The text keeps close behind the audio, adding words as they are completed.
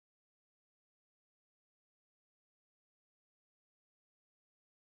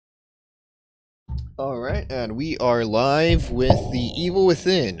Alright, and we are live with The Evil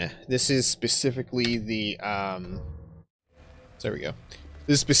Within. This is specifically the, there we go.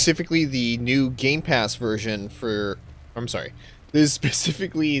 This is specifically the new Game Pass version for, I'm sorry. This is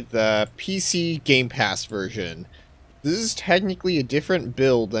specifically the PC Game Pass version. This is technically a different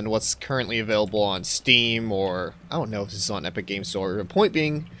build than what's currently available on Steam, or, I don't know if this is on Epic Games Store. The point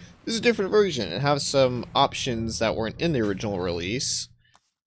being, this is a different version. It has some options that weren't in the original release.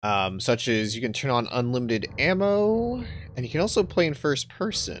 Such as you can turn on unlimited ammo, and you can also play in first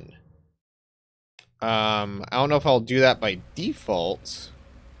person. I don't know if I'll do that by default.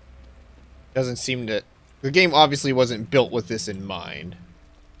 Doesn't seem to... The game obviously wasn't built with this in mind.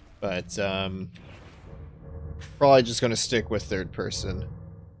 But, probably just gonna stick with third person.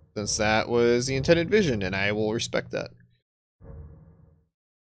 Since that was the intended vision, and I will respect that.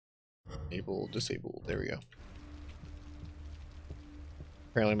 Enable, disable, there we go.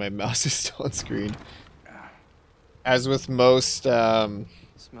 Apparently my mouse is still on screen. As with most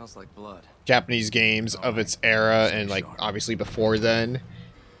smells like blood. Japanese games of its era, and like obviously before then,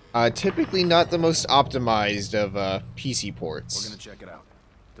 typically not the most optimized of PC ports. We're gonna check it out.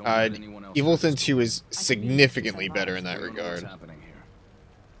 Don't let anyone else Evil Within 2 is significantly better in that regard. What's happening here?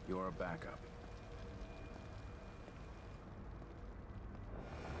 You're a backup.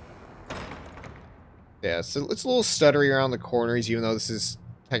 Yeah, so it's a little stuttery around the corners, even though this is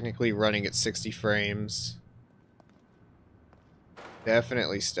technically running at 60 frames.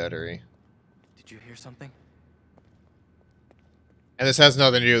 Definitely stuttery. Did you hear something? And this has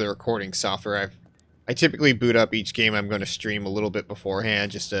nothing to do with the recording software. I typically boot up each game I'm going to stream a little bit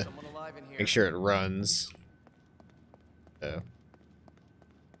beforehand just to make sure it runs. So,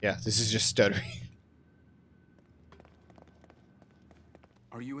 yeah, this is just stuttering.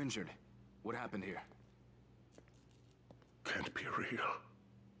 Are you injured? What happened here? Can't be real.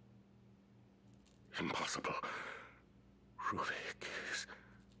 Impossible. Ruvik is...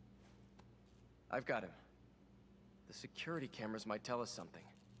 I've got him. The security cameras might tell us something.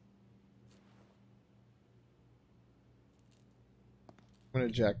 I'm going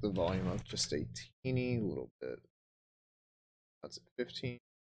to jack the volume up just a teeny little bit. That's at 15.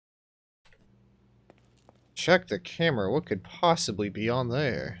 Check the camera. What could possibly be on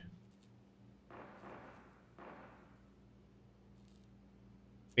there?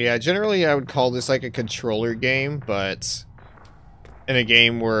 Yeah, generally I would call this like a controller game, but in a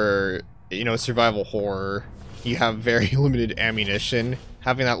game where, you know, survival horror, you have very limited ammunition.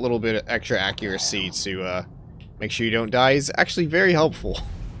 Having that little bit of extra accuracy to make sure you don't die is actually very helpful.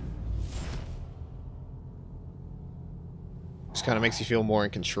 Just kind of makes you feel more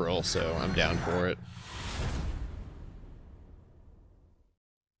in control, so I'm down for it.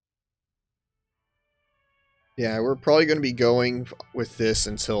 Yeah, we're probably going to be going with this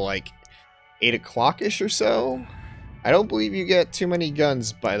until like 8 o'clock-ish or so. I don't believe you get too many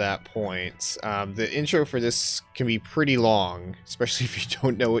guns by that point. The intro for this can be pretty long, especially if you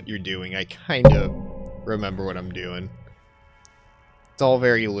don't know what you're doing. I kind of remember what I'm doing. It's all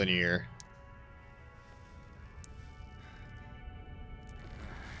very linear.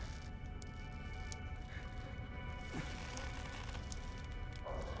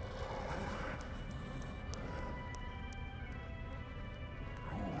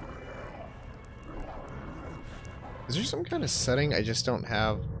 Is there some kind of setting I just don't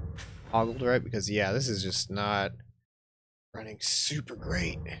have toggled right? Because yeah, this is just not running super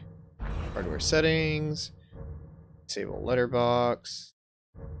great. Hardware settings, disable letterbox,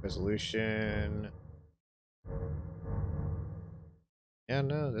 resolution. Yeah,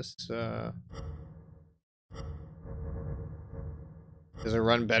 no, this does it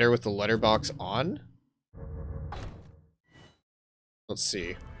run better with the letterbox on? Let's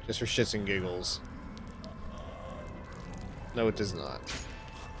see, just for shits and giggles. No, it does not.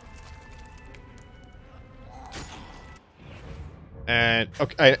 And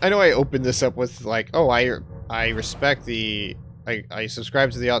okay, I know I opened this up with like, oh, I respect the I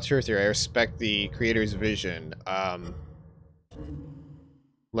subscribe to the auteur theory. I respect the creator's vision.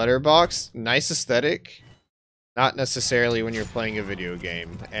 Letterbox, nice aesthetic. Not necessarily when you're playing a video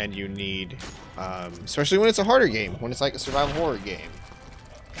game and you need, especially when it's a harder game, when it's like a survival horror game,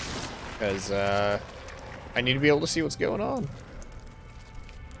 because I need to be able to see what's going on.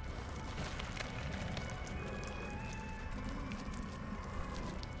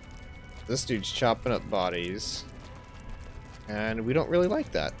 This dude's chopping up bodies, and we don't really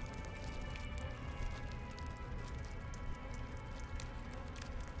like that.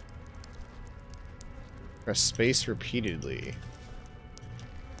 Press space repeatedly.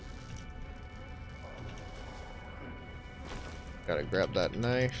 Gotta grab that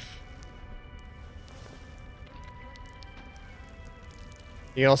knife.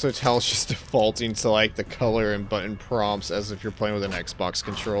 You can also tell it's just defaulting to like the color and button prompts as if you're playing with an Xbox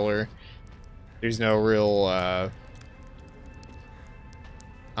controller. There's no real, I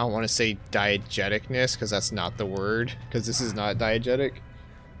don't want to say diegeticness, because that's not the word, because this is not diegetic.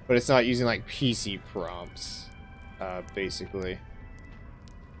 But it's not using like PC prompts, basically.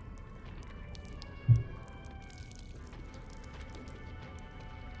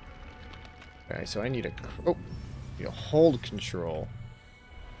 Okay, so I need need a hold control.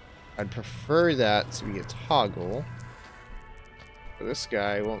 I'd prefer that to be a toggle. So this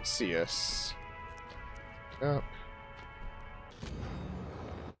guy won't see us. Oh.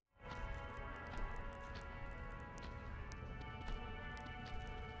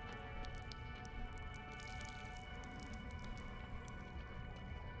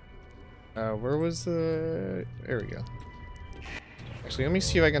 Where was the... There we go. Actually, let me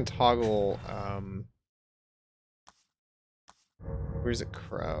see if I can toggle, where's it?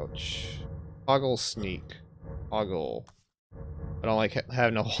 Crouch. Toggle sneak. Toggle. I don't like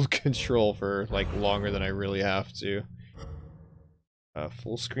having to hold control for, like, longer than I really have to.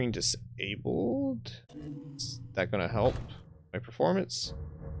 Full screen disabled? Is that gonna help my performance?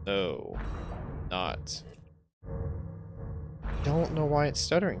 No. Not. Don't know why it's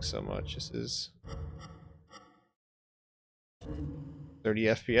stuttering so much. This is 30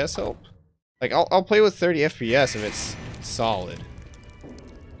 FPS help? Like, I'll play with 30 FPS if it's solid.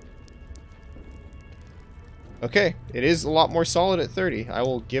 Okay, it is a lot more solid at 30. I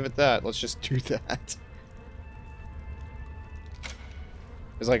will give it that. Let's just do that.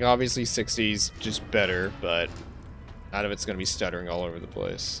 It's like, obviously 60's just better, but none of it's going to be stuttering all over the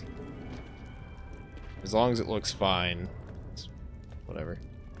place. As long as it looks fine, it's whatever.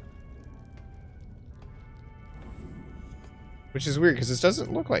 Which is weird, because this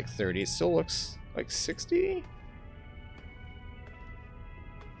doesn't look like 30. It still looks like 60?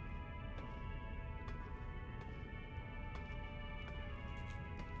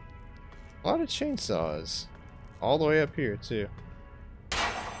 A lot of chainsaws. All the way up here, too.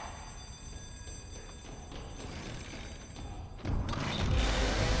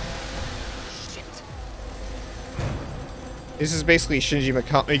 This is basically Shinji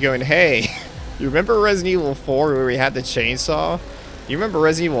Mikami going, hey, you remember Resident Evil 4 where we had the chainsaw? You remember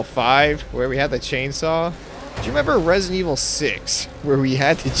Resident Evil 5 where we had the chainsaw? Do you remember Resident Evil 6 where we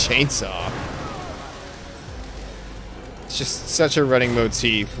had the chainsaw? It's just such a running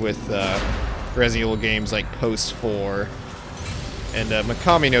motif with Resident Evil games like post 4. And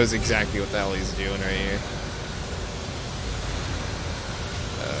Mikami knows exactly what the hell he's doing right here.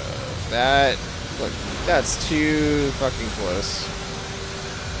 Look, that's too fucking close.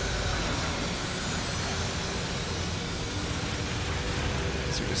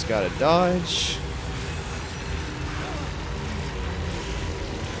 So we just gotta dodge.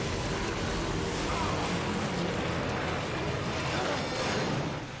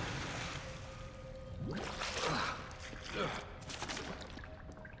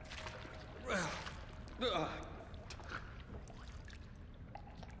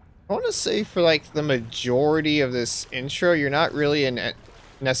 I want to say for like the majority of this intro, you're not really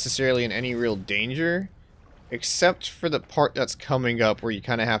necessarily in any real danger, except for the part that's coming up where you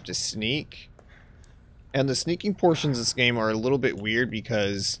kind of have to sneak. And the sneaking portions of this game are a little bit weird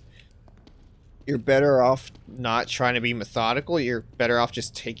because you're better off not trying to be methodical. You're better off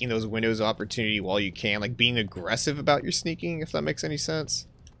just taking those windows of opportunity while you can, like being aggressive about your sneaking, if that makes any sense.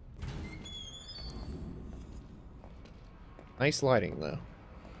 Nice lighting, though.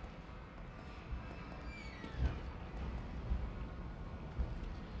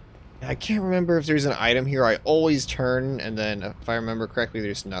 I can't remember if there's an item here. I always turn, and then if I remember correctly,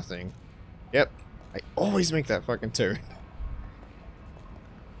 there's nothing. Yep. I always make that fucking turn.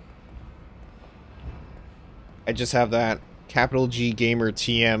 I just have that capital G gamer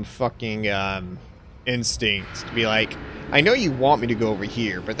TM fucking instinct to be like, I know you want me to go over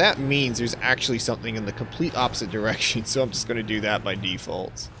here, but that means there's actually something in the complete opposite direction, so I'm just going to do that by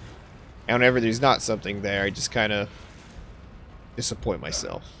default. And whenever there's not something there, I just kind of disappoint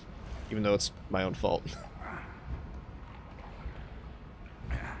myself. Even though it's my own fault.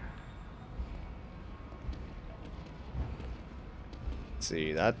 Let's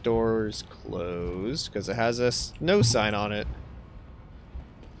see, that door's closed because it has a no sign on it.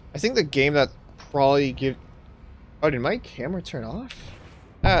 I think the game that probably give... Oh, did my camera turn off?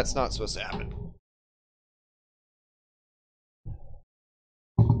 That's not supposed to happen.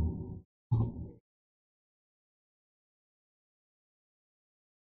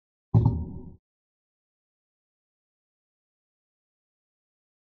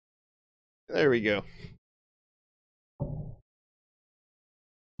 There we go.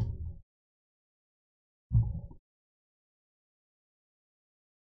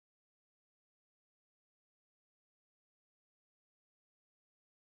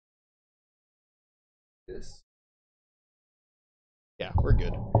 This. Yeah, we're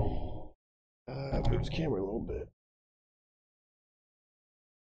good. Move his camera a little bit.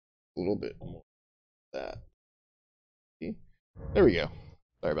 A little bit more. That. See? There we go.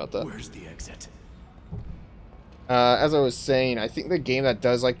 Sorry about that. Where's the exit? As I was saying, I think the game that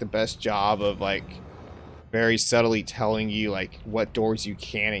does like the best job of like very subtly telling you like what doors you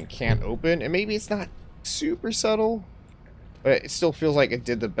can and can't open, and maybe it's not super subtle, but it still feels like it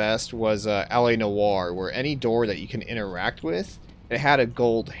did the best, was LA Noire, where any door that you can interact with, it had a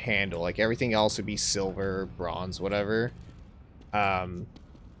gold handle. Like everything else would be silver, bronze, whatever. So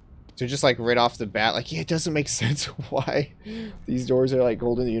just like right off the bat, like, yeah, it doesn't make sense why these doors are like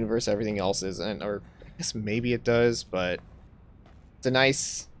gold in the universe, everything else isn't. Or I guess maybe it does, but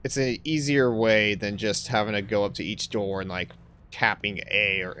it's an easier way than just having to go up to each door and like tapping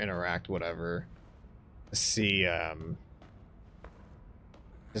A or interact whatever to see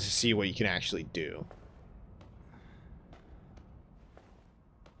what you can actually do.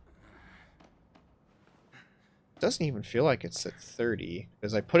 It doesn't even feel like it's at 30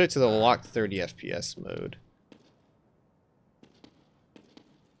 because I put it to the locked 30 FPS mode.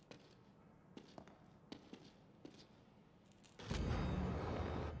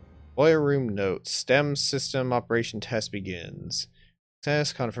 Boiler room notes. STEM system operation test begins.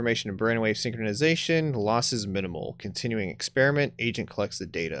 Test, confirmation of brainwave synchronization. Losses minimal. Continuing experiment. Agent collects the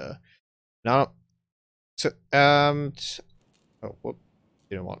data. Not. So, oh, whoop.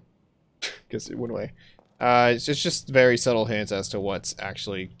 Didn't want. Guess it went away. It's just very subtle hints as to what's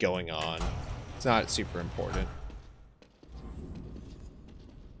actually going on. It's not super important.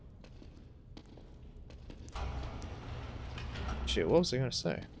 Shit, what was I gonna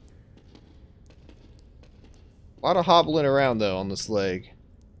say? A lot of hobbling around, though, on this leg.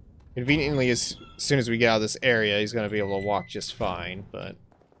 Conveniently, as soon as we get out of this area, he's going to be able to walk just fine, but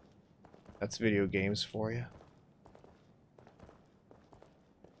that's video games for you.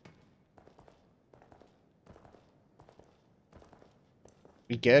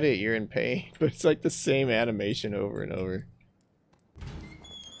 We get it, you're in pain, but it's like the same animation over and over.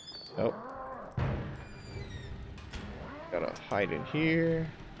 Nope. Gotta hide in here.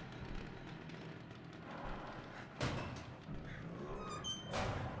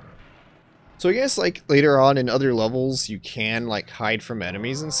 So I guess, like, later on in other levels, you can, like, hide from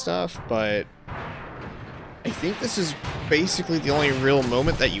enemies and stuff, but I think this is basically the only real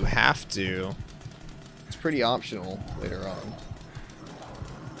moment that you have to. It's pretty optional later on.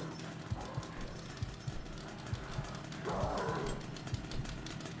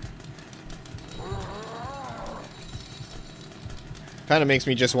 Kind of makes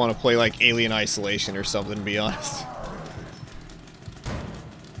me just want to play, like, Alien Isolation or something, to be honest.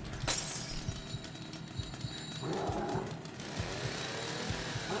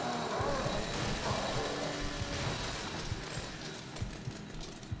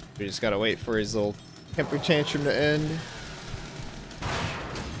 We just gotta wait for his little temper tantrum to end.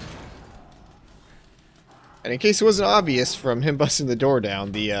 And in case it wasn't obvious from him busting the door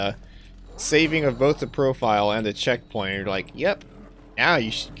down, the saving of both the profile and the checkpoint are like, yep, now you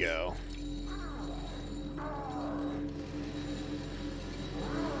should go.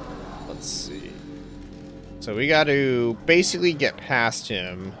 Let's see. So we got to basically get past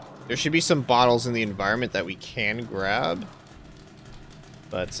him. There should be some bottles in the environment that we can grab.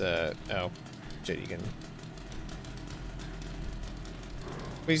 But, oh, shit, you can...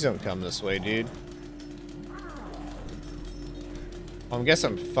 Please don't come this way, dude. Well, I guess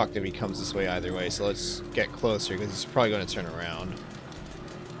I'm fucked if he comes this way either way, so let's get closer, because he's probably going to turn around.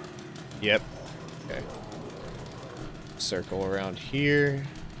 Yep. Okay. Circle around here.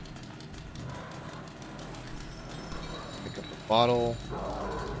 Pick up a bottle.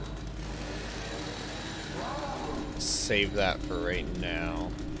 Save that for right now.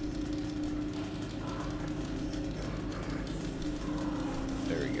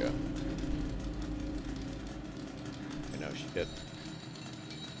 There we go. I know she did.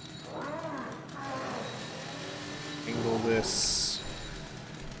 Angle this.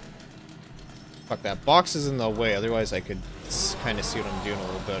 Fuck, that box is in the way, otherwise I could kind of see what I'm doing a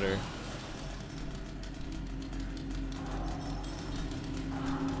little better.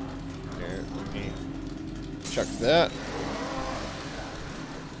 There, let me chuck that.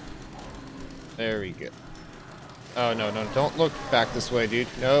 There we go. Oh, no, no, don't look back this way, dude.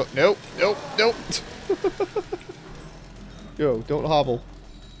 No, nope, nope, nope. Go, don't hobble.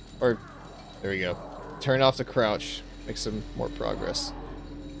 Or, there we go. Turn off the crouch. Make some more progress.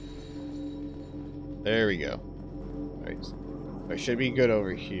 There we go. Alright. I should be good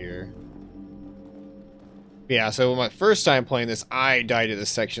over here. Yeah, so my first time playing this, I died at this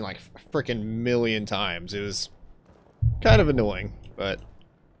section like a freaking million times. It was kind of annoying, but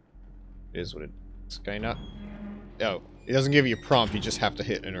it is what it is. Can I not? Oh, it doesn't give you a prompt, you just have to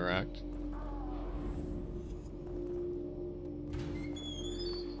hit interact.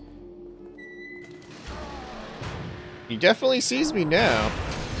 He definitely sees me now.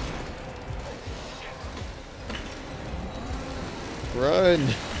 Run!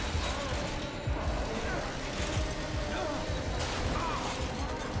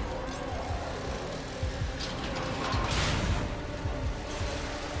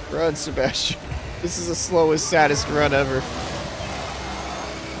 Run, Sebastian. This is the slowest, saddest run ever.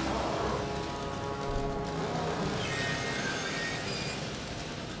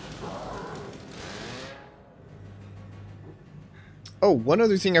 Oh, one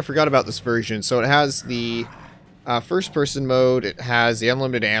other thing I forgot about this version. So it has the first-person mode, it has the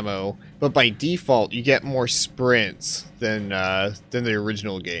unlimited ammo, but by default you get more sprints than the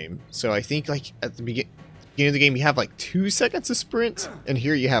original game. So I think like at the beginning of the game you have like 2 seconds of sprint, and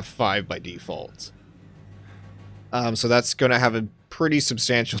here you have 5 by default. So that's going to have a pretty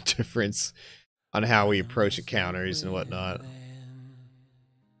substantial difference on how we approach encounters and whatnot.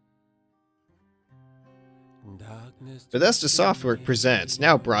 Bethesda Software presents,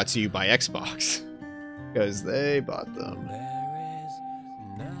 now brought to you by Xbox, because they bought them.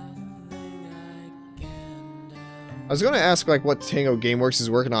 I was going to ask like what Tango Gameworks is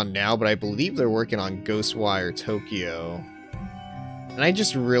working on now, but I believe they're working on Ghostwire Tokyo. And I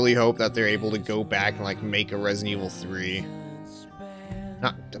just really hope that they're able to go back and like make a Resident Evil 3.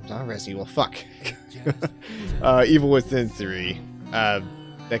 Not Resident Evil, fuck. Evil Within 3.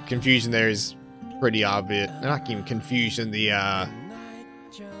 That confusion there is pretty obvious. Not even confusion, the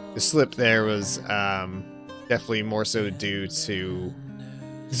slip there was definitely more so due to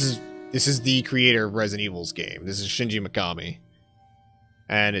this is the creator of Resident Evil's game. This is Shinji Mikami.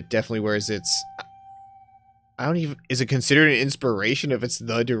 And it definitely wears its... I don't even... Is it considered an inspiration if it's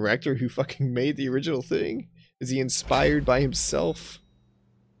the director who fucking made the original thing? Is he inspired by himself?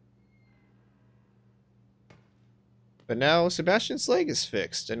 But now Sebastian's leg is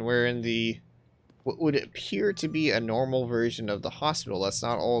fixed, and we're in the... what would appear to be a normal version of the hospital that's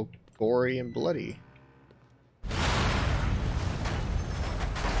not all gory and bloody.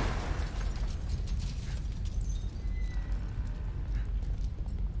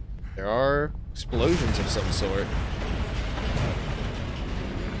 There are explosions of some sort.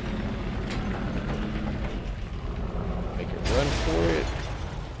 Make a run for it.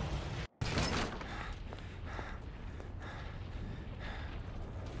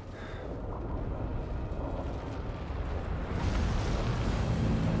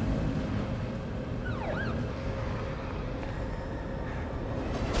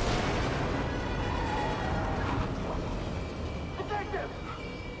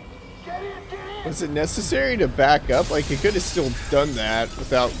 Was it necessary to back up? Like, it could have still done that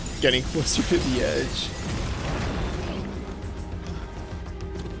without getting closer to the edge.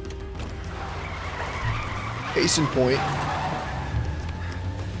 Case in point.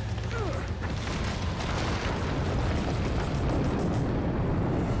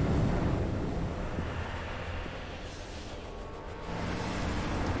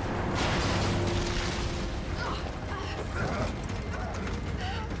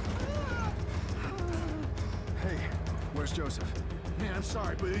 Where's Joseph? Man, I'm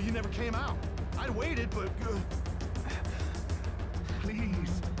sorry, but you never came out. I waited, but...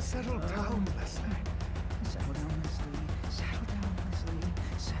 Please, settle down, Leslie. Settle down, Leslie. Settle down, Leslie.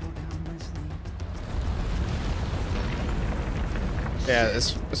 Settle down, Leslie. Yeah,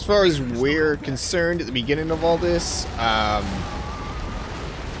 as far as we're concerned at the beginning of all this,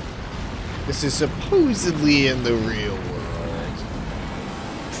 this is supposedly in the real world.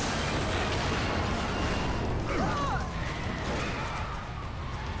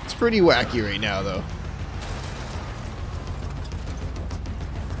 Pretty wacky right now, though.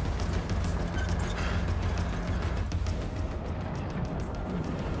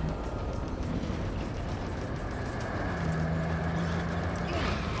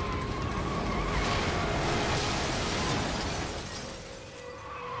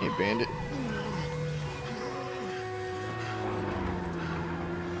 Hey, bandit.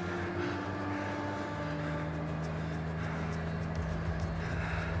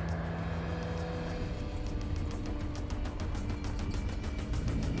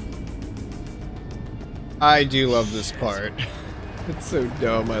 I do love this part. It's so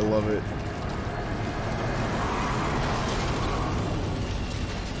dumb, I love it.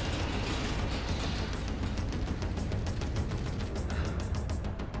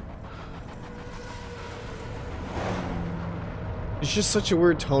 It's just such a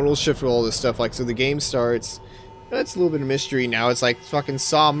weird tonal shift with all this stuff. Like, so the game starts, that's a little bit of mystery. Now it's like fucking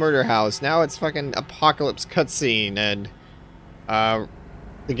Saw Murder House. Now it's fucking Apocalypse cutscene, and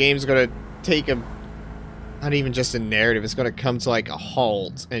the game's gonna take a, not even just a narrative, it's gonna come to like a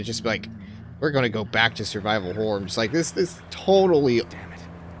halt, and it's just like, we're gonna go back to survival horror. I'm just like, this totally, Damn it.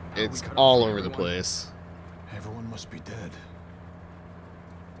 it's all over the place. Everyone must be dead.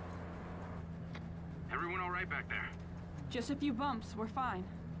 Everyone all right back there? Just a few bumps. We're fine.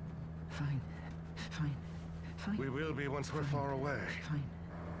 Fine. Fine. Fine. We will be once we're far away. Fine.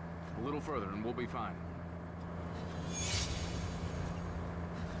 A little further and we'll be fine.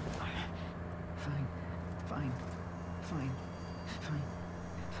 Fine. Fine. Fine. Fine.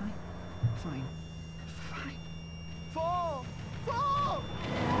 Fine. Fine. Fine. Fall! Fall!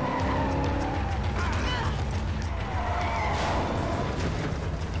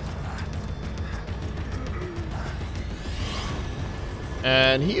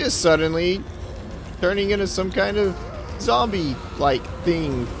 And he is suddenly turning into some kind of zombie-like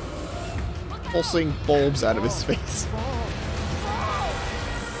thing, pulsing bulbs out of his face.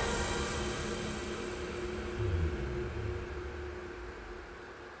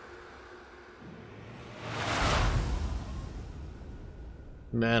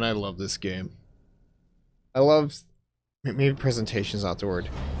 Man, I love this game. I love... maybe presentation's not the word.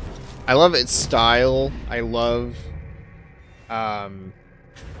 I love its style. I love...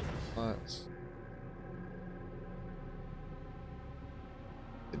 what?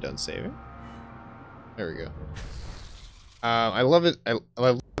 It done saving? There we go. I love it. I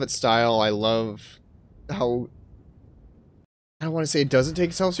love its style. I love how... I don't want to say it doesn't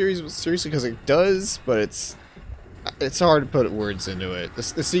take itself seriously, because it does, but it's hard to put words into it.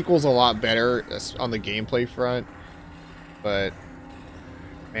 The sequel's a lot better on the gameplay front, but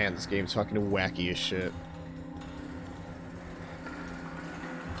man, this game's fucking wacky as shit.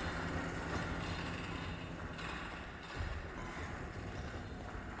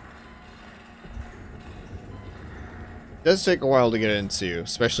 It does take a while to get into,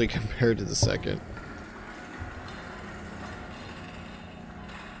 especially compared to the second.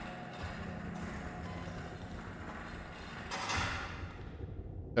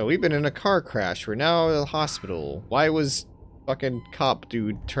 So we've been in a car crash. We're now at the hospital. Why was fucking cop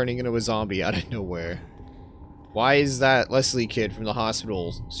dude turning into a zombie out of nowhere? Why is that Leslie kid from the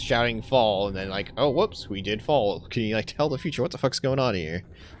hospital shouting fall and then like, oh whoops, we did fall. Can you like tell the future? What the fuck's going on here?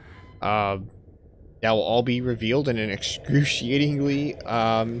 That will all be revealed in an excruciatingly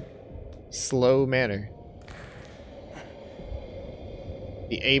slow manner.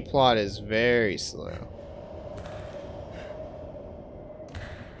 The A plot is very slow.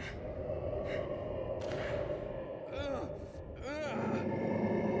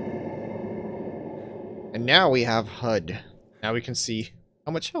 And now we have HUD. Now we can see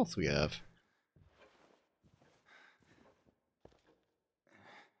how much health we have.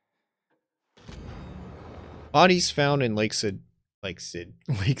 Bodies found in Lakeside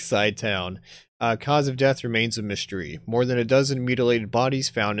Town. Cause of death remains a mystery. More than a dozen mutilated bodies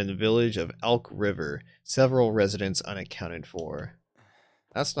found in the village of Elk River. Several residents unaccounted for.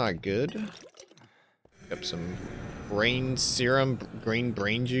 That's not good. Got some brain serum, green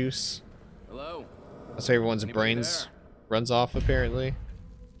brain juice. Hello? That's how everyone's Anybody brains there? runs off, apparently.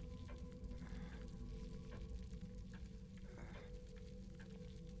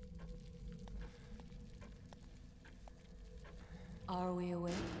 Are we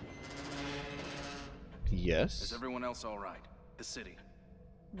awake? Yes. Is everyone else all right? The city.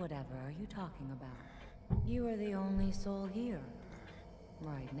 Whatever are you talking about? You are the only soul here.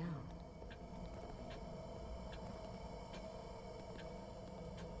 Right now.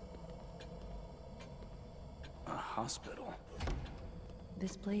 A hospital.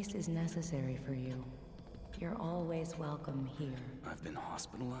 This place is necessary for you. You're always welcome here. I've been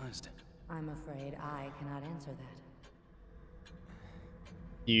hospitalized. I'm afraid I cannot answer that.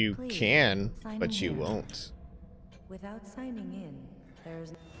 You Please, can, sign but in you here. won't. Without signing in,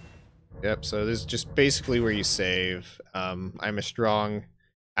 there's... Yep, so this is just basically where you save. I'm a strong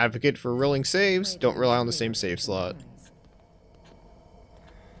advocate for rolling saves. Don't rely on the same save slot.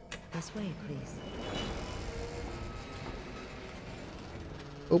 This way, please.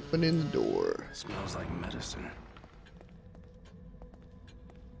 Opening the door. Smells like medicine.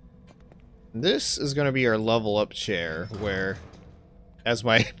 This is going to be our level up chair, where, as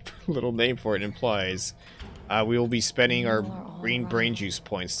my little name for it implies, we will be spending our You are all green right. brain juice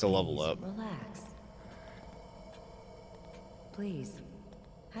points to level Please, up. Relax. Please,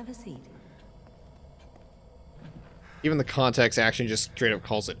 have a seat. Even the context action just straight up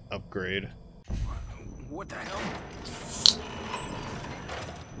calls it upgrade. What the hell?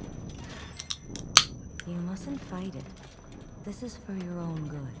 You mustn't fight it. This is for your own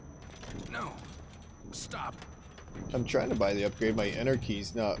good. No. Stop. I'm trying to buy the upgrade. My enter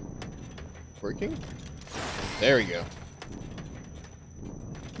key's not working. There we go.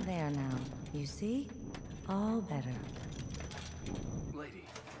 There now. You see? All better. Lady,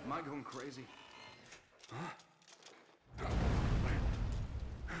 am I going crazy?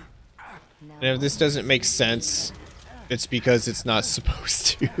 And if this doesn't make sense, it's because it's not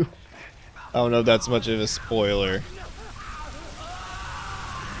supposed to. I don't know if that's much of a spoiler.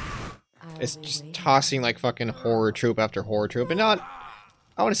 It's just tossing like fucking horror trope after horror trope, and not,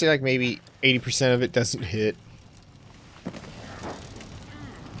 I want to say like maybe 80% of it doesn't hit.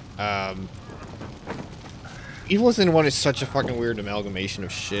 Evil Within 1 is such a fucking weird amalgamation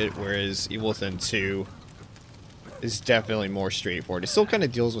of shit, whereas Evil Within 2 is definitely more straightforward. It still kind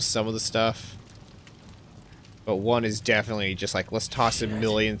of deals with some of the stuff, but 1 is definitely just like, let's toss a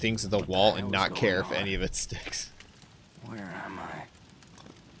million things at the wall and not care if any of it sticks. Where am I?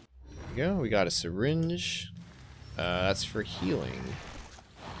 There we go, we got a syringe. That's for healing.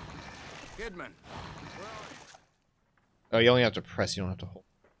 Kidman. Oh, you only have to press, you don't have to hold.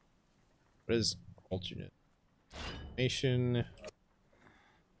 What is alternate? Nation.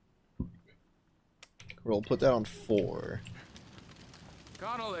 We'll put that on 4.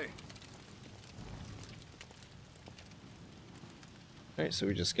 Connolly. Alright, so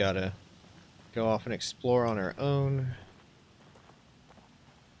we just gotta go off and explore on our own.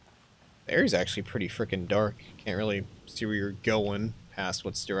 The area's actually pretty freaking dark. Can't really see where you're going past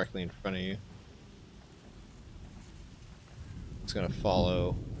what's directly in front of you. It's gonna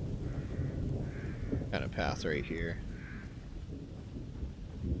follow kind of path right here.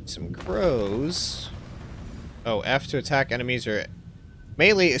 Some crows. Oh, F to attack enemies, or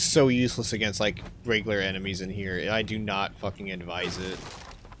melee is so useless against like regular enemies in here. I do not fucking advise it.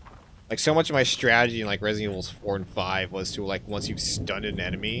 Like, so much of my strategy in like Resident Evil 4 and 5 was to like, once you've stunned an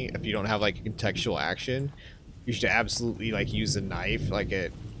enemy, if you don't have like a contextual action, you should absolutely like use a knife like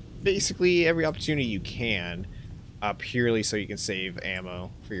at basically every opportunity you can, purely so you can save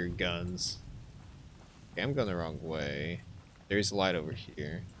ammo for your guns. Okay, I'm going the wrong way. There's a light over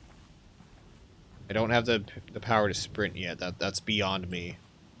here. I don't have the power to sprint yet. That's beyond me.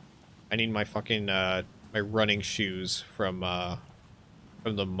 I need my fucking my running shoes from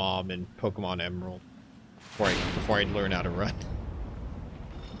the mom in Pokemon Emerald before I learn how to run.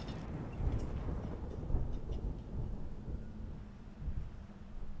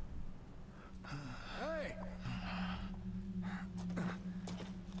 Hey.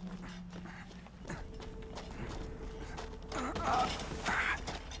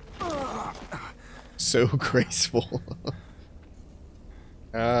 So graceful.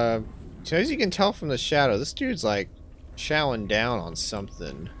 As you can tell from the shadow, this dude's like chowing down on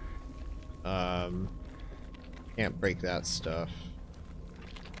something. Can't break that stuff.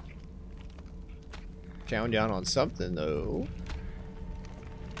 Chowing down on something though.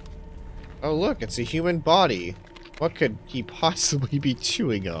 Oh look, it's a human body. What could he possibly be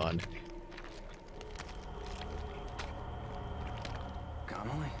chewing on?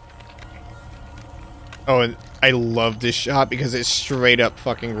 Connolly. Oh, and I love this shot because it's straight up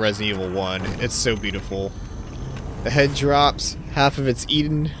fucking Resident Evil 1. It's so beautiful. The head drops, half of it's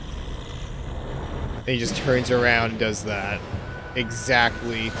eaten, and he just turns around and does that.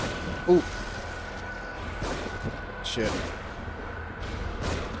 Exactly. Ooh. Shit.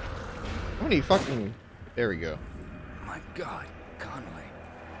 How many fucking... There we go. My God, Connolly.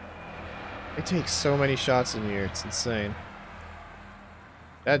 It takes so many shots in here, it's insane.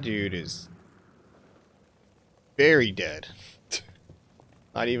 That dude is... very dead.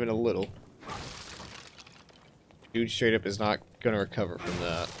 Not even a little. Dude straight up is not gonna recover from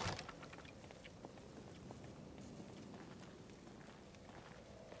that.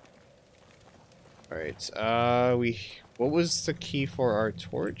 Alright, what was the key for our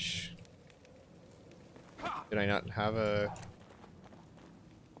torch? Did I not have a...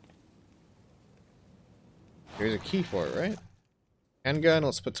 There's a key for it, right? Handgun,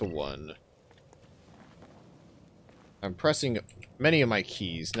 let's put to 1. I'm pressing many of my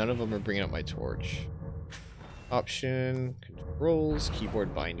keys. None of them are bringing up my torch. Option, controls,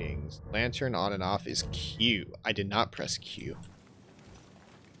 keyboard bindings. Lantern on and off is Q. I did not press Q.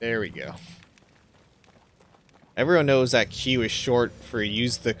 There we go. Everyone knows that Q is short for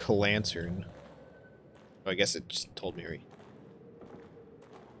use the lantern. Oh, I guess it just told me right.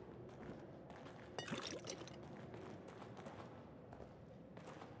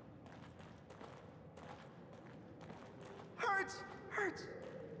 Hurts!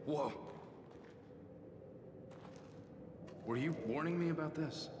 Whoa. Were you warning me about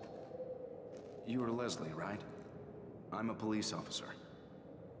this? You are Leslie, right? I'm a police officer.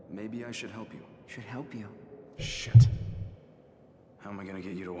 Maybe I should help you. Should help you. Shit. How am I gonna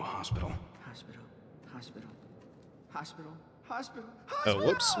get you to a hospital? Hospital. Hospital. Hospital. Hospital. Oh,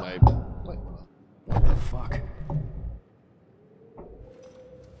 whoops, my... What? What the fuck?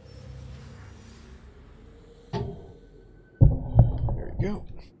 There we go.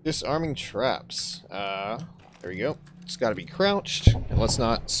 Disarming traps. There we go. It's got to be crouched, and let's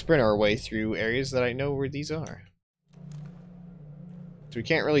not sprint our way through areas that I know where these are. So we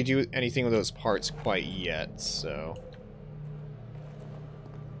can't really do anything with those parts quite yet, so...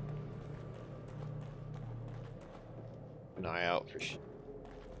 An eye out for sure.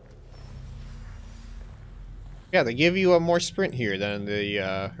 Yeah, they give you a more sprint here than in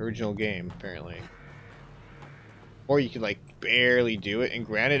the original game, apparently. Or you could, like, barely do it, and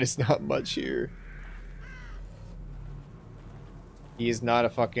granted, it's not much here. He is not a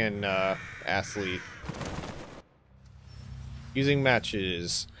fucking athlete. Using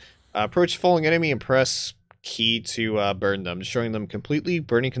matches. Approach falling enemy and press key to burn them. Destroying them completely.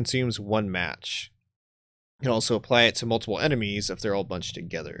 Burning consumes 1 match. You can also apply it to multiple enemies if they're all bunched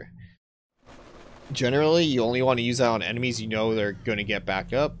together. Generally, you only want to use that on enemies you know they're going to get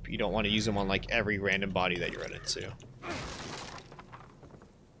back up. You don't want to use them on like every random body that you run into. I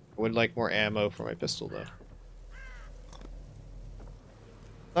would like more ammo for my pistol though.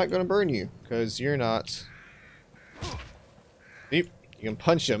 Not going to burn you, because you're not... You can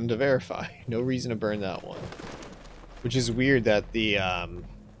punch them to verify. No reason to burn that one. Which is weird that the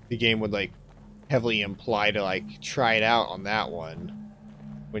game would like heavily imply to like try it out on that one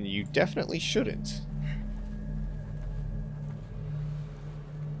when you definitely shouldn't.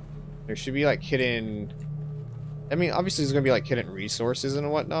 There should be like hidden... I mean, obviously there's going to be like hidden resources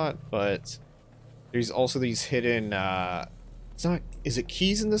and whatnot, but there's also these hidden... It's not... Is it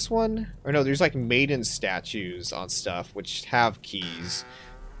keys in this one? Or no, there's like maiden statues on stuff which have keys,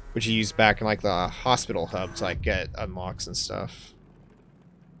 which you use back in like the hospital hub to like get unlocks and stuff.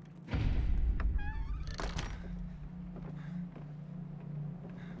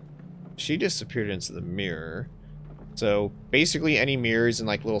 She disappeared into the mirror. So basically any mirrors in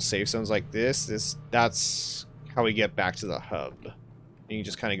like little safe zones like that's how we get back to the hub. And you can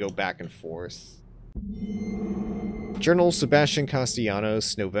just kind of go back and forth. Journal Sebastian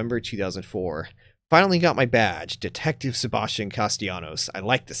Castellanos, November 2004. Finally got my badge, Detective Sebastian Castellanos. I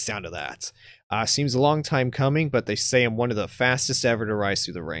like the sound of that. Seems a long time coming, but they say I'm one of the fastest ever to rise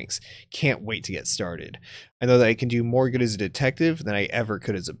through the ranks. Can't wait to get started. I know that I can do more good as a detective than I ever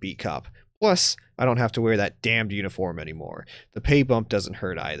could as a beat cop. Plus, I don't have to wear that damned uniform anymore. The pay bump doesn't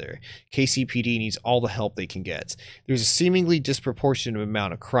hurt either. KCPD needs all the help they can get. There's a seemingly disproportionate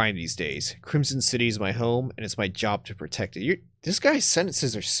amount of crime these days. Crimson City is my home, and it's my job to protect it. This guy's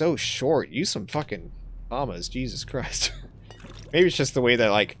sentences are so short. Use some fucking commas, Jesus Christ. Maybe it's just the way that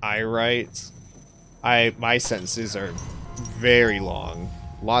like I write. My sentences are very long.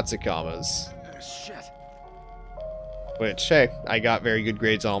 Lots of commas. Shit. Which, hey, I got very good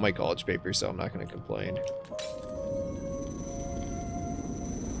grades on all my college papers, so I'm not going to complain.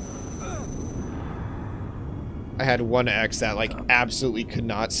 I had one ex that, like, absolutely could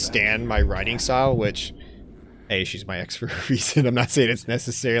not stand my writing style, which, hey, she's my ex for a reason. I'm not saying it's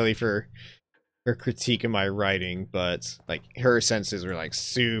necessarily for her critique of my writing, but, like, her sentences were, like,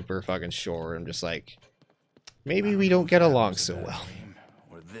 super fucking short. I'm just like, maybe we don't get along so well.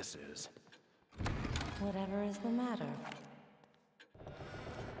 Or this is. Whatever is the matter?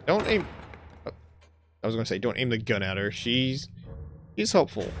 Don't aim... I was going to say, don't aim the gun at her. She's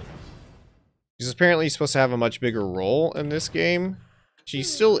helpful. She's apparently supposed to have a much bigger role in this game.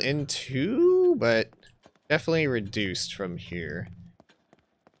 She's still in 2, but definitely reduced from here.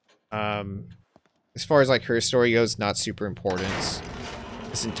 As far as like her story goes, not super important.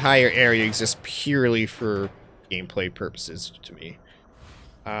 This entire area exists purely for gameplay purposes to me.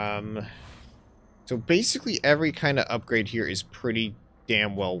 So basically every kind of upgrade here is pretty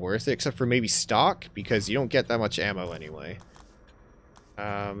damn well worth it, except for maybe stock, because you don't get that much ammo anyway.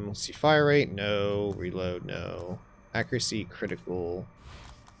 Let's see, fire rate, no. Reload, no. Accuracy, critical.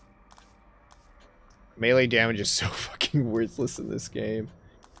 Melee damage is so fucking worthless in this game.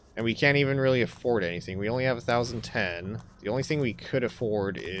 And we can't even really afford anything. We only have 1,010. The only thing we could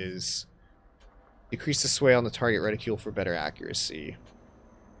afford is decrease the sway on the target reticule for better accuracy.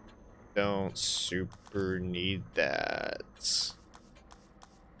 Don't super need that.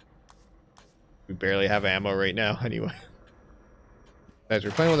 We barely have ammo right now, anyway. Guys,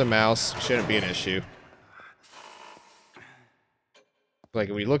 we're playing with a mouse. Shouldn't be an issue. Like,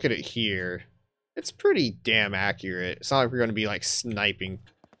 if we look at it here, it's pretty damn accurate. It's not like we're going to be, like, sniping.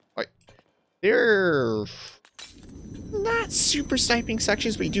 Like, They're not super sniping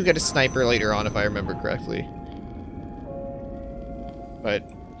sections, but you do get a sniper later on if I remember correctly. But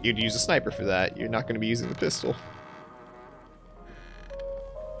you'd use a sniper for that. You're not going to be using the pistol.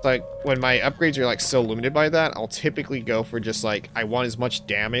 It's like, when my upgrades are like so limited by that, I'll typically go for just like, I want as much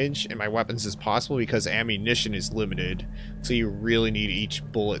damage in my weapons as possible because ammunition is limited. So you really need each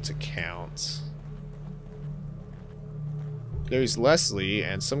bullet to count. There's Leslie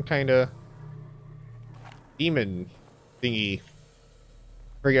and some kind of demon thingy.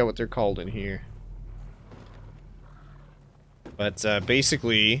 Forget what they're called in here. But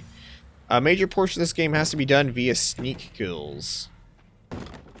basically, a major portion of this game has to be done via sneak kills.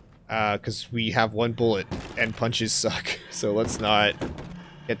 Because we have one bullet and punches suck. So let's not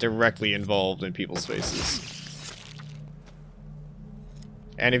get directly involved in people's faces.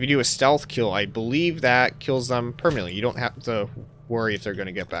 And if you do a stealth kill, I believe that kills them permanently. You don't have to worry if they're going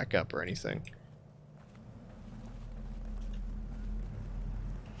to get back up or anything.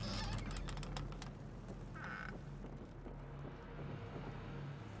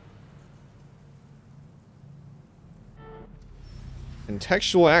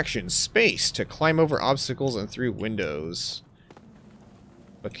 Contextual action. Space to climb over obstacles and through windows.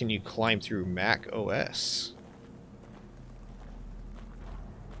 But can you climb through Mac OS?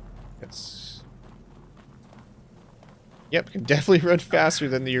 That's... Yep, can definitely run faster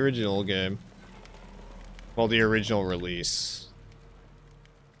than the original game. Well, the original release.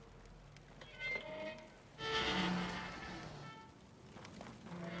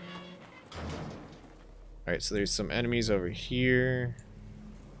 Alright, so there's some enemies over here.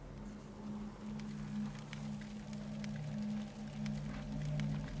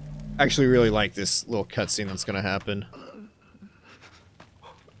 I actually really like this little cutscene that's gonna happen.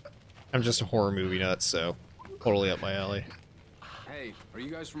 I'm just a horror movie nut, so totally up my alley. Hey, are you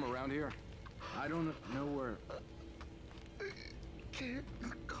guys from around here? I don't know where.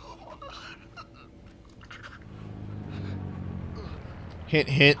 Hint,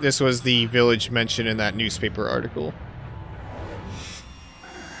 hint, this was the village mentioned in that newspaper article.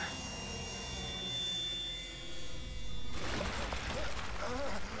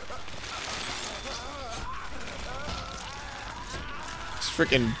 This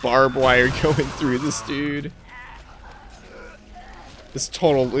freaking barbed wire going through this dude. This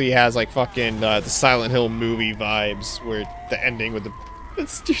totally has like fucking the Silent Hill movie vibes, where the ending with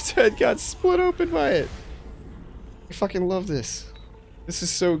this dude's head got split open by it. I fucking love this. This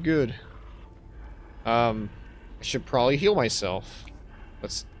is so good. I should probably heal myself.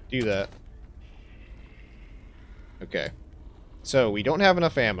 Let's do that. Okay. So, we don't have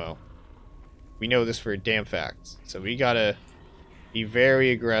enough ammo. We know this for a damn fact. So we gotta be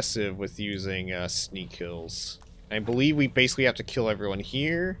very aggressive with using sneak kills. I believe we basically have to kill everyone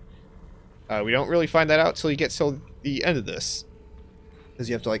here. We don't really find that out till you get till the end of this. Because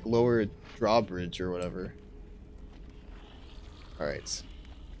you have to like lower a drawbridge or whatever. Alright.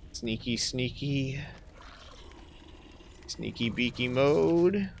 Sneaky, sneaky. Sneaky beaky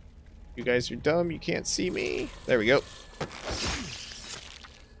mode. You guys are dumb, you can't see me. There we go.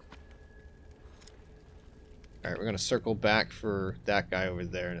 Alright, we're gonna circle back for that guy over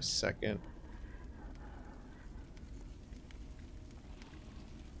there in a second.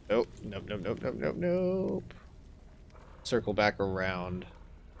 Nope, nope, nope, nope, nope, nope, nope. Circle back around.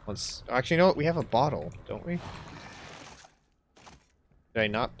 Once, actually, you know what? We have a bottle, don't we? Did I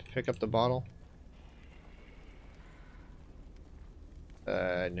not pick up the bottle?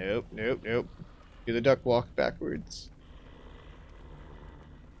 Nope, nope, nope. Do the duck walk backwards.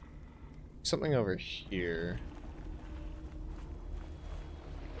 Something over here.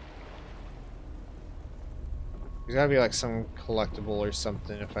 There's gotta be like some collectible or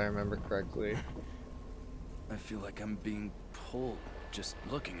something if I remember correctly. I feel like I'm being pulled just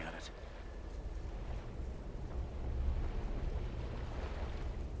looking at it.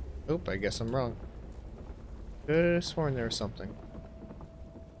 Oop, I guess I'm wrong. Could have sworn there was something.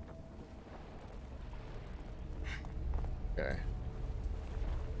 Okay.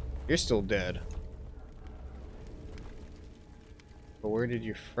 You're still dead. But where did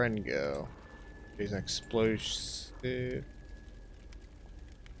your friend go? There's an explosion.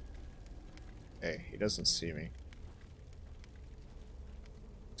 Hey, he doesn't see me.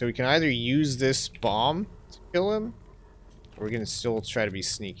 So we can either use this bomb to kill him, or we're gonna still try to be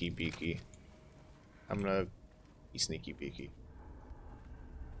sneaky beaky. I'm gonna be sneaky beaky.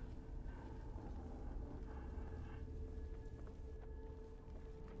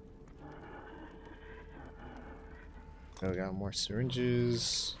 Oh, we got more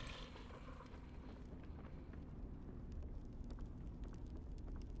syringes.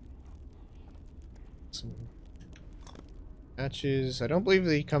 some matches. I don't believe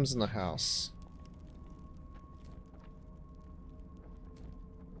that he comes in the house.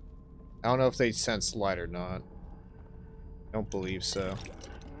 I don't know if they sense light or not. Don't believe so.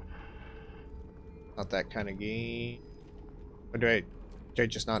 Not that kind of game. Or do I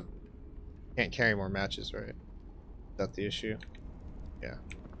just not... Can't carry more matches, right? Is that the issue? Yeah.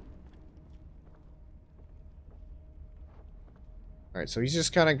 Alright, so he's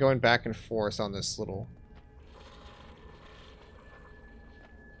just kind of going back and forth on this little...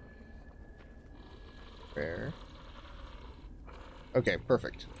 Fair. Okay,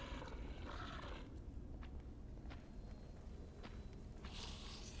 perfect.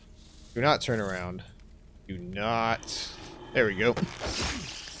 Do not turn around. Do not. There we go.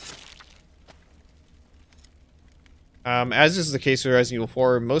 As is the case with Resident Evil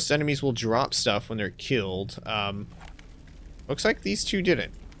 4, most enemies will drop stuff when they're killed. Looks like these two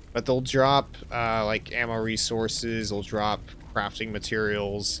didn't. But they'll drop, like, ammo resources, they'll drop crafting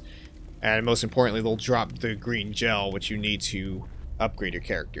materials, and most importantly, they'll drop the green gel, which you need to upgrade your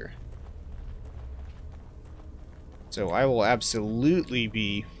character. So I will absolutely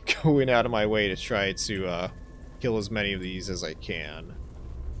be going out of my way to try to kill as many of these as I can.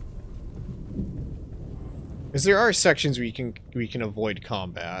 Because there are sections where we can avoid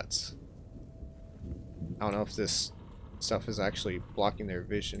combat. I don't know if this stuff is actually blocking their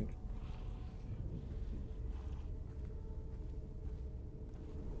vision.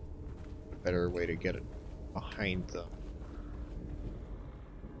 A better way to get it behind them.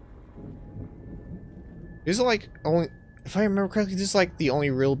 This is like only, if I remember correctly, this is like the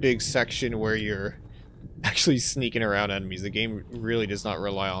only real big section where you're actually sneaking around enemies. The game really does not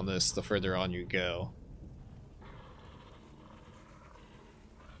rely on this the further on you go.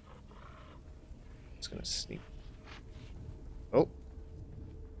 Just gonna sneak. Oh,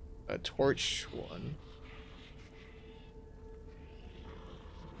 a torch one.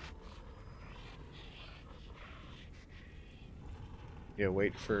 Yeah,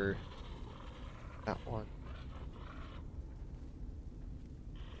 wait for that one.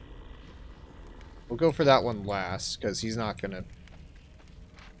 We'll go for that one last, because he's not gonna...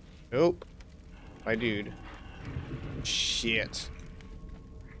 Nope. My dude. Shit.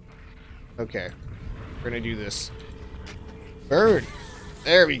 Okay. We're gonna do this. Burn!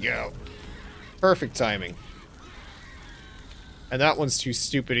 There we go. Perfect timing. And that one's too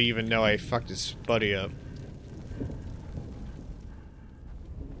stupid to even know I fucked his buddy up.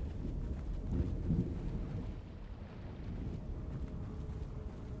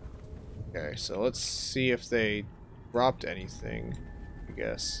 Okay, so let's see if they dropped anything, I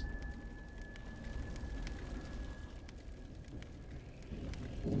guess.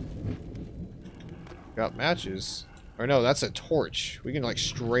 Got matches. Or no, that's a torch. We can like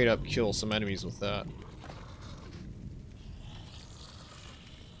straight up kill some enemies with that.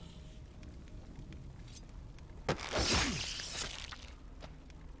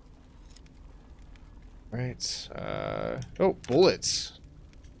 Right. Oh, bullets.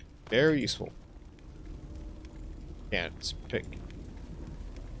 Very useful. Can't pick.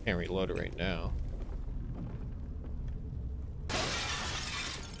 Can't reload it right now.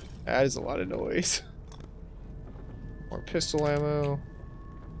 That is a lot of noise. More pistol ammo.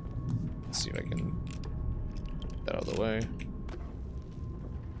 Let's see if I can get that out of the way.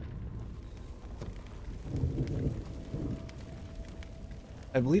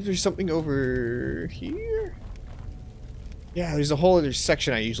 I believe there's something over here. Yeah, there's a whole other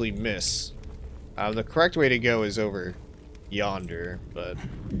section I usually miss. The correct way to go is over yonder, but...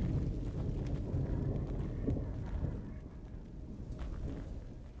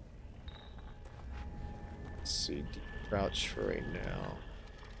 Let's see, crouch for right now.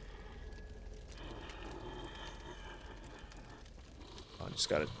 I just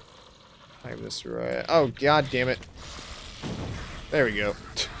gotta time this right. Oh, god damn it. There we go.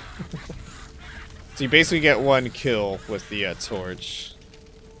 So you basically get one kill with the torch.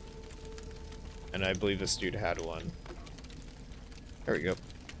 And I believe this dude had one. There we go.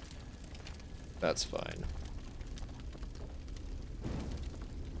 That's fine.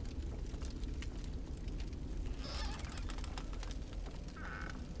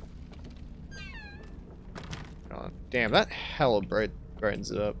 Oh, damn, that hella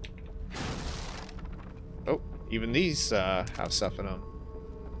brightens it up. Oh, even these have stuff in them.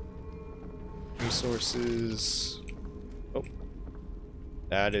 Resources. Oh.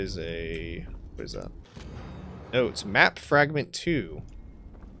 That is a... What is that? No, it's map fragment 2.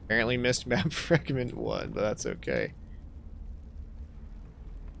 Apparently missed map fragment 1, but that's okay.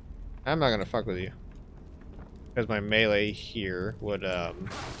 I'm not gonna fuck with you. Because my melee here would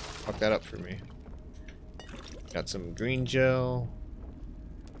fuck that up for me. Got some green gel.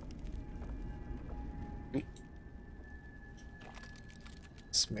 Oop.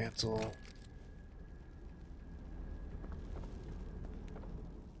 Dismantle.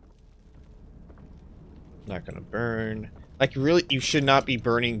 Not gonna burn. Like, really, you should not be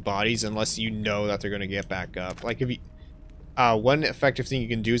burning bodies unless you know that they're gonna get back up. Like, if you... one effective thing you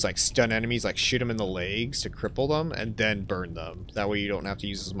can do is, like, stun enemies, like, shoot them in the legs to cripple them, and then burn them. That way you don't have to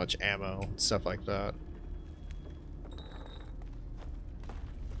use as much ammo, stuff like that.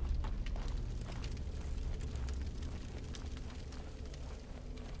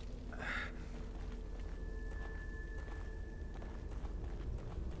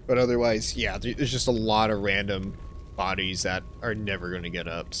 But otherwise, yeah, there's just a lot of random bodies that are never going to get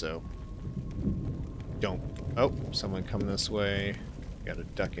up, so don't. Oh, someone coming this way. Got a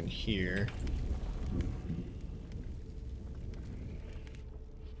duck in here.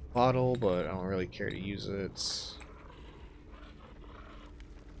 Bottle, but I don't really care to use it.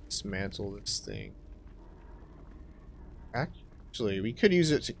 Dismantle this thing. Actually, we could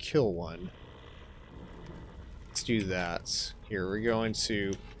use it to kill one. Let's do that. Here, we're going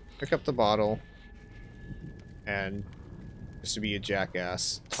to pick up the bottle and, just to be a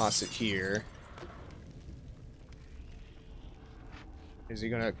jackass, toss it here. Is he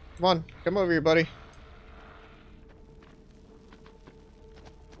gonna... Come on, come over here, buddy.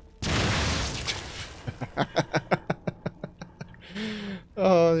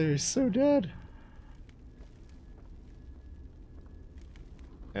 Oh, they're so dead.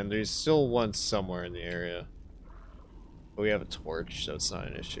 And there's still one somewhere in the area. But we have a torch, so it's not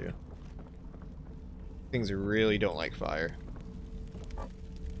an issue. Things really don't like fire.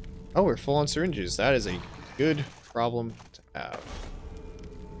 Oh, we're full on syringes. That is a good problem to have.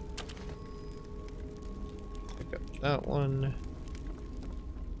 Pick up that one.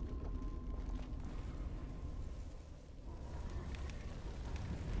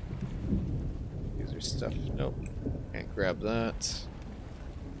 These are stuff. Nope. Can't grab that.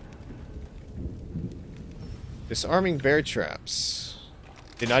 Disarming bear traps.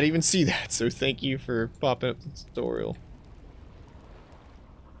 Did not even see that, so thank you for popping up the tutorial.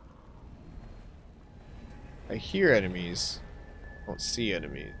 I hear enemies. Don't see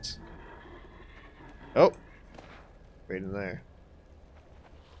enemies. Oh! Right in there.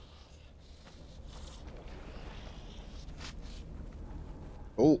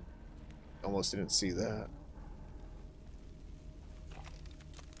 Oh! Almost didn't see that.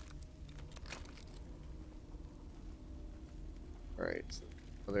 Alright,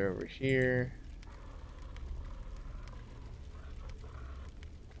 so they're over here.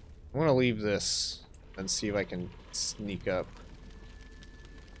 I want to leave this and see if I can sneak up.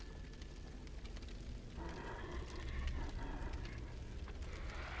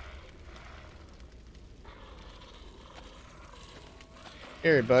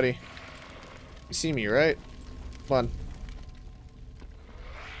 Here, buddy. You see me, right? Come on.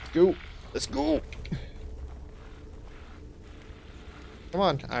 Let's go. Let's go. Come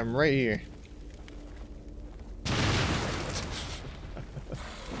on, I'm right here.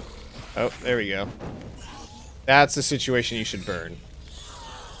 Oh, there we go. That's the situation you should burn.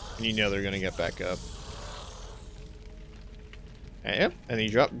 And you know they're gonna get back up. And, yep, and you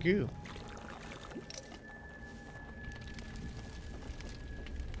drop goo.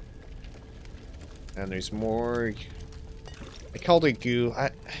 And there's more. I called it goo. I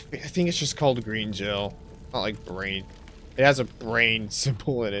think it's just called green gel. Not like brain. It has a brain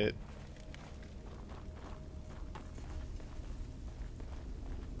symbol in it.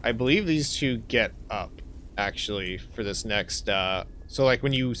 I believe these two get up, actually, for this next, so like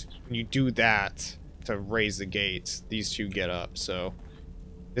when you do that to raise the gates, these two get up, so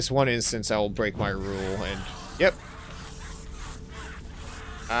this one instance I will break my rule, and yep.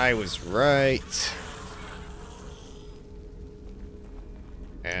 I was right.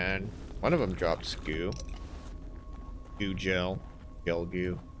 And one of them dropped goo. Goo gel. Gel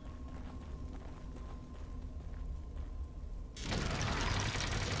goo.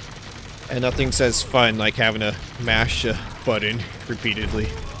 And nothing says fun like having to mash a button repeatedly.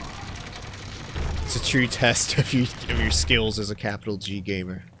 It's a true test of your skills as a capital G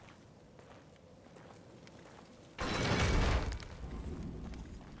gamer.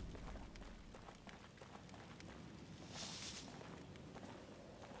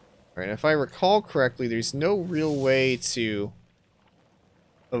 Alright, if I recall correctly, there's no real way to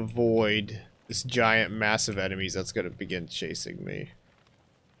avoid this giant mass of enemies that's going to begin chasing me.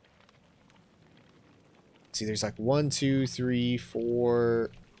 See, there's like 1, 2, 3,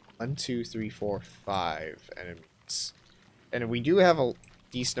 4... 1, 2, 3, 4, 5 enemies. And we do have a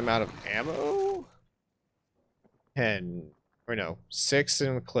decent amount of ammo. 10, or no, 6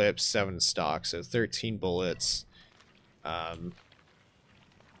 in clips, 7 in stock, so 13 bullets.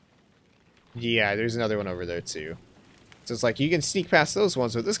 Yeah, there's another one over there too. So it's like you can sneak past those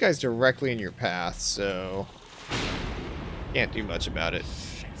ones, but this guy's directly in your path, so can't do much about it.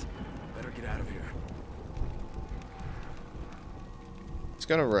 Shit. Better get out of here. It's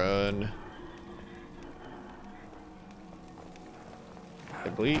gonna run. I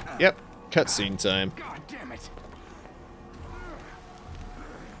believe. Yep. Cutscene time. God damn it.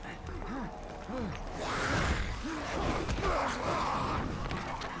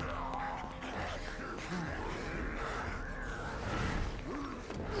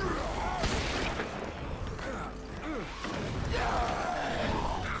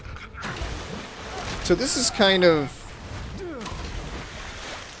 So this is kind of...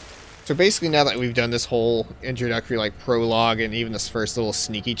 So basically now that we've done this whole introductory like prologue and even this first little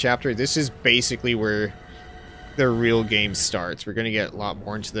sneaky chapter, this is basically where the real game starts. We're going to get a lot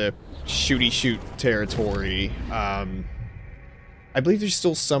more into the shooty shoot territory. I believe there's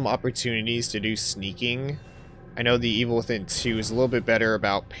still some opportunities to do sneaking. I know the Evil Within 2 is a little bit better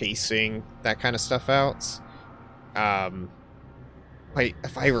about pacing that kind of stuff out.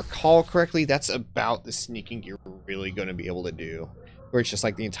 If I recall correctly, that's about the sneaking you're really going to be able to do. Where it's just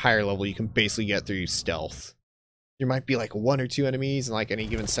like the entire level you can basically get through stealth. There might be like 1 or 2 enemies in like any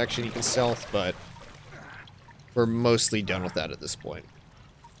given section you can stealth, but we're mostly done with that at this point.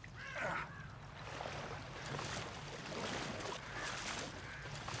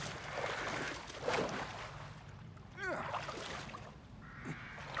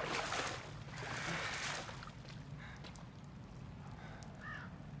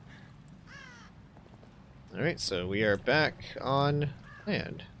 Alright, so we are back on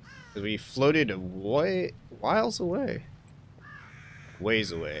land. We floated away, miles away.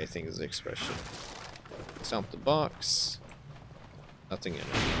 Ways away, I think is the expression. Stomp the box. Nothing in it.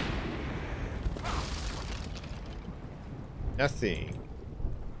 Nothing.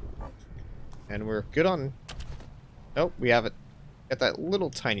 And we're good on... Nope, we have it. Got that little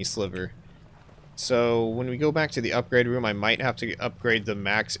tiny sliver. So when we go back to the upgrade room, I might have to upgrade the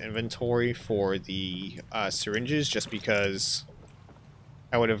max inventory for the syringes, just because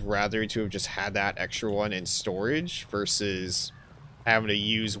I would have rather to have just had that extra one in storage versus having to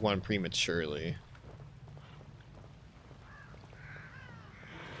use one prematurely.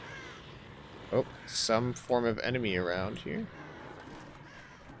 Oh, some form of enemy around here.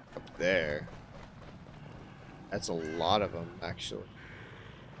 Up there. That's a lot of them, actually.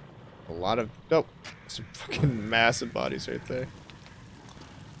 A lot of... Nope. Some fucking massive bodies right there.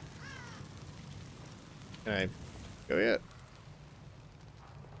 Can I go yet?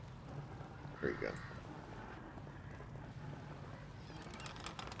 There we go.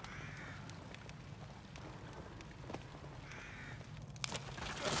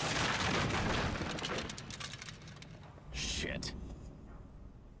 Shit.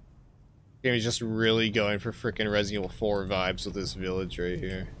 Game is just really going for frickin' Resident Evil 4 vibes with this village right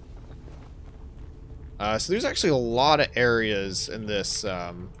here. So there's actually a lot of areas in this,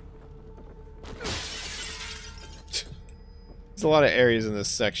 there's a lot of areas in this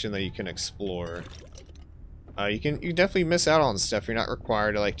section that you can explore. You definitely miss out on stuff. You're not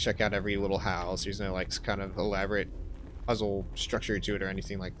required to like check out every little house. There's no like kind of elaborate puzzle structure to it or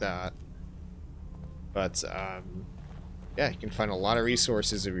anything like that. But yeah, you can find a lot of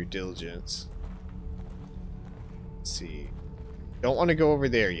resources of your diligence. Let's see. Don't want to go over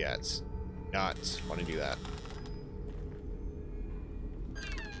there yet. Not want to do that.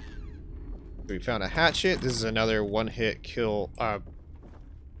 We found a hatchet. This is another one-hit kill,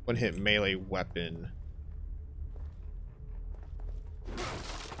 one-hit melee weapon.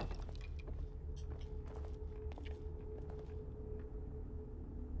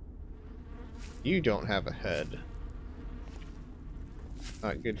 You don't have a head.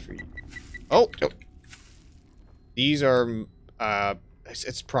 Not good for you. Oh, no. These are,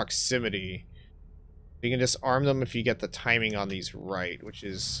 it's proximity. You can just arm them if you get the timing on these right, which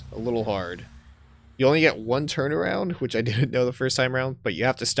is a little hard. You only get one turnaround, which I didn't know the first time around, but you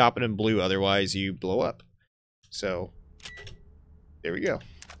have to stop it in blue, otherwise you blow up. So, there we go.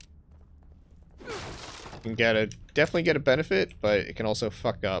 You can definitely get a benefit, but it can also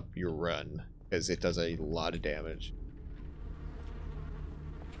fuck up your run, because it does a lot of damage.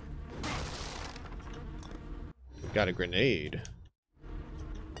 Got a grenade.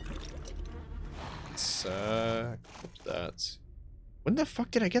 Let's equip that. When the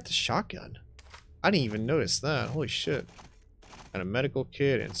fuck did I get the shotgun? I didn't even notice that. Holy shit. Got a medical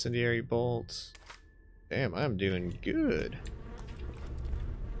kit, incendiary bolts. Damn, I'm doing good.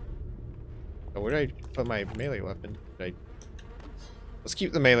 Oh, where did I put my melee weapon? Let's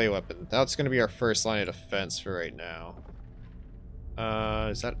keep the melee weapon. That's going to be our first line of defense for right now.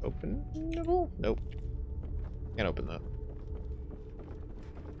 Is that openable? Nope. Can't open that.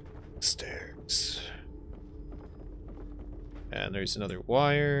 Stairs. And there's another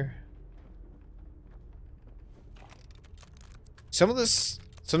wire. Some of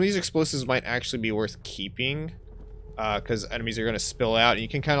these explosives might actually be worth keeping, because enemies are going to spill out, and you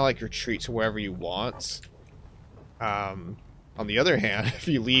can kind of like retreat to wherever you want. On the other hand, if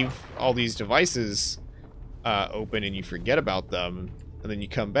you leave all these devices open and you forget about them, and then you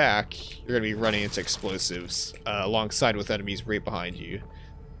come back, you're going to be running into explosives alongside with enemies right behind you.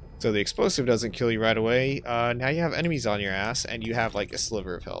 So the explosive doesn't kill you right away. Now you have enemies on your ass, and you have like a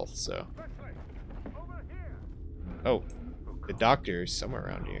sliver of health. So, oh, the doctor's somewhere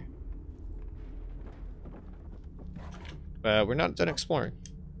around here. But we're not done exploring.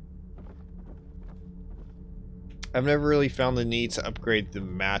 I've never really found the need to upgrade the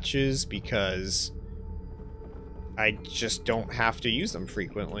matches because I just don't have to use them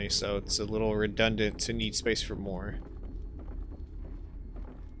frequently, so it's a little redundant to need space for more.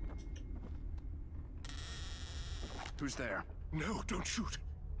 Who's there? No, don't shoot.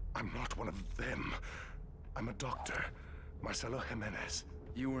 I'm not one of them. I'm a doctor. Marcelo Jimenez.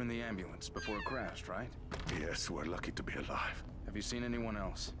 You were in the ambulance before it crashed, right? Yes, we're lucky to be alive. Have you seen anyone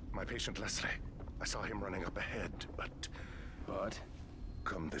else? My patient Leslie. I saw him running up ahead, but... But?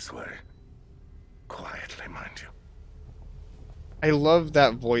 Come this way. Quietly, mind you. I love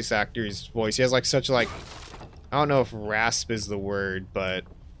that voice actor's voice. He has like such like... I don't know if rasp is the word, but...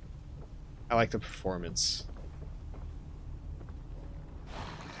 I like the performance.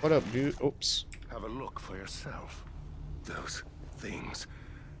 What up, dude? Oops. Have a look for yourself. Those things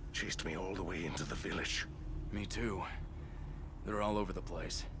chased me all the way into the village. Me too. They're all over the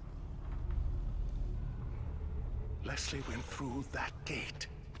place. Leslie went through that gate.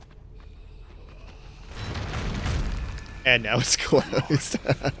 And now it's closed.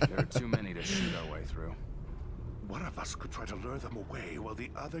 There are too many to shoot our way through. One of us could try to lure them away while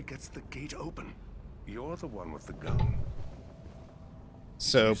the other gets the gate open. You're the one with the gun.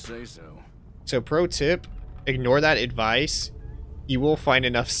 So, Say so. so pro tip, ignore that advice. You will find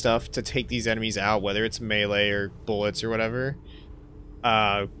enough stuff to take these enemies out, whether it's melee or bullets or whatever.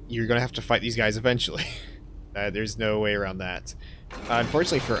 You're going to have to fight these guys eventually. There's no way around that.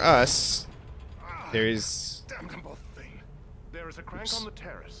 Unfortunately for us, there's... Damn them both thing. There is a crank on the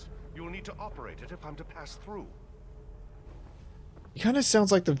terrace. You will need to operate it if I'm to pass through. He kind of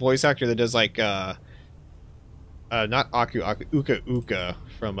sounds like the voice actor that does like, not Uka Uka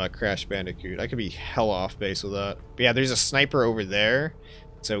from Crash Bandicoot. I could be hell off base with that. But yeah, there's a sniper over there.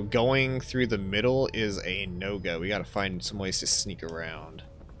 So going through the middle is a no-go. We gotta find some ways to sneak around.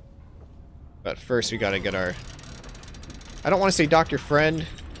 But first we gotta get our... I don't want to say Dr. Friend.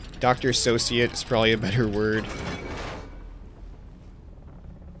 Dr. Associate is probably a better word.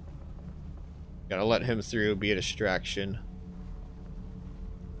 Gotta let him through, be a distraction.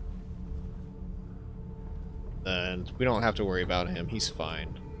 And we don't have to worry about him. He's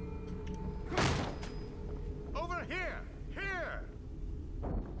fine. Over here! Here!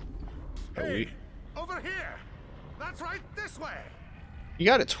 Oh, Hey! Over here! That's right, this way! You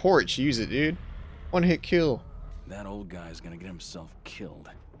got a torch. Use it, dude. One hit kill. That old guy's gonna get himself killed.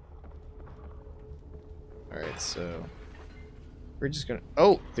 Alright, so... we're just gonna...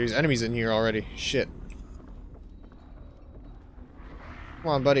 Oh! There's enemies in here already. Shit.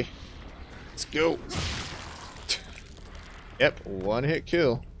 Come on, buddy. Let's go. Yep, one hit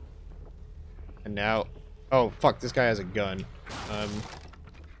kill. And now... oh, fuck, this guy has a gun.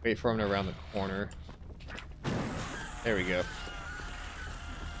 Wait for him to round the corner. There we go.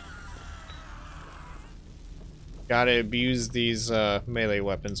 Gotta abuse these melee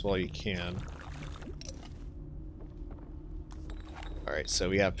weapons while you can. Alright, so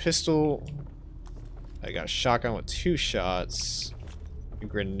we have pistol. I got a shotgun with 2 shots. A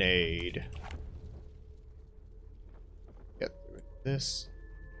grenade. Get this.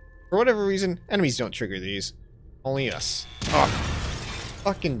 For whatever reason, enemies don't trigger these. Only us. Oh,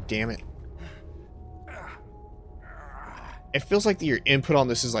 fucking damn it. It feels like your input on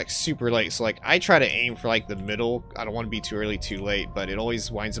this is like super late, so like I try to aim for like the middle. I don't want to be too early, too late, but it always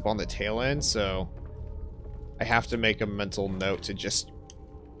winds up on the tail end, so I have to make a mental note to just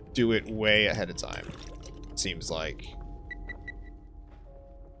do it way ahead of time, it seems like.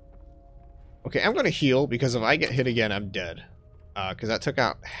 Okay, I'm gonna heal because if I get hit again, I'm dead. Because that took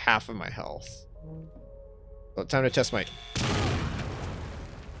out half of my health. So time to test my...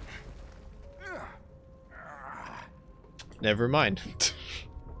 Never mind.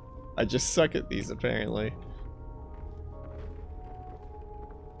 I just suck at these, apparently.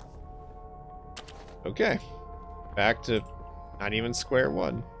 Okay. Back to not even square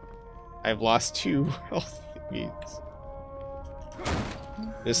one. I've lost 2 health thingies.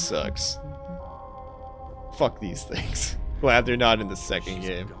 This sucks. Fuck these things. Glad they're not in the second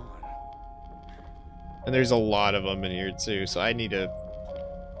game. And there's a lot of them in here too, so I need to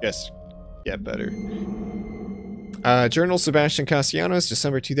just get better. Journal Sebastian Castellanos,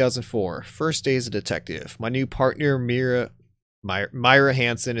 December 2004. First day as a detective. My new partner, Myra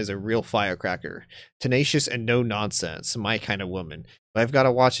Hansen, is a real firecracker. Tenacious and no nonsense. My kind of woman. But I've got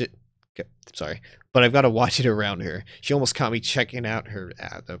to watch it. Sorry. But I've got to watch it around her. She almost caught me checking out her.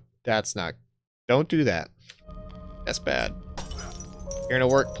 That's not. Don't do that. That's bad. You're in a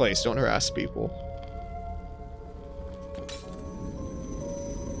workplace. Don't harass people.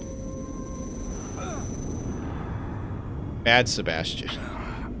 Bad Sebastian.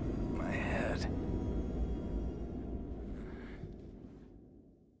 My head.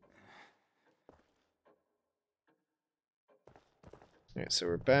 Alright, so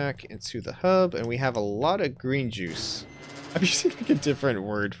we're back into the hub, and we have a lot of green juice. I'm using like a different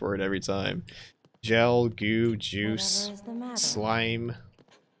word for it every time. Gel, goo, juice, Whatever is the matter? slime,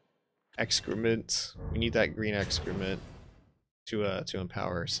 excrement. We need that green excrement to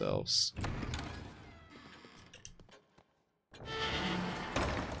empower ourselves.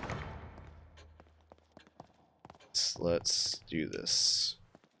 Let's do this.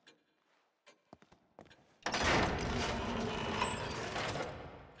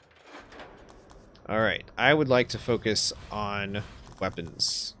 Alright, I would like to focus on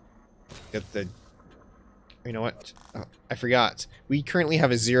weapons. Get the... You know what? Oh, I forgot. We currently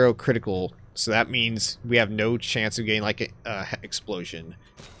have a 0 critical, so that means we have no chance of getting like a explosion.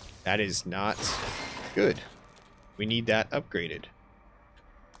 That is not good. We need that upgraded.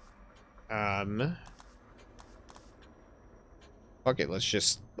 Fuck it,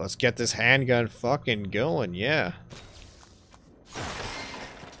 let's get this handgun fucking going, yeah.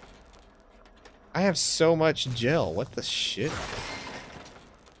 I have so much gel, what the shit?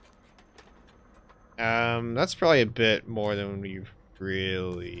 That's probably a bit more than we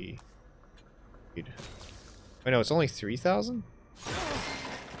really need. Oh no, it's only 3,000?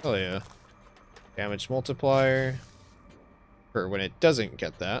 Oh yeah. Damage multiplier. For when it doesn't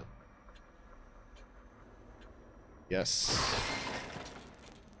get that. Yes.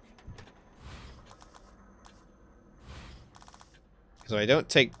 So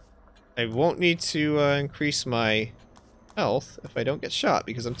I won't need to increase my health if I don't get shot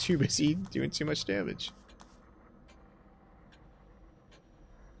because I'm too busy doing too much damage.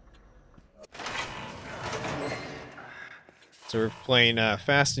 So we're playing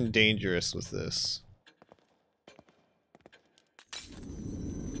fast and dangerous with this.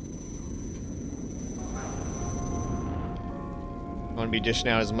 I want to be dishing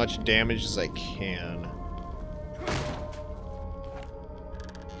out as much damage as I can.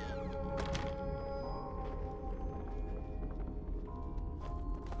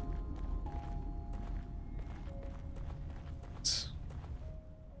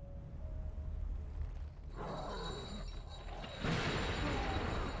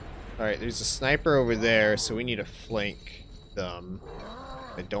 Alright, there's a sniper over there, so we need to flank them.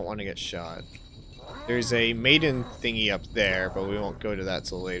 I don't want to get shot. There's a maiden thingy up there, but we won't go to that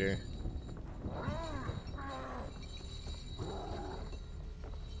till later.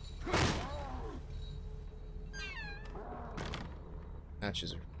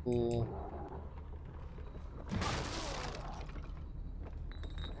 Matches are cool.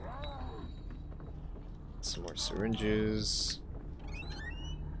 Some more syringes.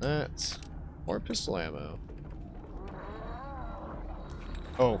 That. More pistol ammo.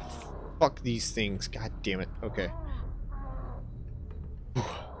 Oh, fuck these things. God damn it. Okay. Whew.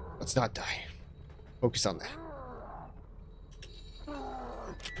 Let's not die. Focus on that.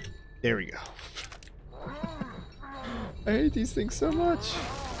 There we go. I hate these things so much.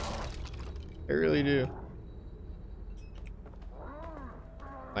 I really do.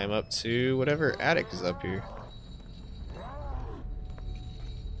 Climb up to whatever attic is up here.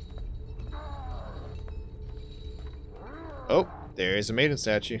 Oh, there is a maiden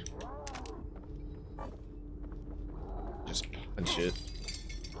statue. Just punch it.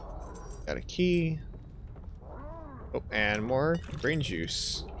 Got a key. Oh, and more brain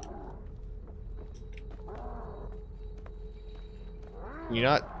juice. Can you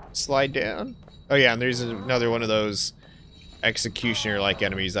not slide down? Oh yeah, and there's another one of those executioner-like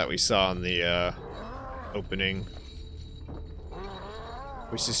enemies that we saw in the opening.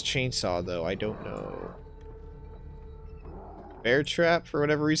 Where's this chainsaw, though? I don't know. bear trap for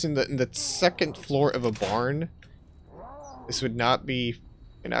whatever reason. In the second floor of a barn. This would not be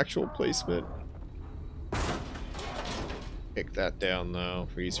an actual placement. Kick that down though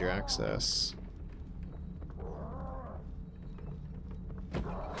for easier access.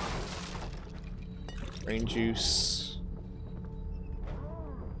 Brain juice.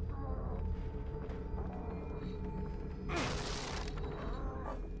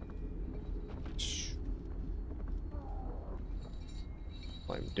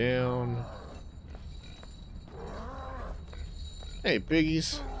 Climb down. Hey,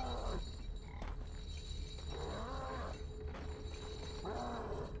 biggies.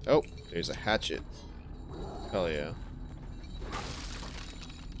 Oh, there's a hatchet. Hell yeah.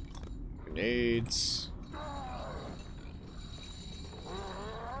 Grenades.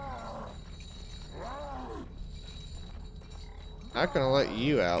 Not gonna let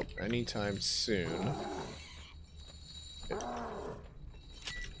you out anytime soon. Okay.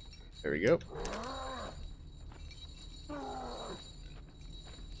 There we go.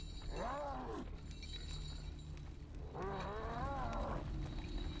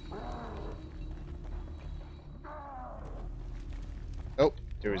 Oh,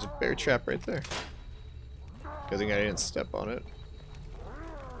 there was a bear trap right there. Good thing I didn't step on it.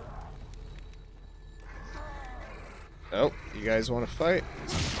 Oh, you guys want to fight?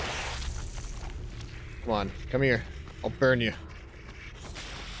 Come on, come here. I'll burn you.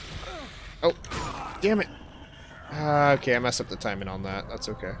 Oh, damn it. Okay, I messed up the timing on that. That's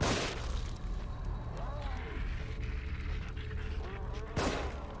okay.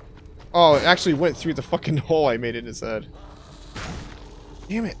 Oh, it actually went through the fucking hole I made in his head.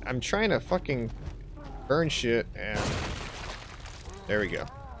 Damn it, I'm trying to fucking burn shit, and there we go.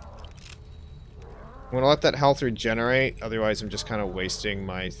 I'm gonna let that health regenerate, otherwise I'm just kind of wasting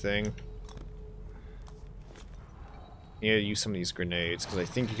my thing. I need to use some of these grenades, because I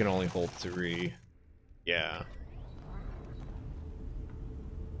think you can only hold 3. Yeah.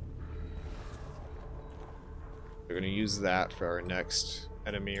 We're gonna use that for our next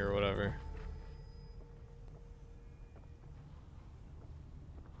enemy or whatever.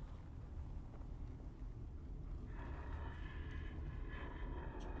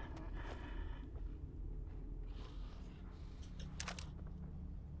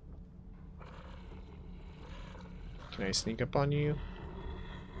 Can I sneak up on you?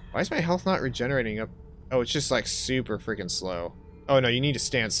 Why is my health not regenerating up? Oh, it's just like super freaking slow. Oh no, you need to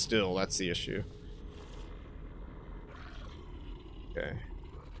stand still. That's the issue. Okay.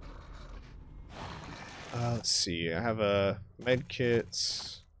 Let's see. I have a med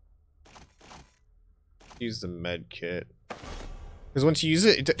kit. Use the med kit. Because once you use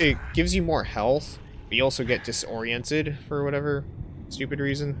it, it gives you more health, but you also get disoriented for whatever stupid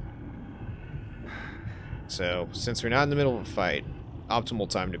reason. So, since we're not in the middle of a fight, optimal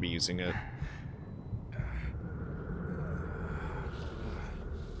time to be using it.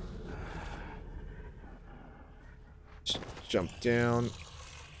 Just jump down.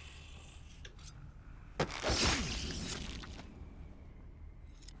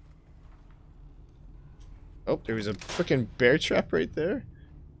 Oh, there was a freaking bear trap right there.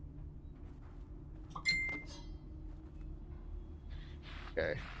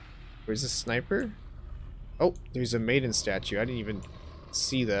 Okay. Where's the sniper? Oh, there's a maiden statue. I didn't even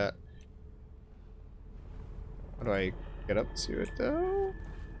see that. How do I get up to it, though?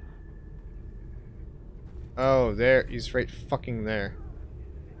 Oh, there. He's right fucking there.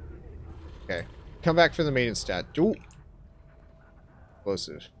 Okay. Come back for the maiden stat. Ooh.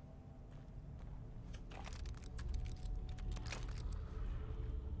 Explosive.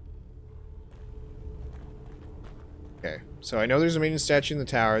 Okay, so I know there's a maiden statue in the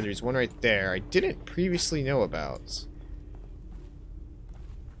tower. There's one right there I didn't previously know about.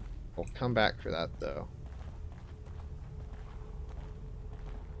 We'll come back for that, though.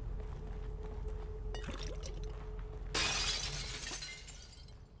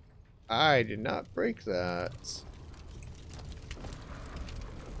 I did not break that.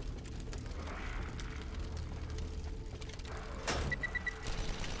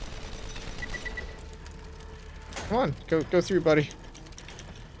 Come on, go through, buddy.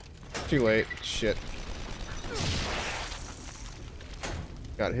 Too late. Shit.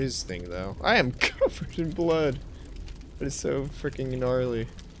 Got his thing, though. I am covered in blood. That is so freaking gnarly.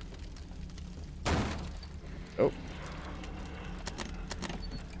 Oh.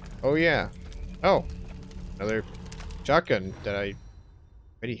 Oh, yeah. Oh. Another shotgun that I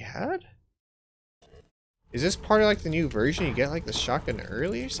already had? Is this part of, like, the new version? You get, like, the shotgun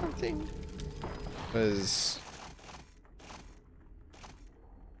early or something? Because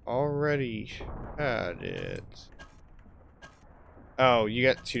already had it. Oh, you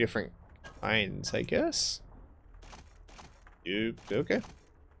got two different kinds, I guess? Okay.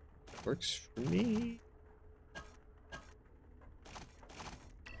 Works for me.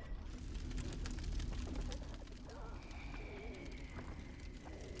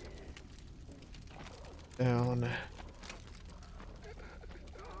 Down.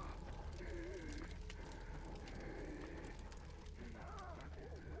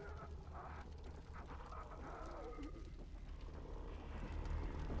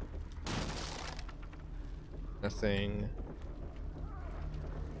 Nothing.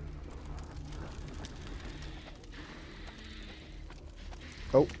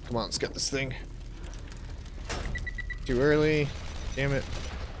 Oh, come on, let's get this thing. Too early. Damn it.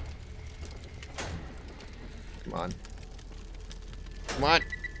 Come on. Come on.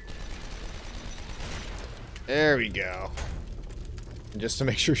 There we go. And just to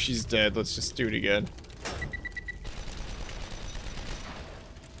make sure she's dead, let's just do it again.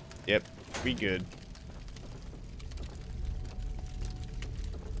 Yep, we good.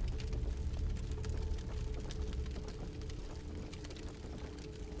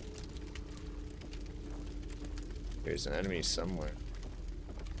 There's an enemy somewhere.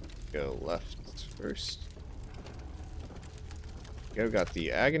 Go left first. Go got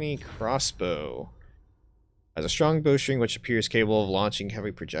the Agony Crossbow. Has a strong bowstring which appears capable of launching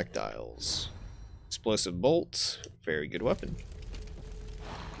heavy projectiles. Explosive bolt. Very good weapon.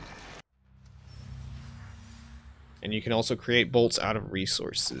 And you can also create bolts out of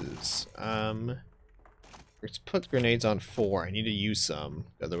resources. Let's put grenades on 4. I need to use some,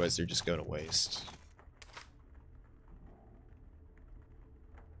 otherwise they're just going to waste.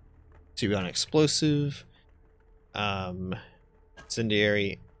 2 on explosive.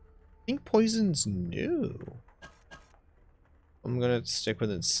 Incendiary. I think poison's new. I'm gonna stick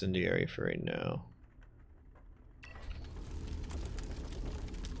with incendiary for right now.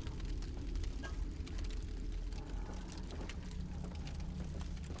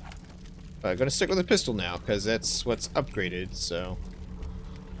 I'm gonna stick with a pistol now, because that's what's upgraded, so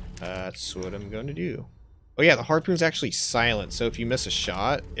that's what I'm gonna do. Oh yeah, the harpoon's actually silent, so if you miss a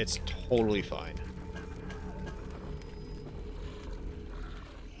shot, it's totally fine.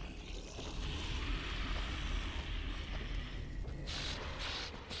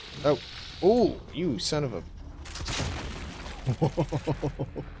 Oh. Ooh, you son of a...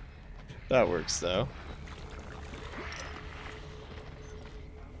 That works, though.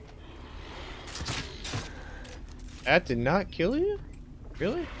 That did not kill you?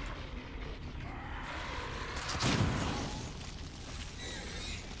 Really?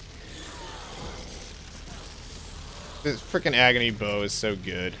 This freaking Agony bow is so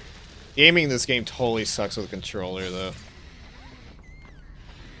good. Gaming this game totally sucks with a controller, though.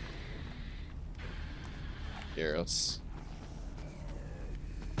 Here, let's...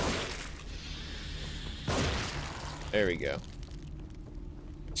 There we go.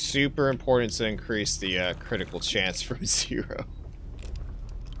 Super important to increase the critical chance from 0.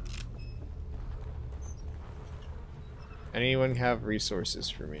 Anyone have resources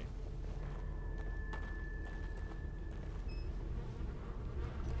for me?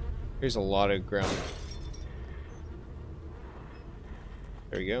 There's a lot of ground.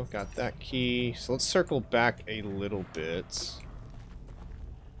 There we go, got that key. So let's circle back a little bit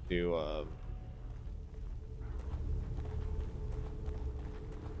to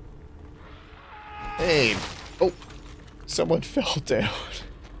hey! Oh! Someone fell down.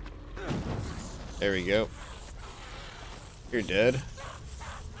 There we go. You're dead.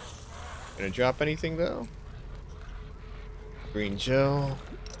 Gonna drop anything though? Green gel.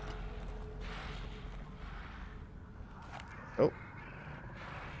 Oh.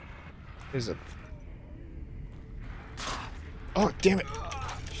 There's a... Oh, damn it!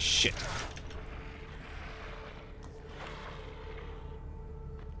 Shit.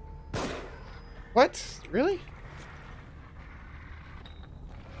 What? Really?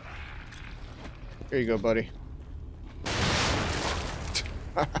 Here you go, buddy.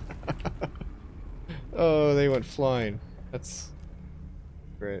 Oh, they went flying. That's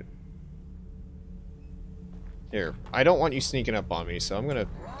great. Here, I don't want you sneaking up on me, so I'm gonna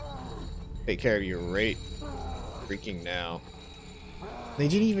take care of you right freaking now. They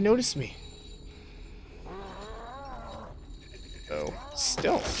didn't even notice me. Oh,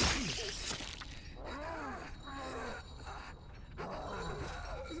 stealth.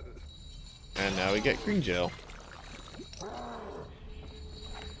 And now we get green gel.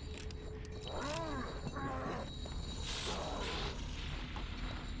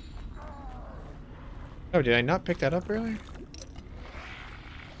 Oh, did I not pick that up earlier?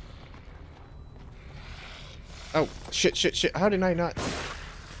 Oh, shit, shit, shit. How did I not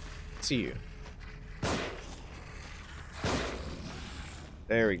see you?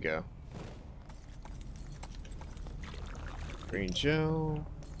 There we go. Green Joe.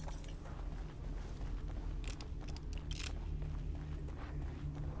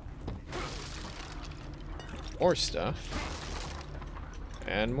 More stuff.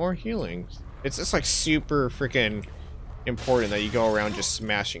 And more healing. It's just like super freaking important that you go around just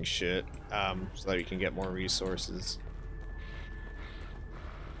smashing shit, so that you can get more resources.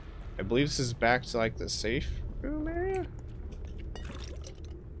 I believe this is back to like the safe room area?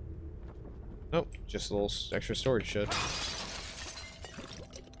 Nope, just a little extra storage shed.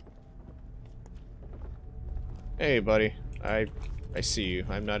 Hey buddy, I see you.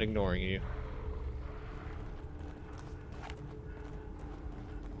 I'm not ignoring you.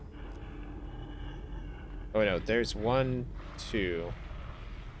 Oh no, there's 1, 2.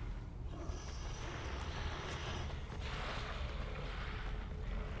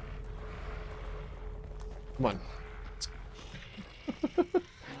 Come on.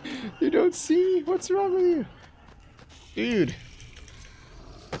 You don't see? What's wrong with you? Dude.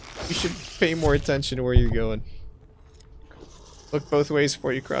 You should pay more attention to where you're going. Look both ways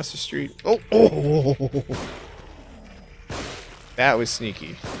before you cross the street. Oh! Oh! That was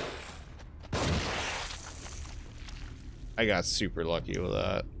sneaky. I got super lucky with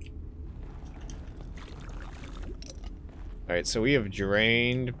that. Alright, so we have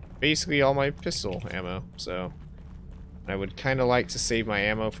drained basically all my pistol ammo, so I would kind of like to save my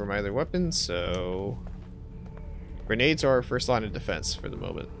ammo for my other weapons, so grenades are our first line of defense for the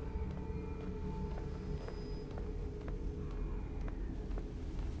moment.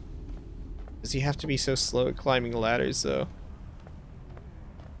 Does he have to be so slow at climbing ladders, though?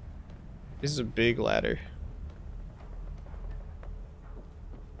 This is a big ladder.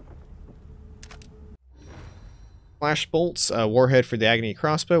 Flash bolts, a warhead for the Agony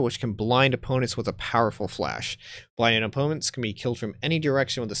crossbow, which can blind opponents with a powerful flash. Blinded opponents can be killed from any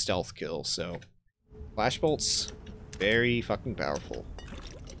direction with a stealth kill, so flash bolts, very fucking powerful.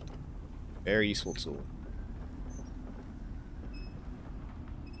 Very useful tool.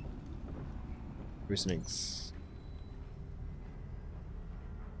 Reasonings.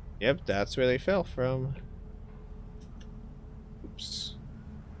 Yep, that's where they fell from. Oops.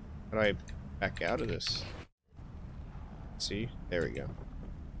 How do I back out of this? See? There we go.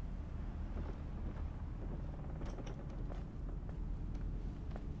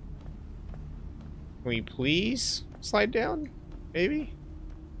 Can we please slide down? Maybe?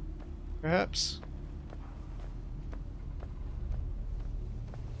 Perhaps?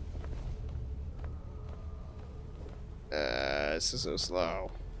 This is so slow.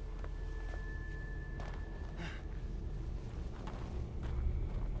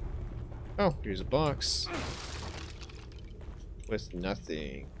 Oh, here's a box. With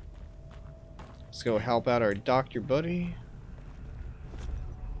nothing. Let's go help out our doctor buddy.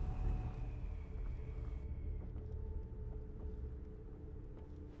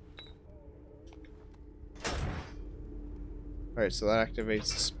 Alright, so that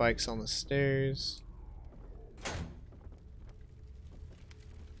activates the spikes on the stairs.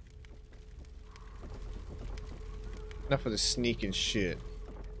 Enough of the sneaking shit.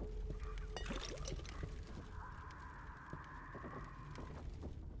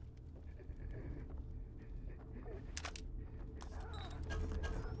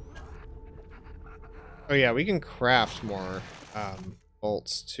 Oh yeah, we can craft more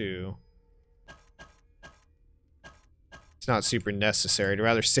bolts too. It's not super necessary. I'd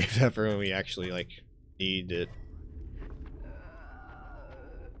rather save that for when we actually like need it.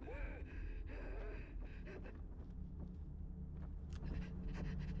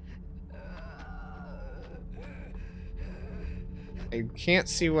 I can't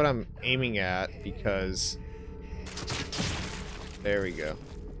see what I'm aiming at because there we go.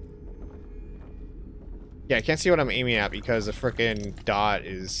 Yeah, I can't see what I'm aiming at because the frickin' dot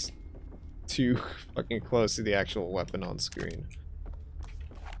is too fucking close to the actual weapon on screen.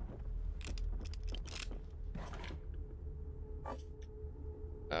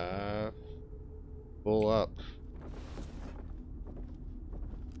 Pull up.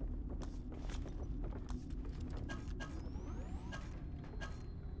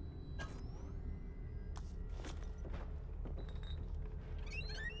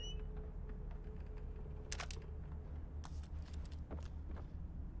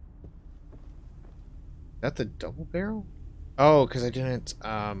 That the double barrel? Oh, because I didn't,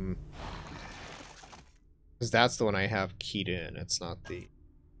 because that's the one I have keyed in. It's not the...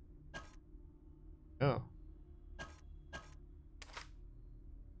 Oh.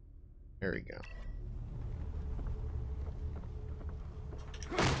 There we go.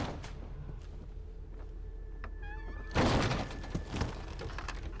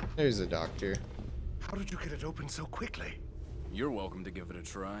 There's the doctor. How did you get it open so quickly? You're welcome to give it a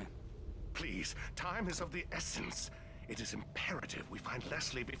try. Please, time is of the essence. It is imperative we find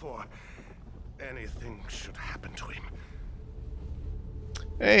Leslie before anything should happen to him.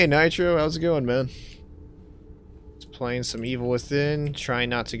 Hey Nitro, how's it going, man? Just playing some Evil Within, trying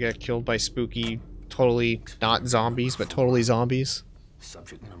not to get killed by spooky, totally not zombies, but totally zombies.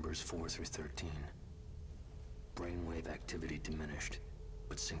 Subject numbers 4 through 13. Brainwave activity diminished,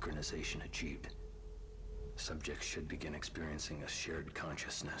 but synchronization achieved. Subjects should begin experiencing a shared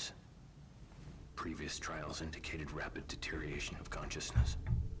consciousness. Previous trials indicated rapid deterioration of consciousness.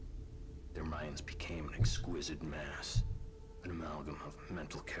 Their minds became an exquisite mass, an amalgam of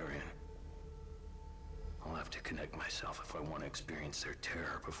mental carrion. I'll have to connect myself if I want to experience their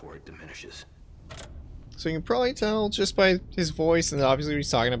terror before it diminishes. So you can probably tell just by his voice and obviously what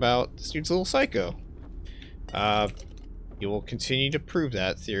he's talking about, this dude's a little psycho. You will continue to prove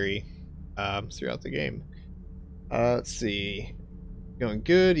that theory throughout the game. Let's see. Going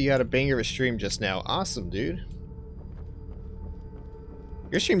good. You had a banger of a stream just now. Awesome, dude.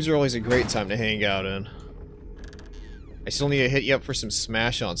 Your streams are always a great time to hang out in. I still need to hit you up for some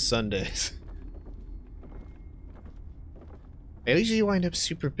Smash on Sundays. I usually wind up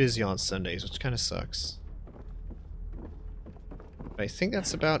super busy on Sundays, which kind of sucks. But I think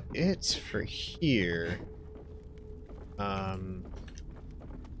that's about it for here. Out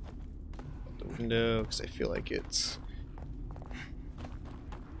the window, because I feel like it's...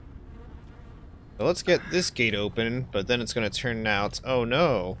 So let's get this gate open, but then it's going to turn out... Oh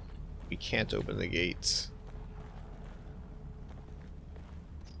no! We can't open the gates.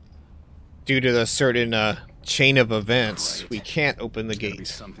 Due to the certain chain of events, we can't open the There's gotta be gate.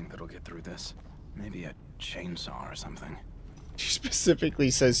 something that'll get through this. Maybe a chainsaw or something. She specifically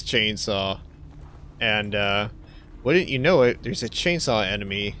says chainsaw. And, wouldn't you know it, there's a chainsaw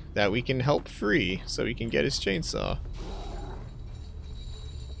enemy that we can help free, so we can get his chainsaw.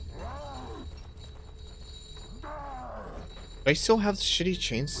 Do I still have the shitty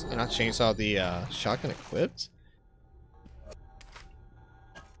chainsaw, the, shotgun equipped?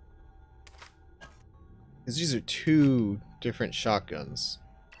 Because these are two different shotguns.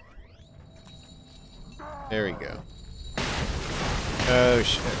 There we go. Oh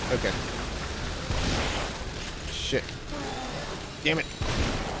shit, okay. Shit. Damn it.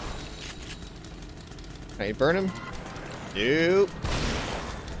 Can I burn him? Nope.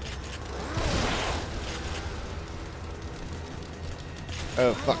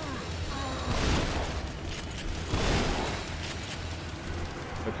 Oh fuck.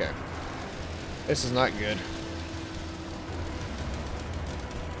 Okay. This is not good.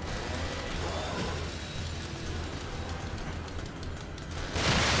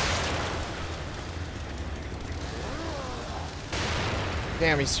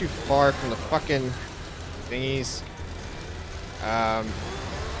 Damn, he's too far from the fucking thingies. Are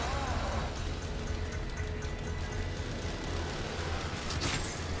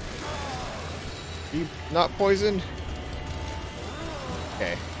you not poisoned?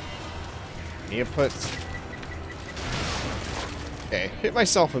 Okay. Need to put... Okay, hit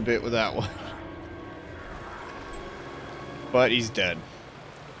myself a bit with that one. But he's dead.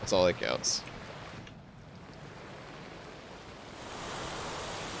 That's all that counts.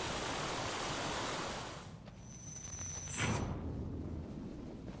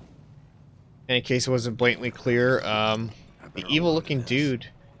 In case it wasn't blatantly clear, the evil-looking dude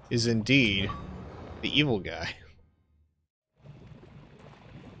is indeed the evil guy.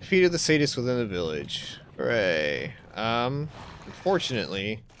 Defeated the sadist within the village. Hooray.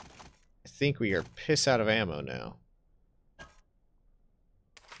 Unfortunately, I think we are piss out of ammo now.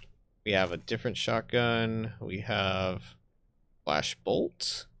 We have a different shotgun. We have flash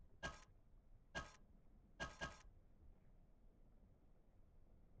bolt.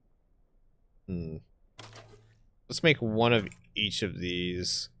 Let's make one of each of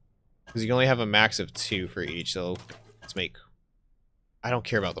these. Because you can only have a max of 2 for each, so let's make... I don't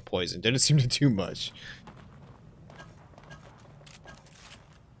care about the poison. Didn't seem to do much.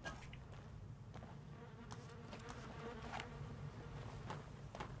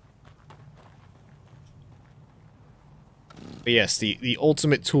 But yes, the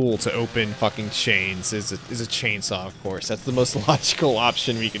ultimate tool to open fucking chains is a chainsaw, of course. That's the most logical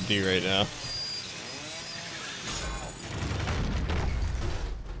option we can do right now.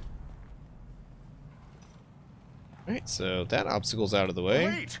 Alright, so that obstacle's out of the way.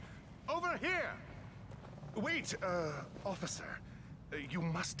 Wait! Over here! Wait, officer. You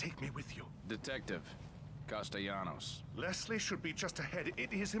must take me with you. Detective, Castellanos. Leslie should be just ahead.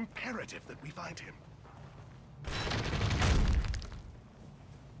 It is imperative that we find him.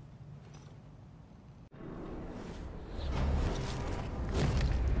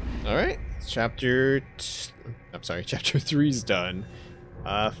 Alright, chapter 3's done.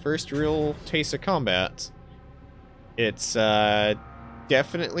 First real taste of combat. It's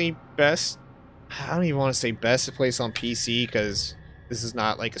definitely best. I don't even want to say best to place on PC because this is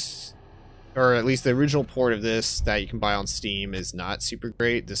not like or at least the original port of this that you can buy on Steam is not super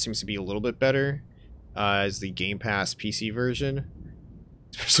great. This seems to be a little bit better as the Game Pass PC version,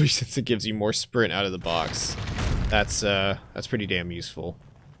 especially since it gives you more sprint out of the box. That's pretty damn useful.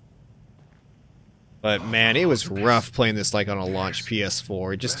 But man, it was rough playing this like on a launch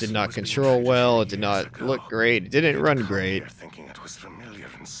PS4. It just did not control well. It did not look great. It didn't run great. Thinking it was familiar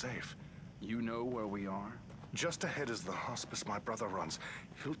and safe. You know where we are? Just ahead is the hospice my brother runs.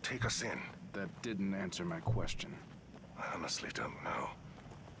 He'll take us in. That didn't answer my question. I honestly don't know.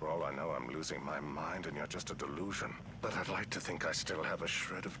 For all I know, I'm losing my mind and you're just a delusion. But I'd like to think I still have a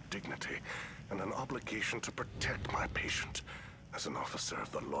shred of dignity and an obligation to protect my patient. As an officer of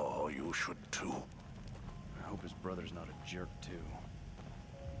the law, you should too. I hope his brother's not a jerk too.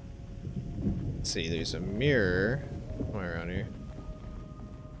 Let's see, there's a mirror somewhere around here.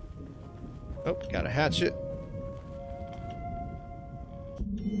 Oh, got a hatchet.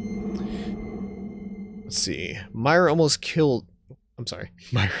 Let's see. Myra was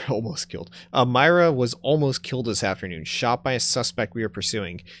almost killed this afternoon, shot by a suspect we were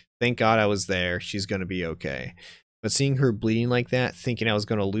pursuing. Thank God I was there. She's gonna be okay. But seeing her bleeding like that, thinking I was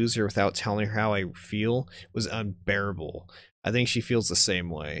gonna lose her without telling her how I feel, was unbearable. I think she feels the same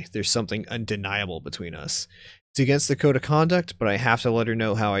way. There's something undeniable between us. It's against the code of conduct, but I have to let her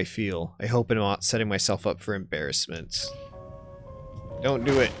know how I feel. I hope I'm not setting myself up for embarrassment. Don't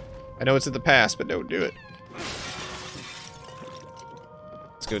do it. I know it's in the past, but don't do it.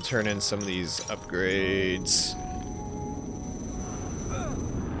 Let's go turn in some of these upgrades.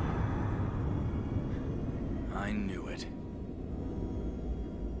 I knew it.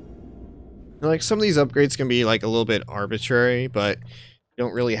 Like, some of these upgrades can be like a little bit arbitrary, but you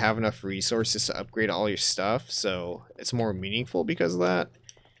don't really have enough resources to upgrade all your stuff, so it's more meaningful because of that.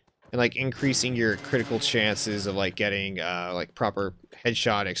 And like increasing your critical chances of like getting like proper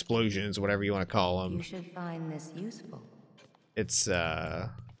headshot explosions, whatever you want to call them. You should find this useful. It's I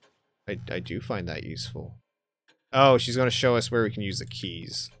do find that useful. Oh, she's going to show us where we can use the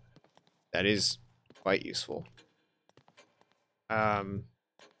keys. That is quite useful.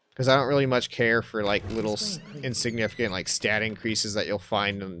 Because I don't really much care for like little insignificant like stat increases that you'll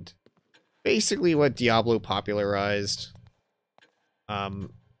find, and basically what Diablo popularized.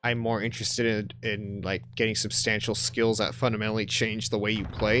 I'm more interested in like getting substantial skills that fundamentally change the way you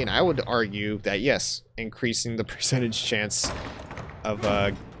play, and I would argue that yes, increasing the percentage chance of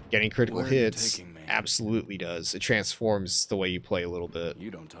getting critical hits absolutely does. It transforms the way you play a little bit.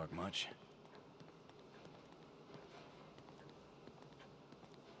 You don't talk much.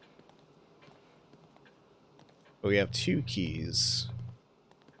 But we have 2 keys.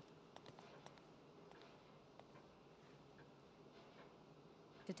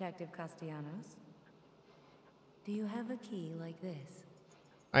 Detective Castellanos, do you have a key like this?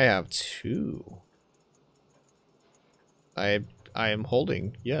 I have 2. I am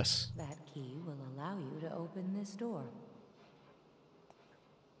holding, yes. That key will allow you to open this door.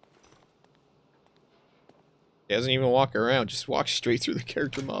 He doesn't even walk around, just walks straight through the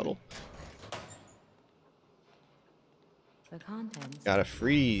character model. The contents. Got a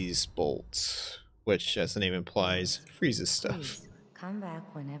freeze bolt, which, as the name implies, freezes stuff. Please, come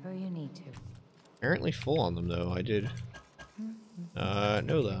back whenever you need to. Apparently full on them, though. I did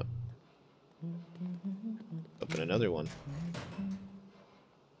know that. Open another one.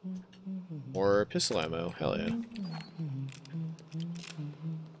 More pistol ammo. Hell yeah.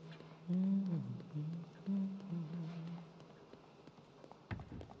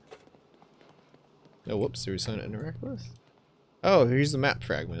 Oh, whoops. There was something to interact with? Oh, here's the map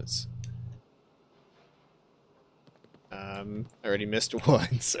fragments. I already missed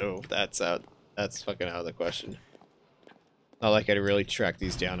one, so that's out. That's fucking out of the question. Not like I'd really track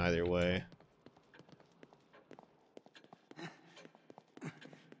these down either way.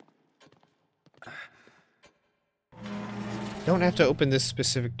 Don't have to open this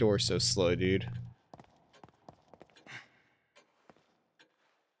specific door so slow, dude.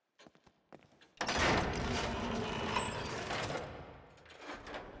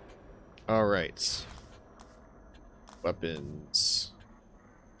 Alright. Weapons.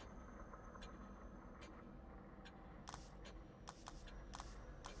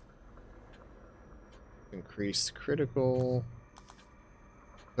 Increase critical.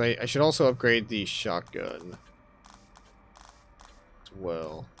 I should also upgrade the shotgun as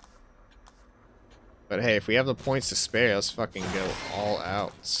well. But hey, if we have the points to spare, let's fucking go all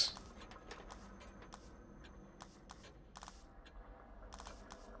out.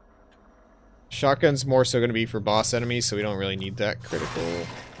 Shotgun's more so going to be for boss enemies, so we don't really need that critical.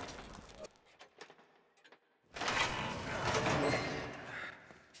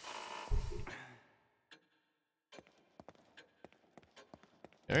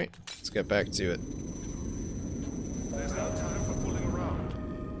 Alright, let's get back to it. There's no time for fooling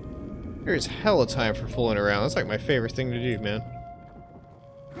around. There's hella time for fooling around. That's like my favorite thing to do, man.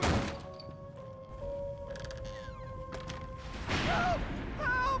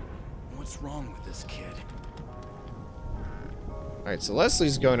 What's wrong with this kid? Alright, so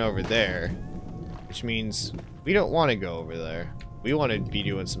Leslie's going over there, which means we don't want to go over there. We want to be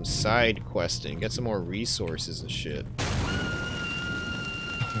doing some side questing, get some more resources and shit.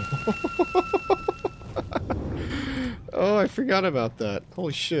 Oh, I forgot about that.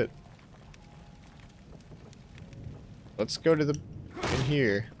 Holy shit. Let's go to the in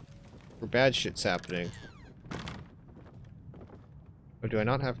here where bad shit's happening. Oh, do I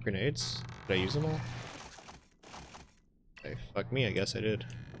not have grenades? Did I use them all? Hey, fuck me, I guess I did.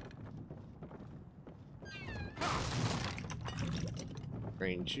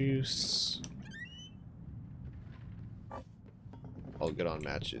 Brain juice. All good on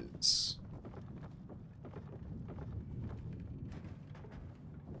matches.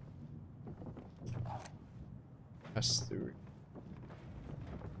 Pass through.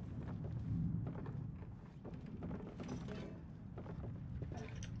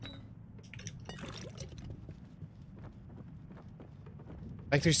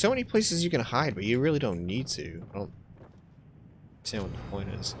 Like, there's so many places you can hide, but you really don't need to. I don't understand what the point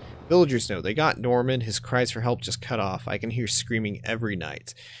is. Villagers know. They got Norman. His cries for help just cut off. I can hear screaming every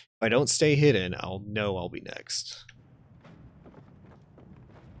night. If I don't stay hidden, I'll know I'll be next.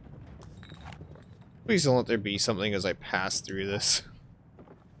 Please don't let there be something as I pass through this.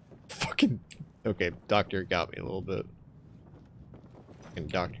 Fucking... Okay, Doctor got me a little bit. Fucking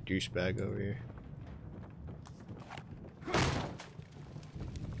Dr. Douchebag over here.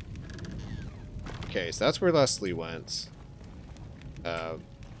 Okay, so that's where Leslie went.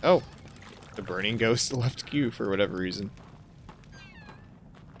 Oh! The burning ghost left queue for whatever reason.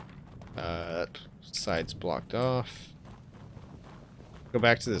 Side's blocked off. Go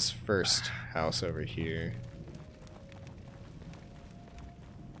back to this first house over here.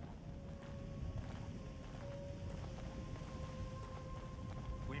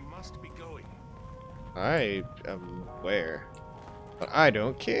 We must be going. I am where? But I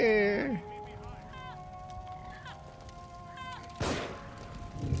don't care.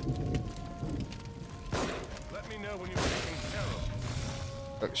 Let me know when you're taken care of.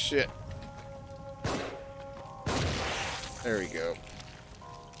 Oh shit. There we go.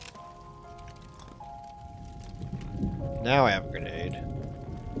 Now I have a grenade.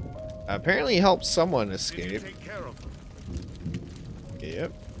 Apparently helped someone escape. Take care of them.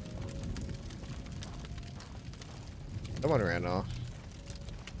 Yep. Someone ran off.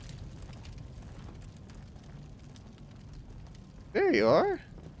 There you are.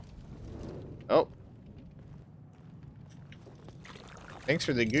 Oh. Thanks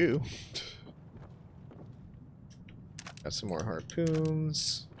for the goo. Got some more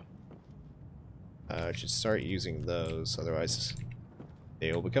harpoons. I should start using those, otherwise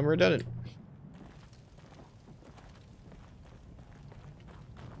they will become redundant.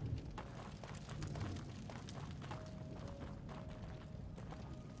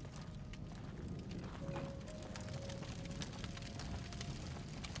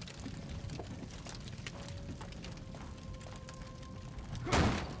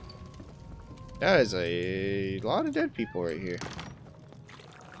 That is a lot of dead people right here.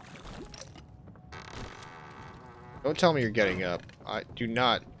 Don't tell me you're getting up. I do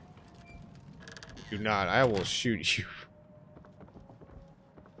not. Do not. I will shoot you.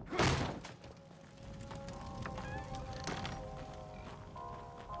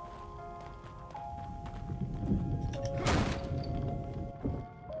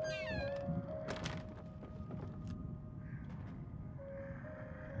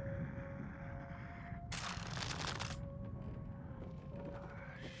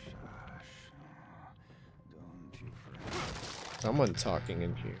 Someone talking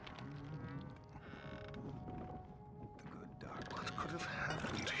in here. What could have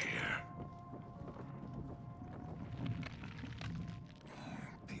happened here?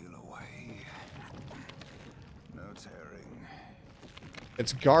 Peel away. No tearing.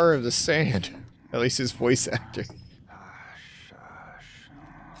 It's Gar of the Sand. At least his voice actor. Hush, hush.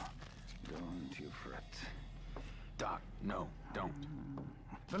 Don't you fret. Doc, no, don't.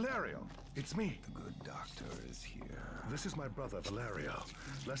 Valerio, it's me. The good doctor is here. This is my brother, Valerio.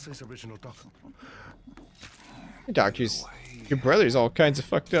 Leslie's original doctor. Your doctor's... Your brother's all kinds of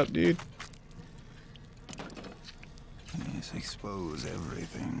fucked up, dude. Yes, expose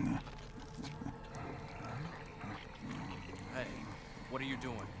everything. Hey, what are you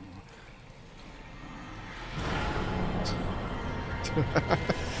doing?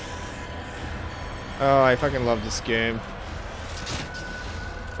 Oh, I fucking love this game.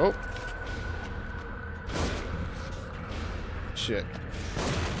 Oh. Shit.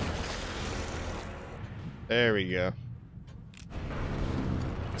 There we go.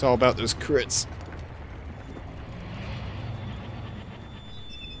 It's all about those crits.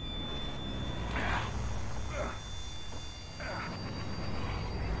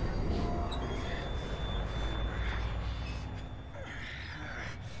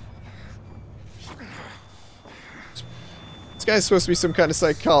 This guy's supposed to be some kind of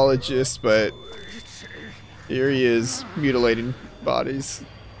psychologist, but here he is, mutilating bodies.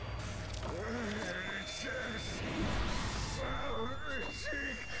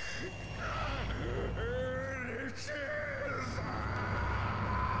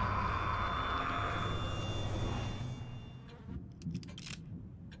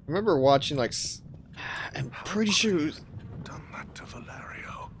 I remember watching, like, I'm pretty sure it was... Done that to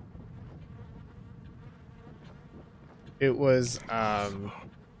Valerio. It was, oh,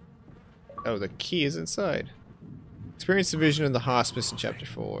 the key is inside. Experience the vision in the hospice in Chapter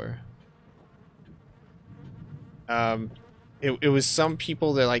 4. It was some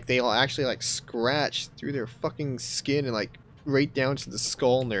people that, like, they'll actually, like, scratch through their fucking skin and, like, right down to the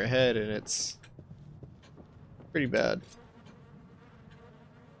skull in their head, and it's pretty bad.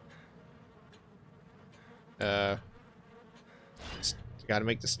 Gotta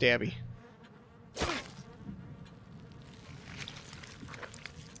make the stabby.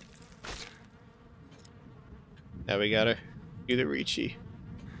 Now we gotta do the Ricci.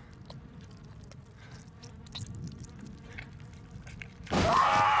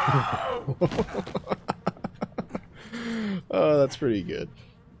 Oh, that's pretty good.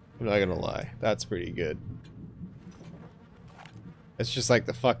 I'm not gonna lie. That's pretty good. It's just like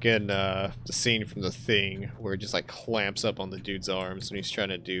the fucking, the scene from The Thing, where it just like clamps up on the dude's arms when he's trying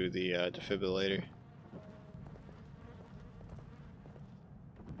to do the, defibrillator.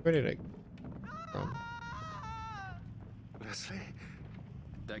 Where did I come from? Leslie?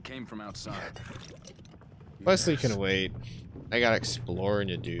 That came from outside. Leslie can wait. I got exploring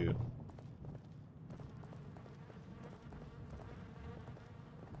to do.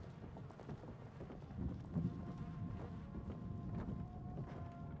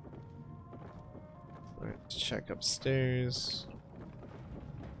 Let's check upstairs.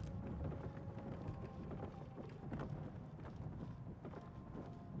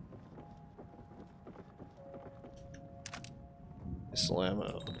 Pistol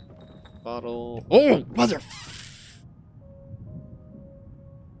ammo. Bottle. Oh, mother!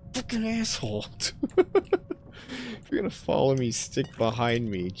 Fucking asshole! If you're gonna follow me, stick behind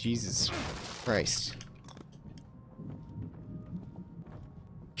me. Jesus Christ.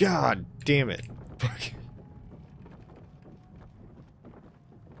 God damn it. Fuck.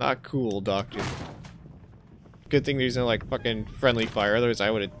 Not cool, Doctor. Good thing there's no, like, fucking friendly fire, otherwise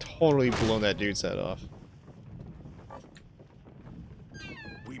I would have totally blown that dude's head off.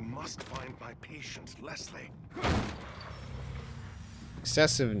 We must find my patient, Leslie.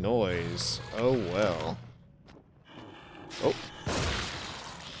 Excessive noise. Oh well. Oh.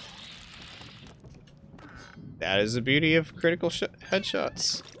 That is the beauty of critical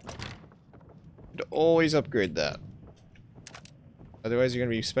headshots. You'd always upgrade that. Otherwise you're going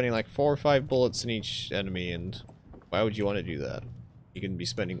to be spending like 4 or 5 bullets in each enemy, and why would you want to do that? You can be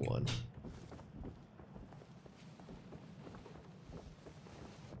spending 1.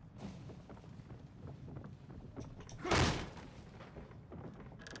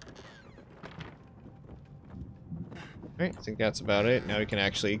 Alright, I think that's about it. Now we can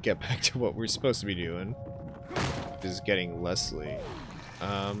actually get back to what we're supposed to be doing. Which is getting Leslie.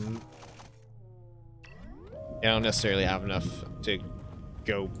 I don't necessarily have enough to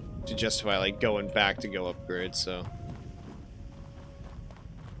go to justify like going back to go upgrade, so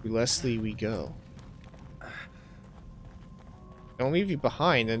to Leslie we go. Don't leave you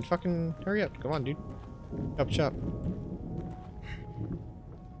behind, then fucking hurry up. Come on, dude. Chop chop.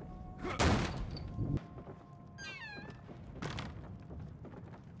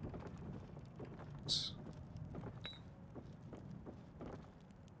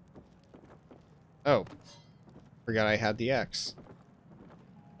 Oh. Forgot I had the axe.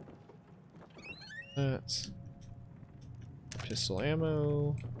 That's pistol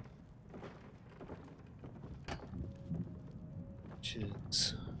ammo. Which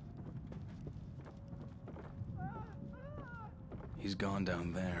He's gone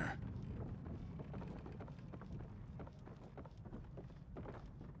down there.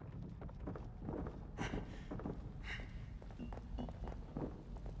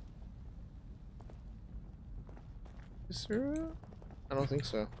 is there a... I don't think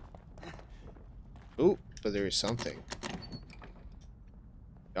so. Oh, but there is something.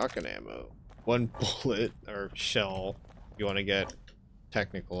 Shotgun ammo. 1 bullet or shell. If you want to get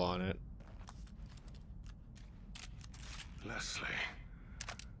technical on it. Leslie.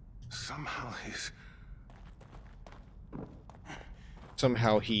 Somehow he's...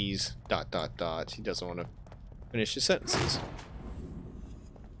 Somehow he's... ... He doesn't want to finish his sentences.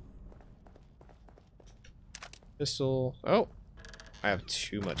 Pistol. Oh! I have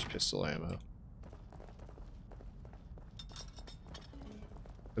too much pistol ammo.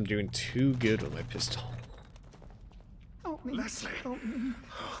 I'm doing too good with my pistol. Help me. Leslie! Help me.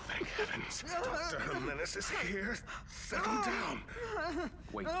 Oh, thank heavens. Dr. Jimenez is here. Settle down.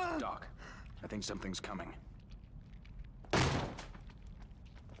 Wait, Doc. I think something's coming.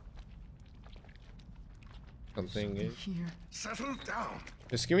 Something is... Here. Settle down.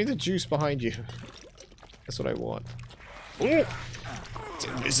 Just give me the juice behind you. That's what I want. Ooh! It's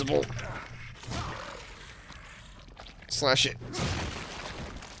invisible. Slash it.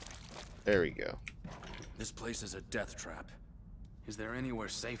 There we go. This place is a death trap. Is there anywhere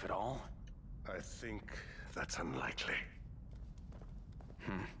safe at all? I think that's unlikely.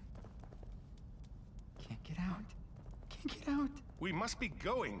 Can't get out. Can't get out. We must be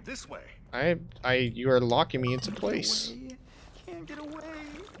going this way. You are locking me into place. Away. Can't get away.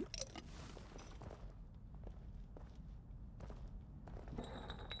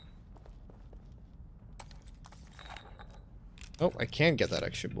 Oh, I can get that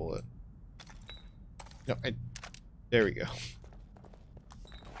extra bullet. No, there we go.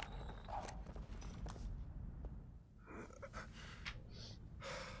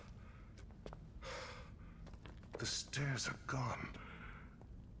 The stairs are gone.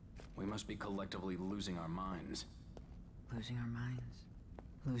 We must be collectively losing our minds. Losing our minds.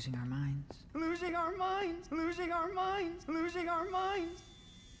 Losing our minds. Losing our minds. Losing our minds. Losing our minds.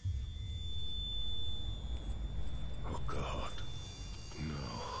 Oh, God. No.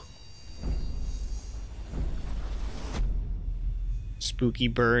 Spooky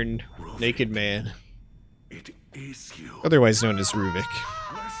burn, naked man. It is you. Otherwise known as Ruvik.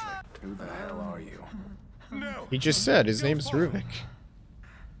 Leslie. Who the hell are you? No. He just said his name's Ruvik.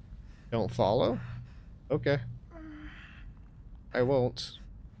 Don't follow? Okay. I won't.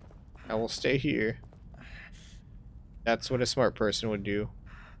 I will stay here. That's what a smart person would do.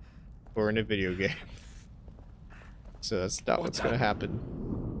 Or in a video game. So that's not what's gonna happen.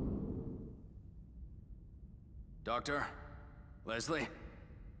 Doctor? Leslie?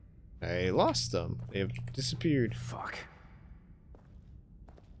 I lost them. They have disappeared. Fuck.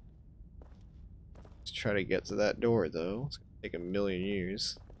 Let's try to get to that door though. It's gonna take a million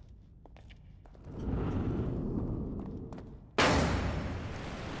years.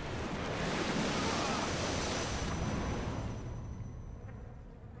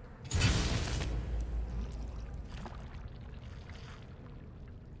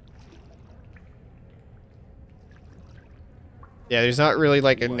 Yeah, there's not really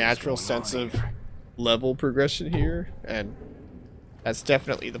like a natural sense of level progression here, and that's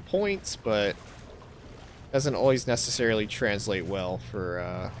definitely the point, but doesn't always necessarily translate well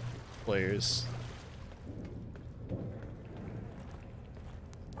for players.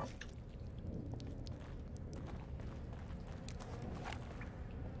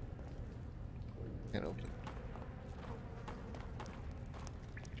 Can't open.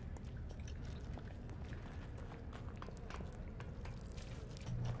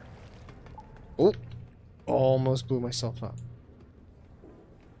 Oh, almost blew myself up.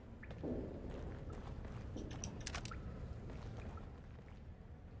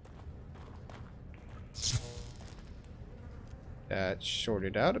 That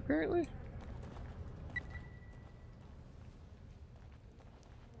shorted out apparently.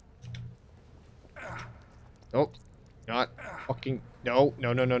 Nope. Not fucking no,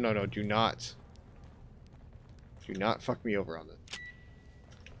 no, no, no, no, no, do not. Do not fuck me over on this.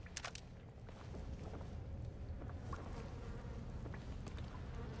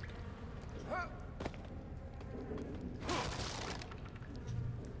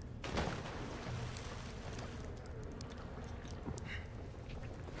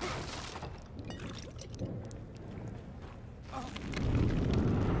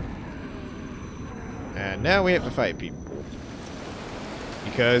 And now we have to fight people.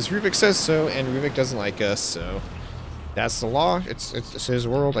 Because Ruvik says so, and Ruvik doesn't like us, so that's the law. It's his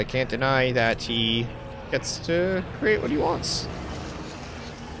world. I can't deny that he gets to create what he wants.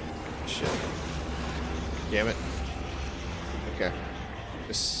 Shit. Damn it. Okay.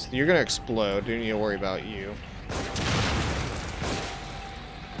 You're gonna explode. Don't need to worry about you.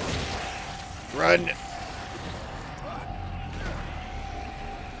 Run!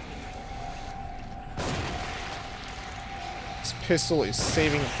 This pistol is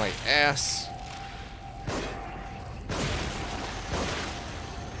saving my ass.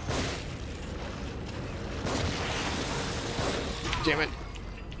 Damn it.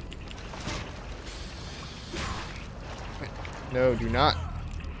 No, do not.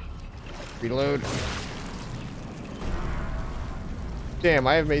 Reload. Damn,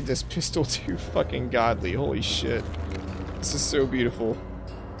 I have made this pistol too fucking godly. Holy shit. This is so beautiful.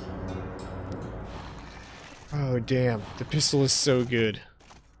 Oh, damn. The pistol is so good.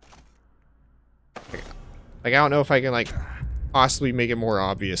 Like, I don't know if I can, like, possibly make it more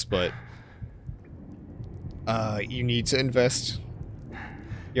obvious, but you need to invest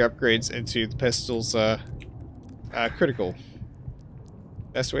your upgrades into the pistol's critical.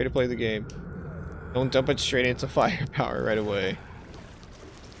 Best way to play the game. Don't dump it straight into firepower right away.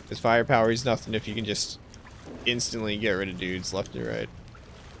 Because firepower is nothing if you can just instantly get rid of dudes left and right.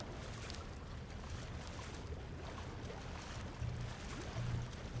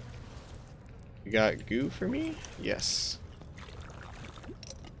 You got goo for me? Yes.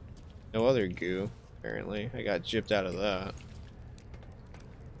 No other goo, apparently. I got gypped out of that.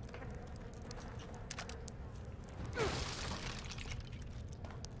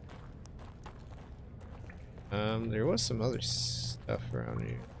 There was some other stuff around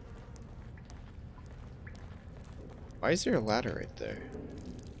here. Why is there a ladder right there?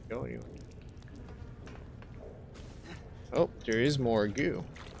 Go anywhere. Oh, there is more goo.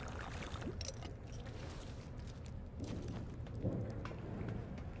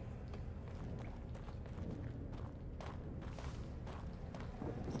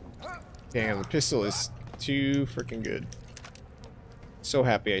 Damn, the pistol is too freaking good. So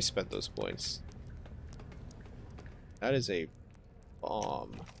happy I spent those points. That is a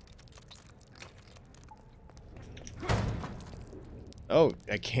bomb. Oh,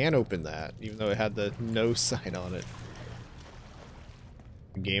 I can open that, even though it had the no sign on it.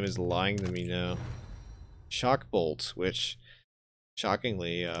 The game is lying to me now. Shock bolt, which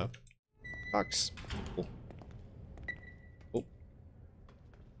shockingly shocks people.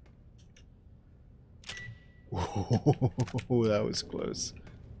 Oh, that was close.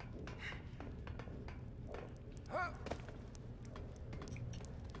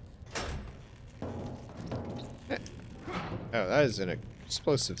 Oh, that is an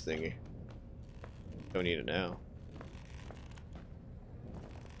explosive thingy. Don't need it now.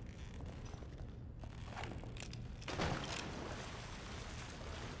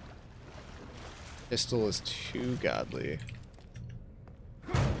 Pistol is too godly.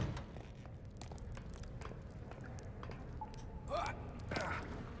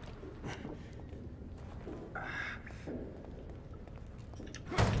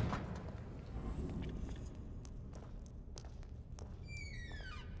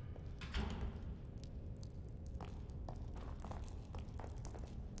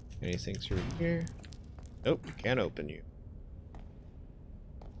 Anything through here? Nope, can't open you.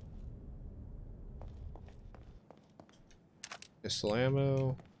 Pistol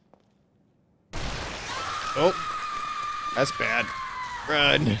ammo. Oh, that's bad.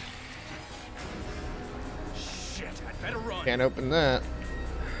 Run. Shit, I'd better run. Can't open that.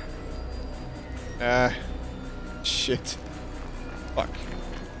 Shit. Fuck.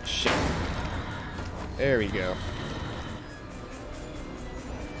 Shit. There we go.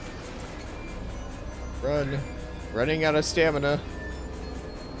 Run. Running out of stamina.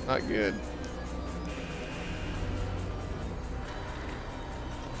 Not good.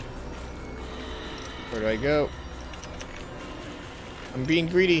 Where do I go? I'm being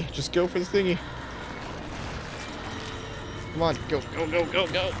greedy. Just go for the thingy. Come on. Go, go, go, go,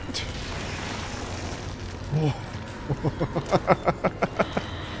 go.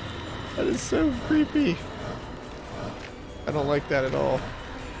 That is so creepy. I don't like that at all.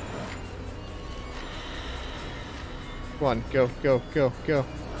 Come on, go, go, go, go.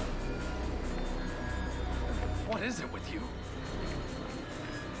 What is it with you?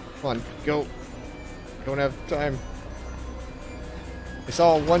 Come on, go. Don't have time. It's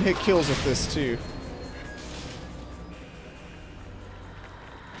all one-hit kills with this, too.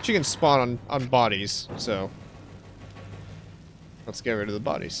 She can spawn on bodies, so let's get rid of the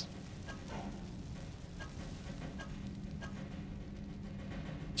bodies.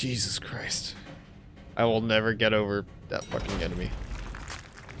 Jesus Christ. I will never get over that fucking enemy.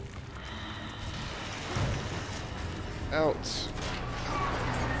 Out.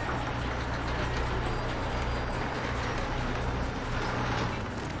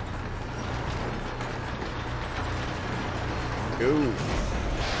 Go.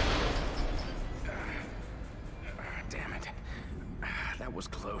 Damn it. That was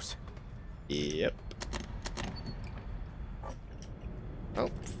close. Yep. Oh,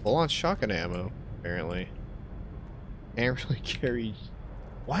 full on shotgun ammo, apparently. Can't really carry.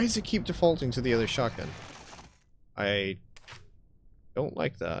 Why does it keep defaulting to the other shotgun? I don't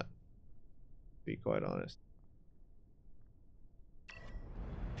like that, to be quite honest.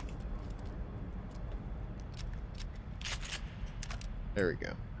 There we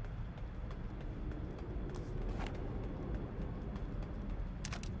go.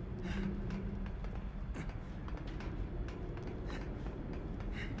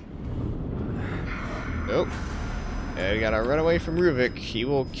 Nope. Yeah, we gotta run away from Ruvik. He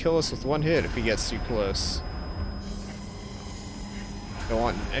will kill us with one hit if he gets too close. Don't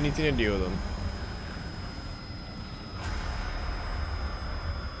want anything to do with him.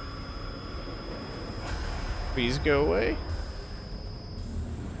 Please go away.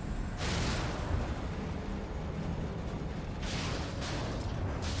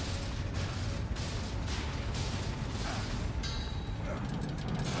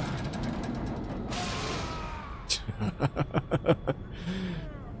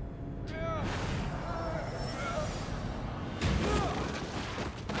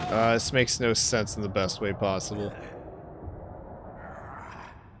 This makes no sense in the best way possible.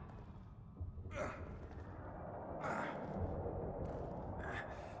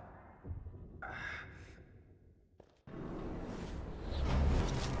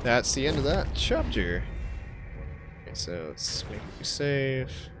 That's the end of that chapter. Okay, so let's make you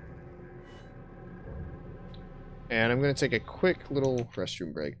save. And I'm going to take a quick little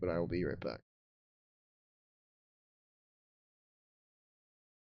restroom break, but I will be right back.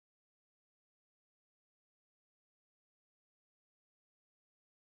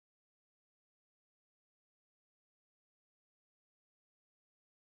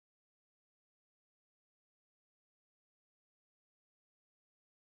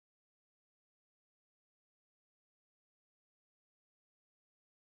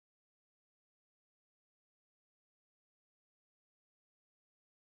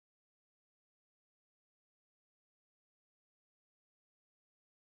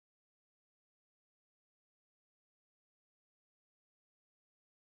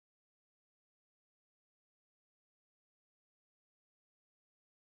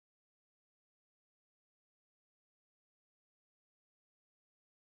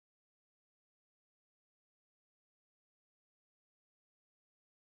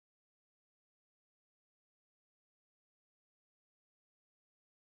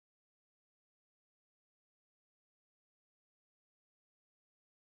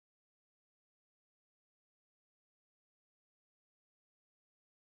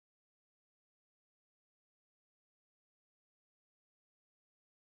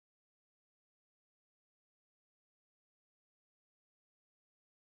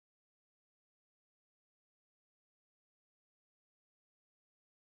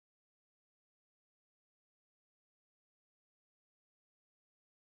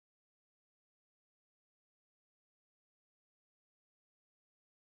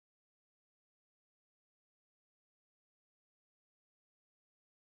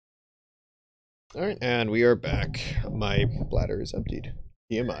 Alright, and we are back. My bladder is emptied.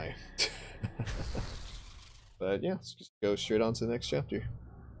 TMI. But yeah, let's just go straight on to the next chapter.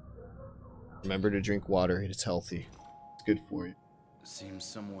 Remember to drink water, it's healthy. It's good for you. Seems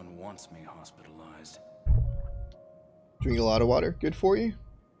someone wants me hospitalized. Drink a lot of water, good for you.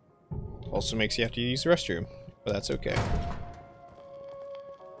 Also makes you have to use the restroom, but that's okay.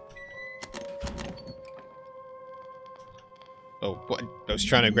 Oh, what? I was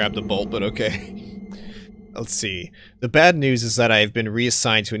trying to grab the bolt, but okay. Let's see. The bad news is that I have been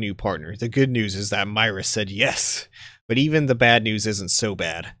reassigned to a new partner. The good news is that Myra said yes. But even the bad news isn't so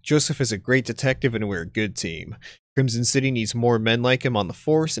bad. Joseph is a great detective and we're a good team. Crimson City needs more men like him on the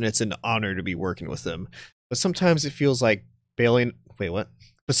force, and it's an honor to be working with him. But sometimes it feels like bailing... Wait, what?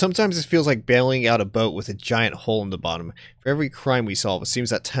 But sometimes it feels like bailing out a boat with a giant hole in the bottom. For every crime we solve, it seems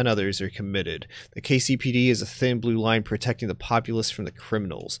that 10 others are committed. The KCPD is a thin blue line protecting the populace from the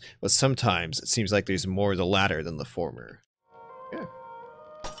criminals, but sometimes it seems like there's more of the latter than the former. Yeah.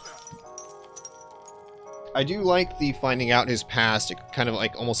 I do like the finding out his past kind of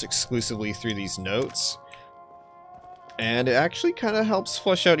like almost exclusively through these notes. And it actually kind of helps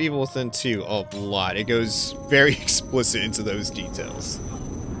flesh out Evil Within 2 a lot. It goes very explicit into those details.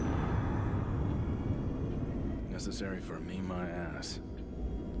 Necessary for me, my ass.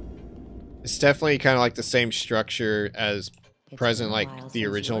 It's definitely kind of like the same structure as It's present been a like while the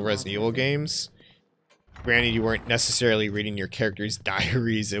since original you Resident Evil allowed me. games. Granted, you weren't necessarily reading your character's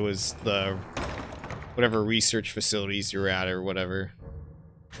diaries. It was the whatever research facilities you're at or whatever.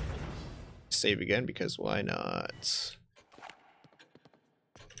 Save again because why not?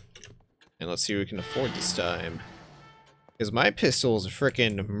 And let's see what we can afford this time. Because my pistol is a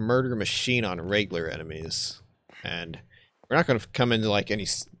frickin' murder machine on regular enemies. And we're not going to come into like any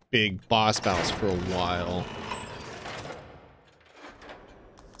big boss battles for a while.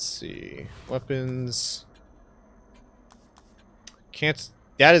 Let's see. Weapons. Can't...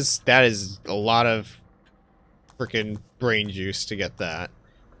 That is a lot of frickin' brain juice to get that.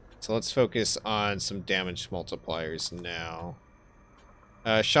 So let's focus on some damage multipliers now.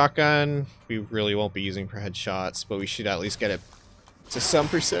 Shotgun, we really won't be using for headshots, but we should at least get it to some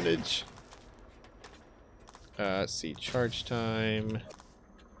percentage. Let's see, charge time,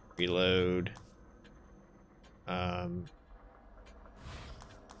 reload.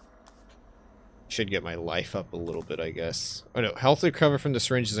 Should get my life up a little bit, I guess. Oh no, health recover from the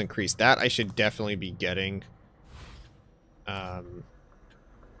syringe is increased. That I should definitely be getting.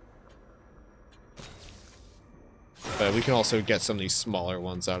 But we can also get some of these smaller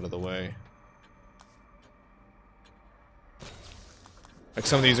ones out of the way. Like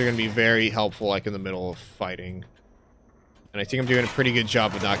some of these are going to be very helpful like in the middle of fighting. And I think I'm doing a pretty good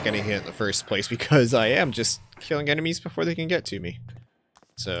job of not getting hit in the first place because I am just killing enemies before they can get to me.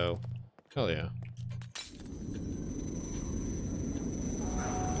 So, hell yeah.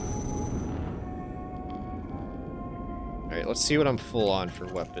 Alright, let's see what I'm full on for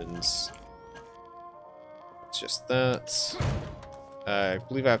weapons. It's just that. I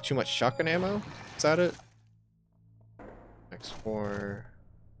believe I have too much shotgun ammo. Is that it? X4.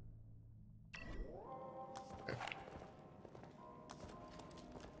 Okay.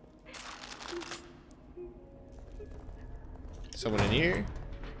 Someone in here?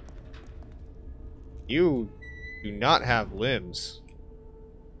 You do not have limbs.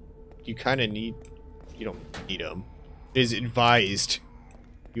 You kind of need... You don't need them. It is advised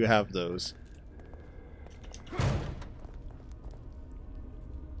you have those.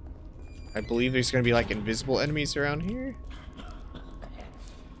 I believe there's going to be like invisible enemies around here.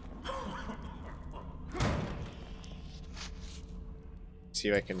 See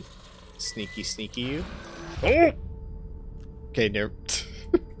if I can sneaky you. Oh! Okay, never.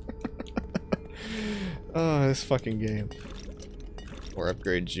 Oh, this fucking game. Or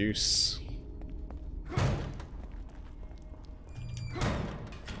upgrade juice.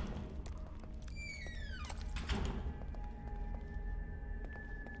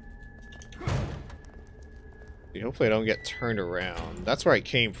 Hopefully I don't get turned around. That's where I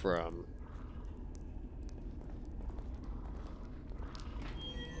came from.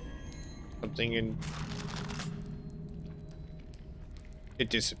 Something in... It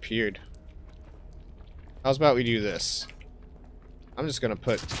disappeared. How's about we do this? I'm just gonna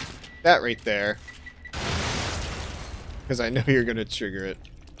put that right there. Because I know you're gonna trigger it.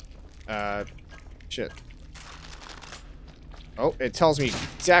 Shit. Oh, it tells me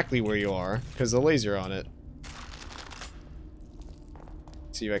exactly where you are, because the laser on it.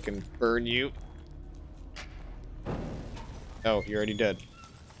 See if I can burn you. Oh, you're already dead.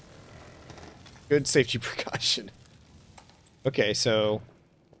 Good safety precaution. Okay, so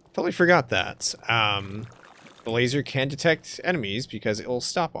totally forgot that. The laser can detect enemies because it will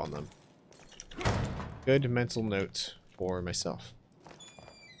stop on them. Good mental note for myself.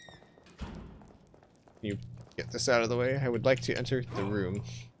 Can you get this out of the way? I would like to enter the room.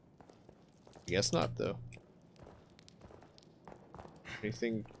 Guess not, though.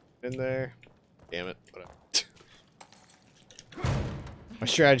 Anything in there? Damn it. Whatever. My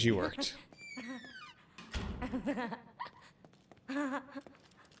strategy worked.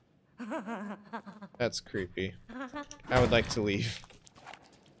 That's creepy. I would like to leave.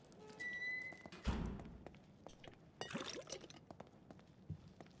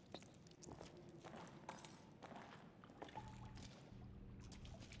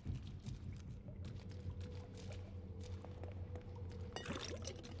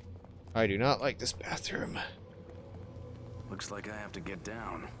 I do not like this bathroom. Looks like I have to get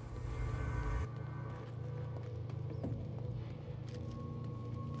down.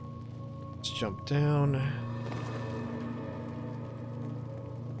 Let's jump down.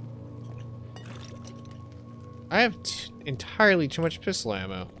 I have entirely too much pistol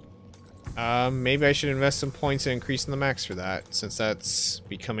ammo. Maybe I should invest some points in increasing the max for that, since that's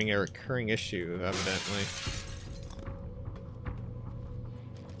becoming a recurring issue, evidently.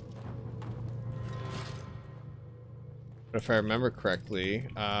 But if I remember correctly,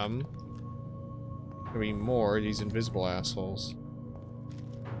 there'll be more of these invisible assholes.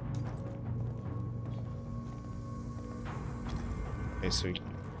 Okay, so we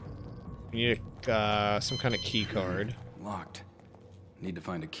need some kind of key card. Locked. Need to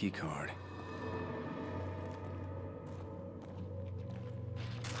find a key card.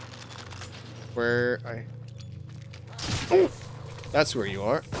 Where I... Oh! That's where you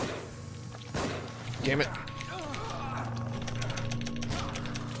are. Damn it.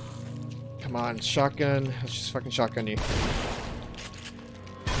 Come on, shotgun. Let's just fucking shotgun you.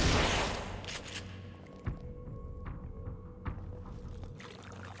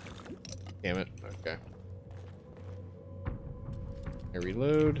 Damn it. Okay. I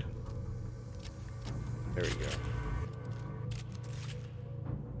reload. There we go.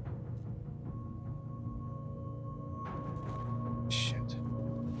 Shit.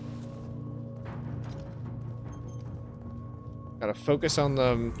 Gotta focus on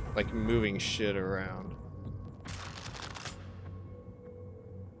the, like, moving shit around.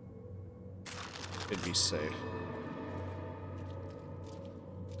 It'd be safe.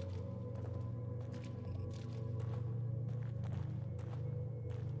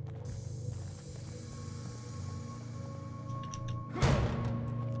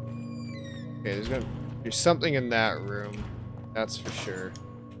 Okay, there's something in that room. That's for sure.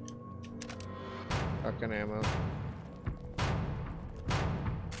 Fucking ammo.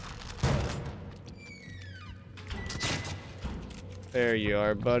 There you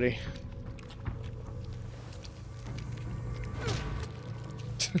are, buddy.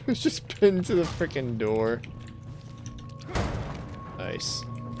 Just pinned to the freaking door. Nice.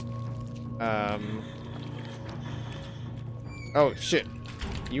 Oh, shit.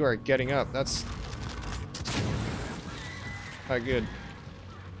 You are getting up. That's not good.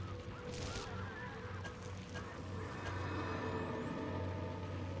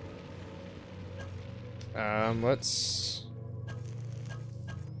 Let's...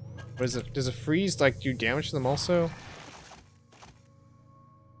 What is it? Does a freeze, like, do damage to them also?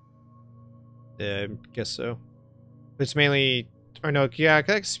 Yeah, I guess so. It's mainly... Or no, yeah, it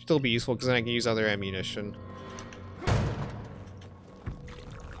could still be useful, because then I can use other ammunition.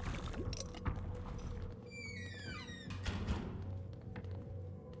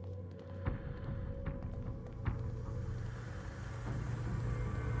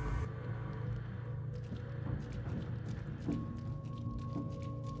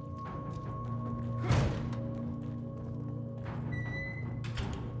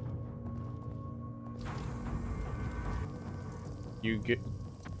 You get...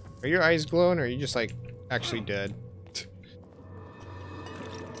 Are your eyes glowing, or are you just, like, actually dead?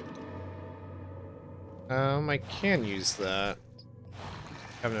 I can use that.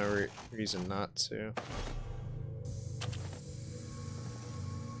 I have no reason not to.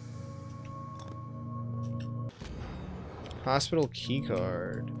 Hospital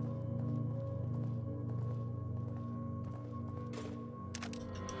keycard.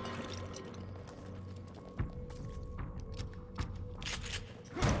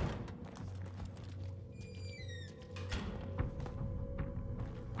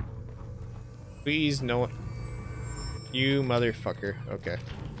 Please, no one. You motherfucker. Okay.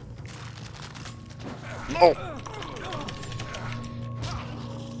 Oh!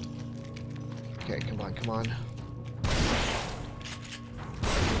 Okay, come on, come on.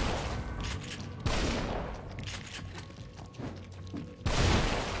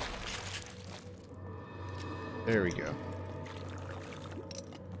 There we go.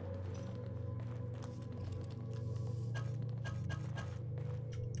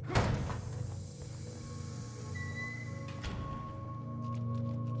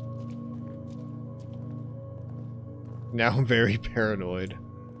 Now I'm very paranoid.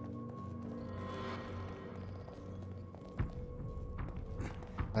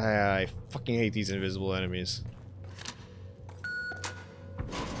 I fucking hate these invisible enemies.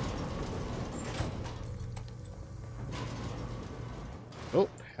 Oh,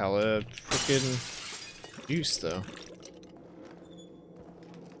 hella frickin' use though.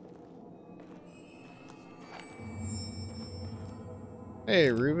 Hey,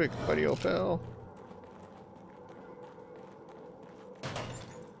 Rubik, buddy, old pal.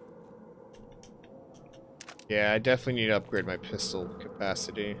 Yeah, I definitely need to upgrade my pistol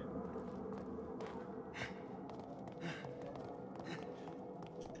capacity.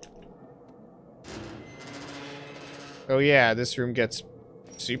 Oh yeah, this room gets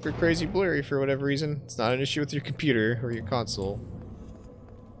super crazy blurry for whatever reason. It's not an issue with your computer or your console.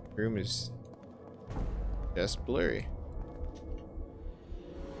 The room is just blurry.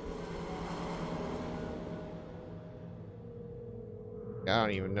 I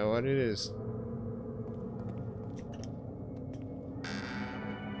don't even know what it is.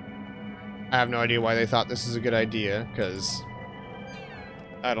 I have no idea why they thought this is a good idea, because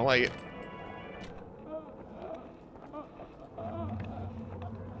I don't like it.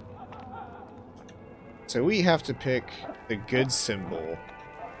 So we have to pick the good symbol.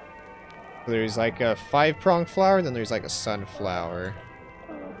 There's like a 5-pronged flower, then there's like a sunflower.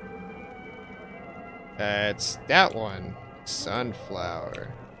 That's that one.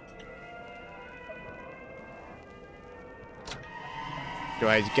 Sunflower. Do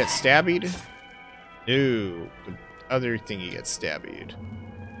I get stabbied? No. The other thingy gets stabbied.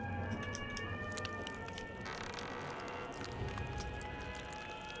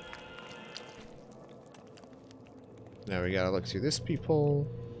 Now we gotta look through this peephole.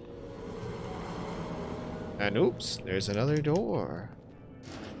 And oops, there's another door.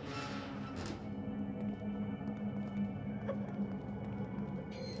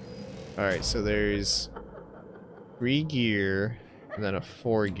 Alright, so there's 3 gear and then a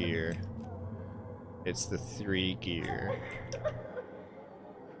 4 gear. It's the 3 gear.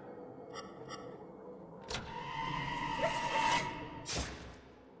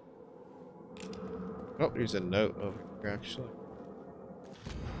 Oh, there's a note over here, actually.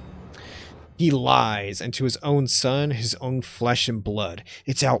 He lies, and to his own son, his own flesh and blood.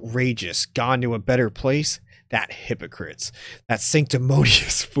 It's outrageous. Gone to a better place? That hypocrites. That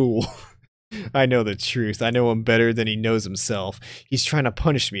sanctimonious fool. I know the truth. I know him better than he knows himself. He's trying to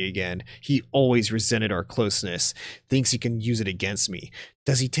punish me again. He always resented our closeness. Thinks he can use it against me.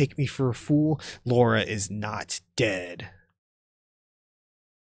 Does he take me for a fool? Laura is not dead.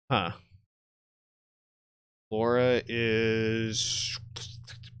 Huh. Laura is...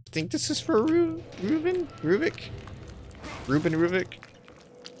 I think this is for Ruben Ruvik?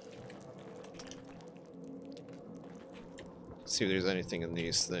 Let's see if there's anything in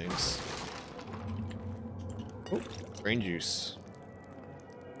these things. Oh, brain juice.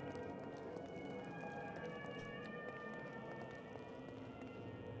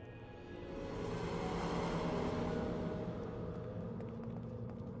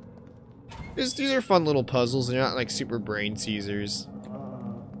 These are fun little puzzles. They're not like super brain teasers.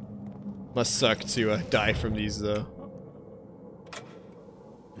 Must suck to die from these though.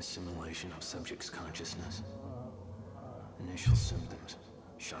 Assimilation of subject's consciousness. Initial symptoms: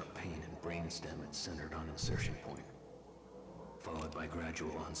 sharp pain and brainstem centered on insertion point, followed by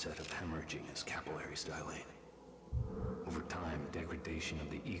gradual onset of hemorrhaging as capillaries dilate. Over time, degradation of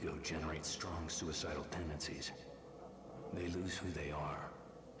the ego generates strong suicidal tendencies. They lose who they are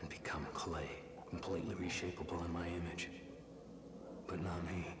and become clay, completely reshapeable in my image. But not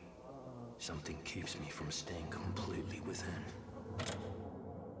me. Something keeps me from staying completely within.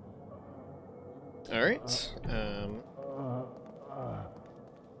 Alright,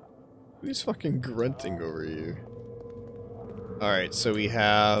 who's fucking grunting over here? Alright, so we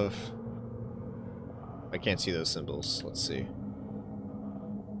have... I can't see those symbols. Let's see.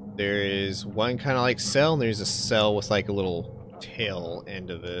 There is one kind of like cell, and there's a cell with like a little tail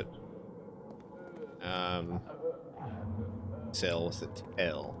end of it. Cell with a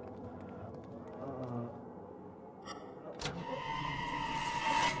tail.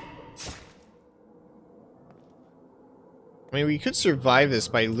 I mean, we could survive this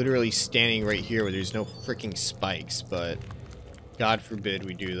by literally standing right here where there's no freaking spikes, but God forbid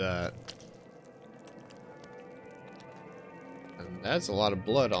we do that. And that's a lot of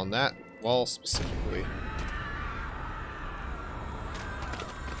blood on that wall specifically.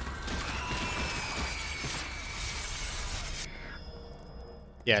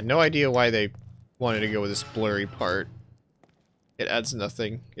 Yeah, no idea why they wanted to go with this blurry part. It adds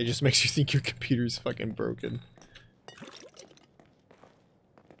nothing. It just makes you think your computer's fucking broken.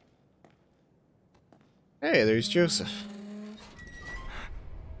 Hey, there's Joseph.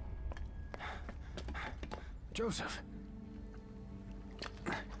 Joseph.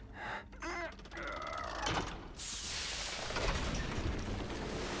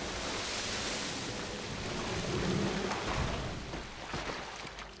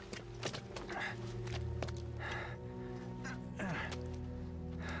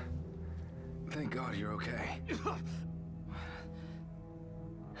 Thank God you're okay.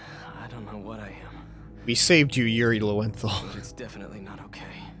 I don't know what I am. We saved you, Yuri Lowenthal. But it's definitely not okay.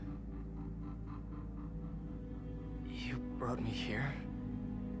 You brought me here?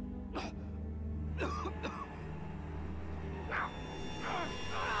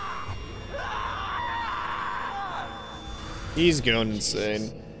 He's going insane.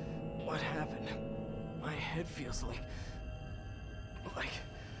 What happened? My head feels like...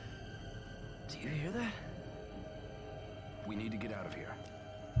 Do you hear that? We need to get out of here.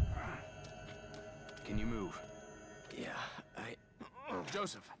 Can you move? Yeah,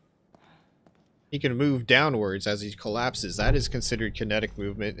 Joseph. He can move downwards as he collapses. That is considered kinetic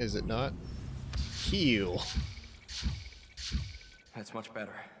movement, is it not? Heal. That's much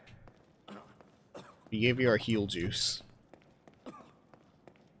better. We gave you our heal juice.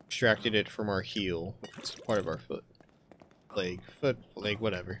 Extracted it from our heel. It's part of our foot. Leg,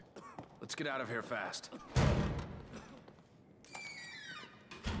 whatever. Let's get out of here fast.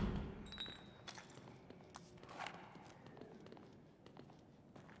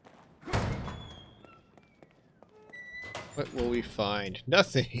 What will we find?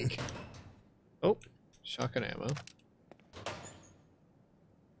 Nothing! Oh, shotgun ammo.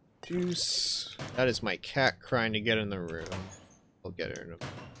 Juice. That is my cat crying to get in the room. I'll get her in a...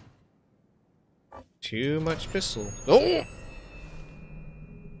 Too much pistol. Oh!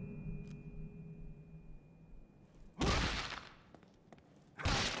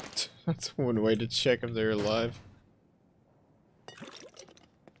 That's one way to check if they're alive.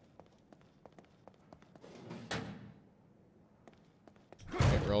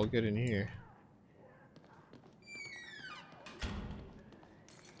 Okay, we're all good in here.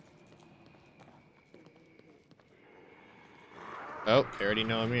 Oh, they already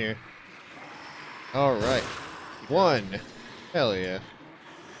know I'm here. Alright. One. Hell yeah.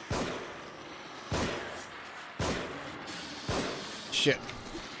 Shit.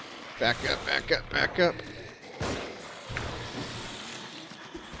 Back up, back up, back up.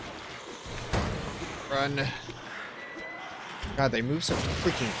 Run. God, they move so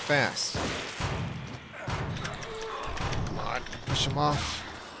freaking fast. Come on, push them off.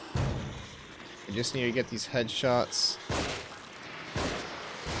 I just need to get these headshots.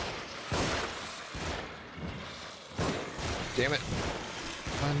 Damn it.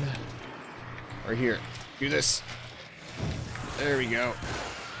 Run. Right here. Do this. There we go.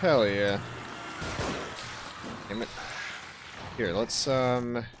 Hell yeah. Damn it. Here, let's,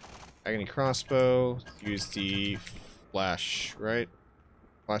 agony crossbow. Use the flash, right?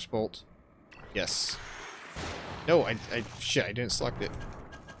 Flash bolt. Yes. No, shit, I didn't select it.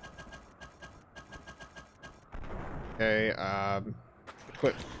 Okay,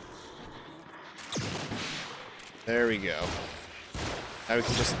 equip. There we go. Now we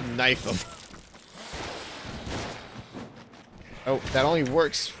can just knife them. Oh, that only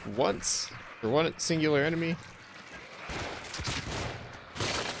works once for one singular enemy.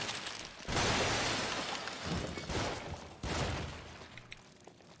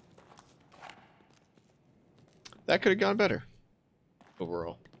 That could have gone better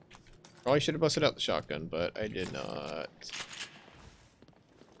overall. Probably should have busted out the shotgun, but I did not.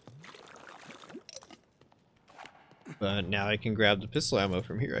 But now I can grab the pistol ammo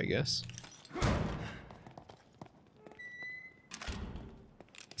from here, I guess.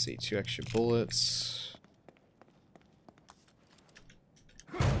 Let's see, 2 extra bullets.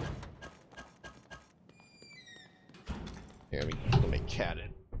 Here, let me cat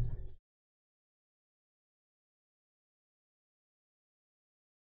it.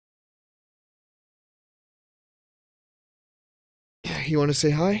 You want to say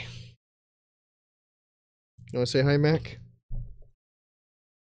hi? You want to say hi, Mac?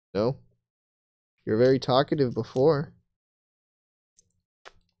 No? You're very talkative before.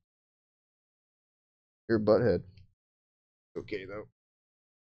 You're a butthead. Okay, though.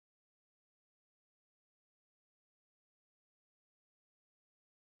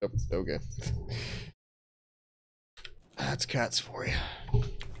 Oh, okay. That's cats for you.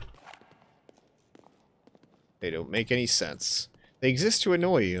 They don't make any sense. They exist to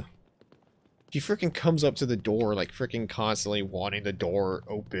annoy you. She freaking comes up to the door like freaking constantly wanting the door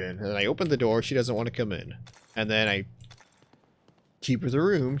open. And I open the door, she doesn't want to come in. And then I keep her in the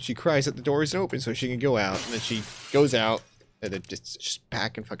room, she cries that the door isn't open so she can go out. And then she goes out, and then just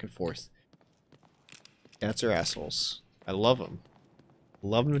back and fucking forth. Cats are assholes. I love them.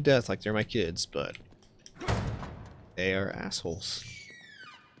 Love them to death like they're my kids, but they are assholes.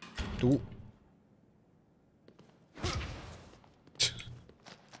 Ooh.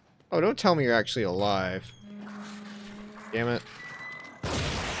 Oh, don't tell me you're actually alive. Damn it.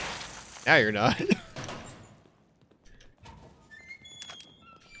 Now you're not.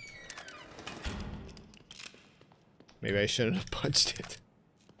 Maybe I shouldn't have punched it.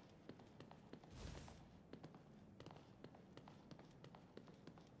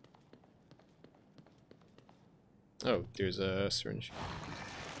 Oh, there's a syringe.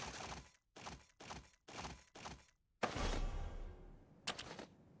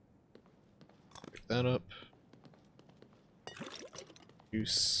 that up.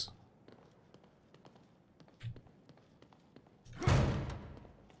 Juice.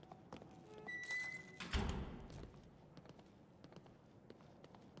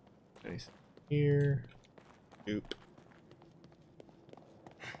 Nice. Here. Oop.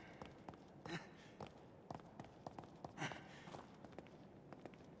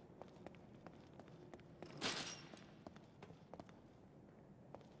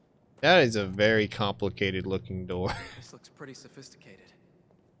 That is a very complicated looking door. This looks pretty sophisticated.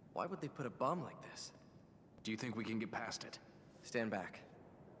 Why would they put a bomb like this? Do you think we can get past it? Stand back.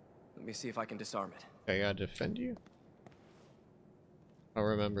 Let me see if I can disarm it. I gotta defend you? I'll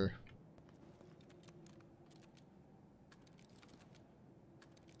remember.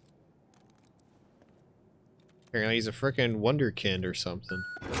 Apparently he's a frickin' wonderkind or something.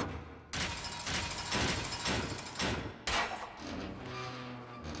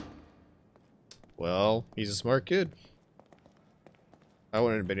 Well, he's a smart kid. I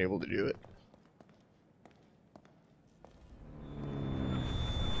wouldn't have been able to do it.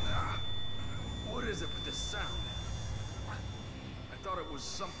 What is it with this sound? I thought it was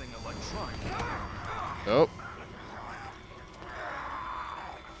something electronic. Oh.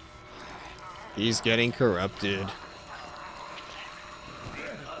 He's getting corrupted.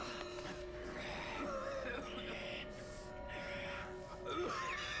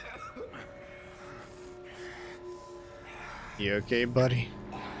 You okay, buddy?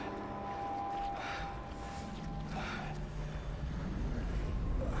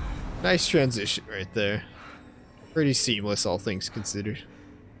 Nice transition right there. Pretty seamless, all things considered.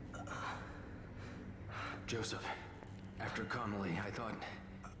 Joseph, after Connolly, I thought...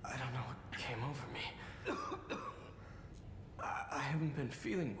 I don't know what came over me. I haven't been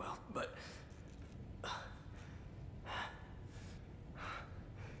feeling well, but...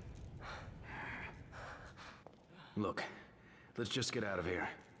 Look, let's just get out of here.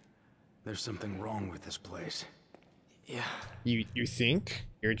 There's something wrong with this place. Yeah. You think?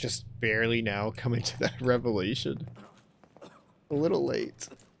 You're just barely now coming to that revelation. A little late.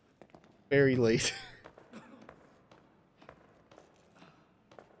 Very late.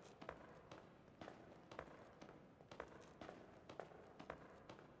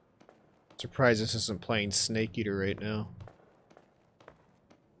 Surprised this isn't playing Snake Eater right now.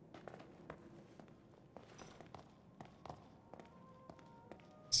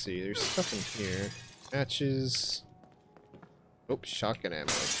 Let's see, there's stuff in here. Matches. Oh, shotgun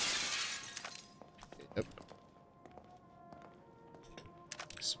ammo. Yep.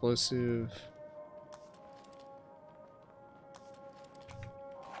 Explosive.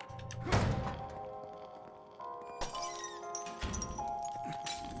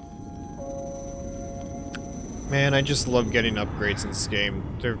 Man, I just love getting upgrades in this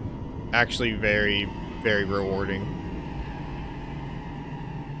game. They're actually very, very rewarding.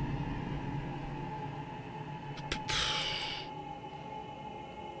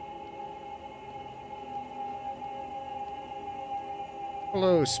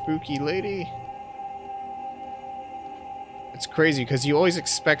 Hello, spooky lady. It's crazy because you always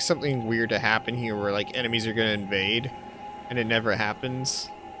expect something weird to happen here where like enemies are gonna invade and it never happens.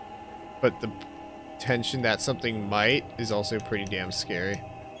 But the tension that something might is also pretty damn scary.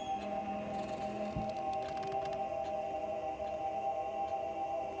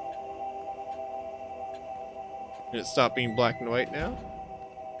 Did it stop being black and white now?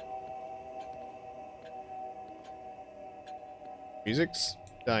 Music's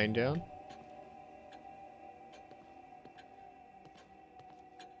dying down.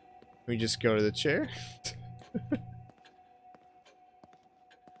 We just go to the chair.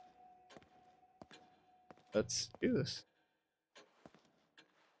 Let's do this.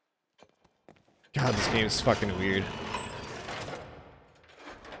 God, this game is fucking weird.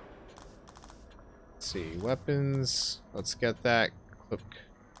 Let's see, weapons. Let's get that clip,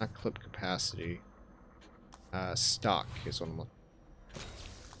 not clip capacity. Stock is what I'm looking.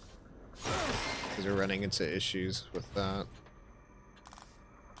 Because we're running into issues with that.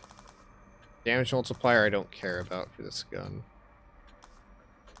 Damage multiplier I don't care about for this gun.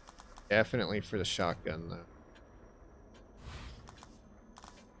 Definitely for the shotgun though.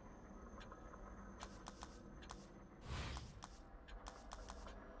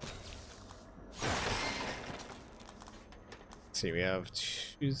 Let's see, we have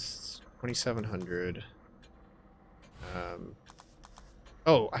 2,700.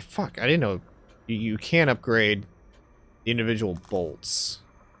 Oh, fuck! I didn't know you can upgrade the individual bolts.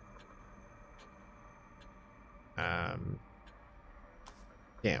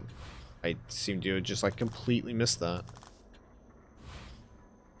 Damn. I seem to have just like completely missed that.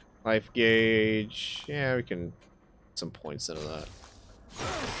 Life gauge. Yeah, we can put some points into that.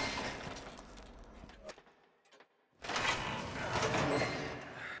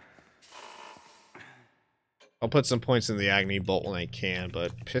 I'll put some points in the Agony Bolt when I can,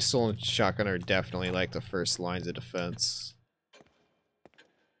 but pistol and shotgun are definitely like the first lines of defense.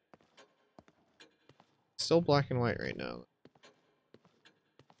 Still black and white right now.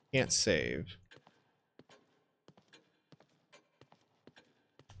 Can't save.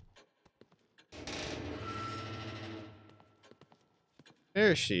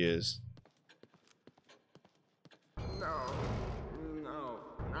 There she is. No, no,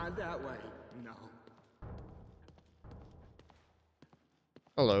 not that way. No.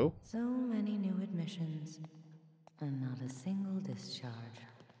 Hello. So many new admissions, and not a single discharge.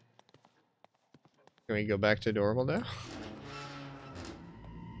 Can we go back to normal now?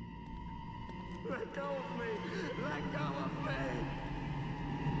 Let go of me! Let go of me!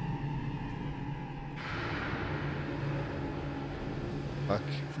 Fuck.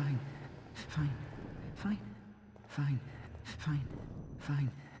 Fine. Fine. Fine. Fine. Fine.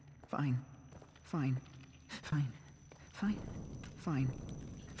 Fine. Fine. Fine. Fine. Fine. Fine.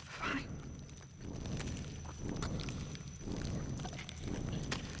 Fine.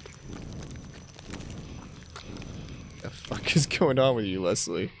 The fuck is going on with you,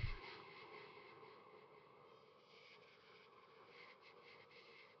 Leslie?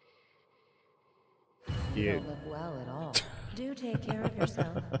 You don't look well at all. Do take care of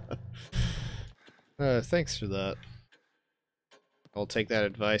yourself. Thanks for that. I'll take that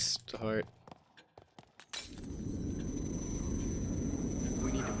advice to heart.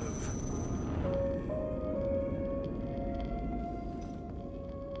 We need to move.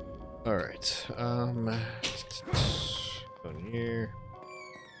 Alright, on here.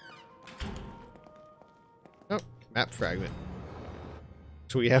 Oh, map fragment.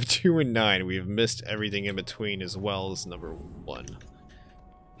 So we have 2 and 9. We have missed everything in between as well as number 1.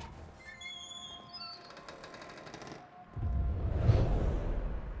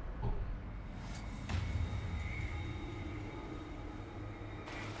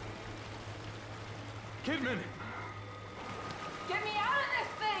 Kidman! Get me out of this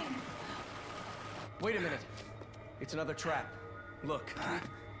thing! Wait a minute. It's another trap. Look.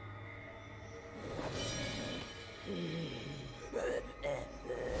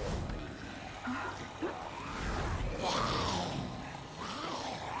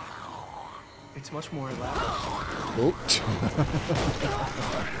 It's much more elaborate. Oops.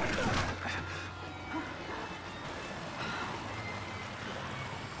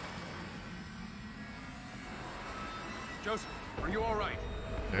 Joseph, are you alright?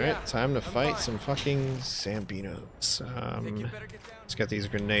 Alright, time to fight some fucking Zambinos. Let's get these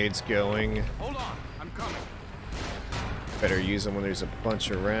grenades going. Hold on, I'm coming. Better use them when there's a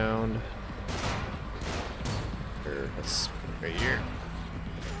bunch around. Here, that's right here.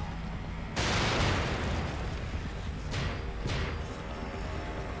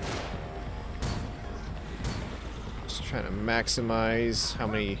 Just trying to maximize how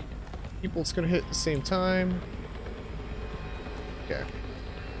many people it's gonna hit at the same time. Okay.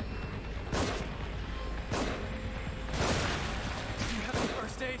 You have any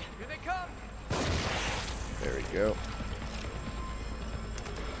first aid? Here they come! There we go.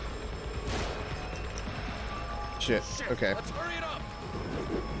 Shit. Okay. Let's hurry it up!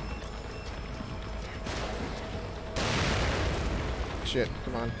 Shit.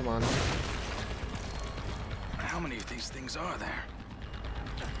 Come on, come on. How many of these things are there?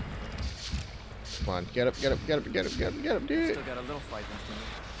 Come on. Get up, get up, get up, get up, get up, get up, dude. Still got a little fight left in me.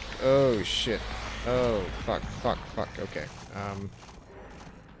 Oh, shit. Oh, fuck, fuck, fuck. Okay.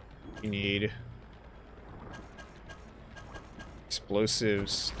 We need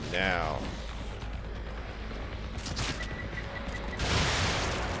explosives now.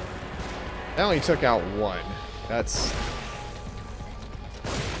 That only took out 1. That's...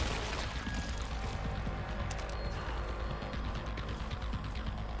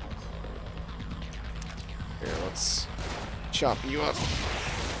 Here, let's chop you up.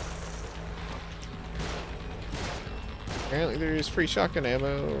 Apparently there's free shotgun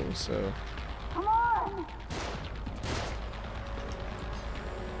ammo, so... Come on!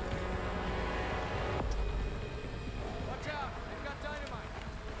 Watch out! They've got dynamite!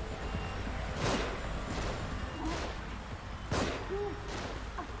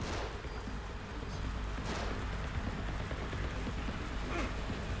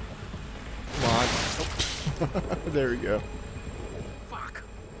 Come on. There we go. Fuck!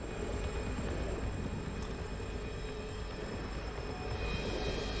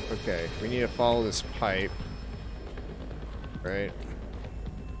 Okay, we need to follow this pipe. Right?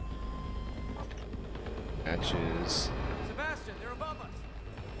 matches. Sebastian, they're above us.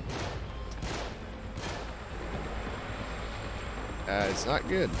 It's not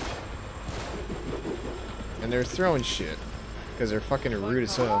good. And they're throwing shit. Because they're fucking rude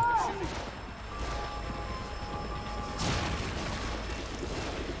as hell.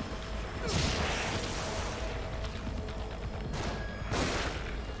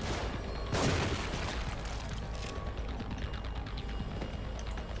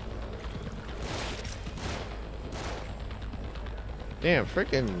 Damn,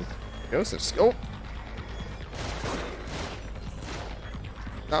 freaking Joseph scope.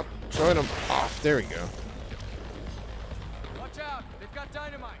 Stop showing them off. There we go. Watch out, they've got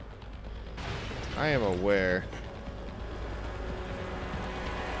dynamite. I am aware.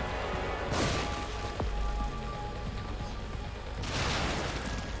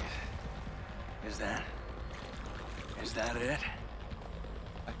 Is that it?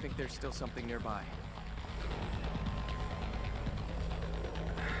 I think there's still something nearby.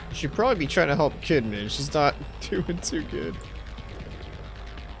 You should probably be trying to help Kidman. She's not doing too good.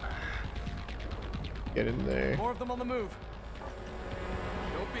 Get in there. More of them on the move.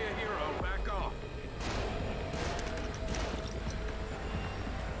 Don't be a hero. Back off.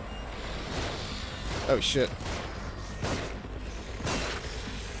 Oh shit.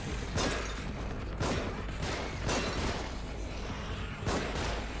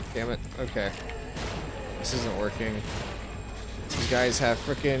 Damn it. Okay. This isn't working. These guys have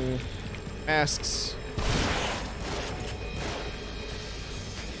frickin' masks.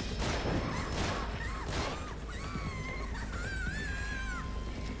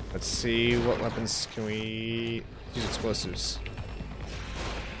 Let's see, what weapons can we use? Explosives.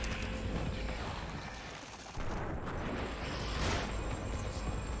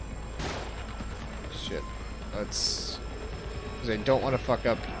 Shit. Let's... because I don't want to fuck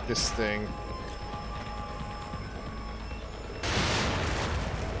up this thing.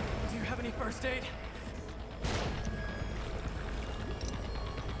 Do you have any first aid?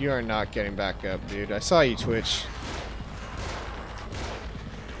 You are not getting back up, dude. I saw you twitch.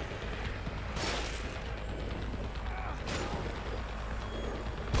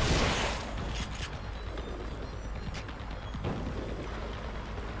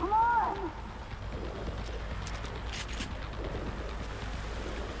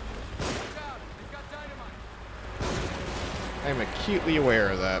 I'm acutely aware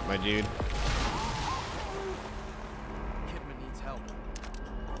of that, my dude. Kidman needs help.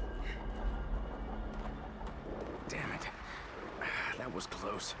 Damn it. That was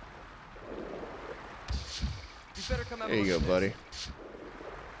close. You better come out. There you go, buddy.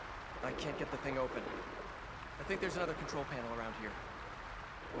 I can't get the thing open. I think there's another control panel around here.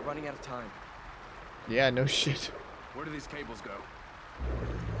 We're running out of time. Yeah, no shit. Where do these cables go?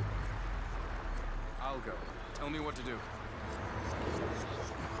 I'll go. Tell me what to do.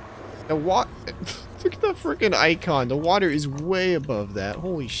 The water. Look at that freaking icon. The water is way above that.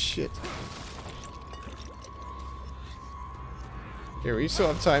 Holy shit. Here, we still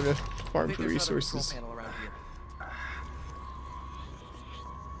have time to farm for resources.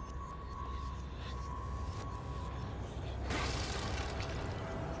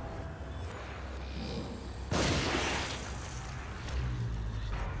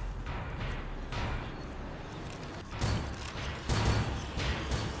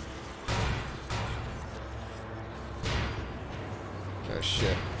 Oh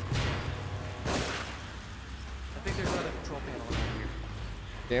shit. I think there's another control panel around here.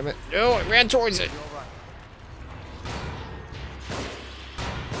 Damn it. No, I ran towards it. You're all right.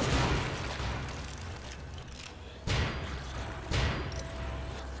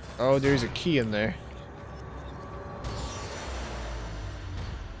 Oh, there's a key in there.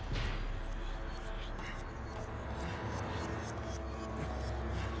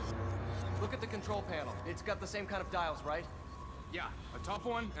 Look at the control panel. It's got the same kind of dials, right? Yeah, a top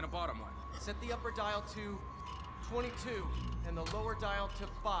one and a bottom one. Set the upper dial to 22 and the lower dial to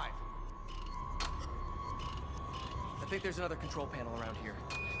 5. I think there's another control panel around here.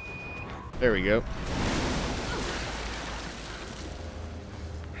 There we go.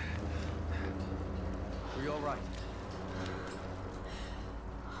 Are you all right?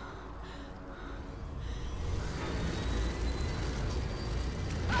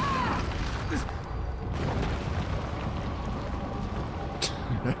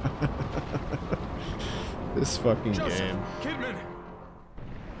 This fucking Joseph, game. Kidman.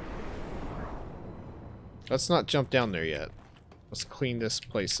 Let's not jump down there yet. Let's clean this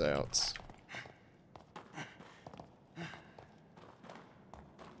place out.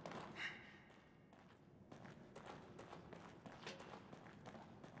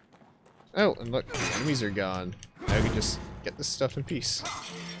 Oh, and look, the enemies are gone. Now we can just get this stuff in peace.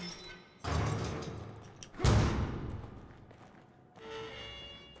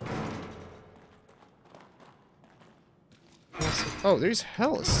 Oh, there's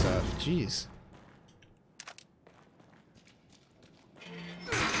hella stuff. Jeez.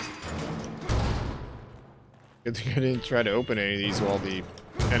 Good thing I didn't try to open any of these while the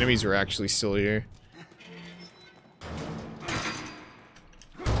enemies were actually still here.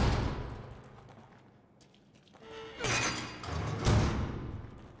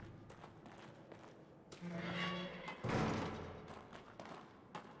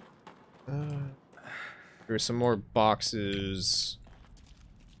 There were some more boxes.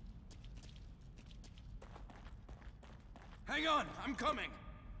 Hang on, I'm coming.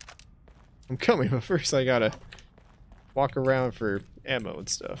 I'm coming, but first I gotta walk around for ammo and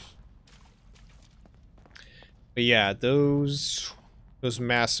stuff. But yeah, those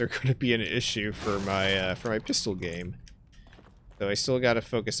masks are gonna be an issue for my pistol game. So I still gotta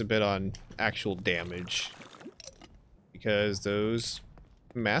focus a bit on actual damage, because those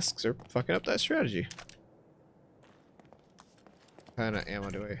masks are fucking up that strategy. What kind of ammo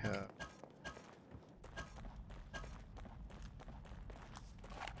do I have?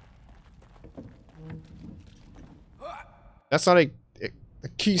 That's not a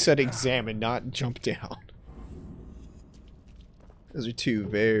key said examine, not jump down. Those are two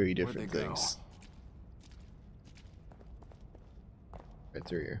very different things. Right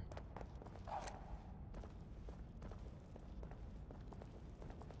through here.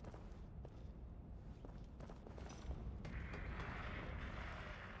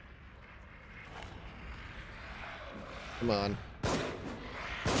 Come on.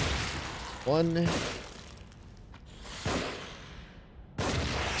 1,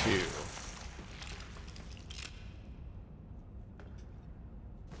 2.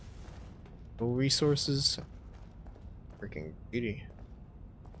 No resources. Freaking beauty.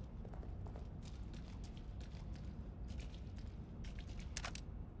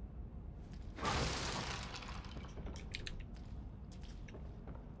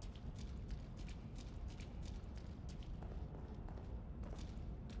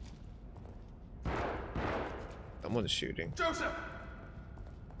 Someone's shooting. Joseph!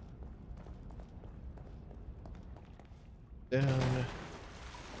 Down.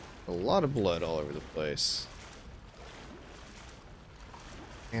 A lot of blood all over the place.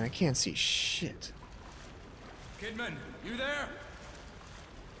 Man, I can't see shit. Kidman, you there?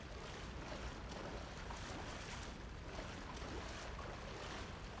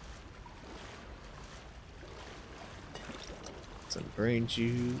 Some brain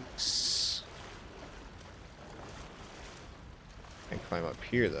juice. Can't climb up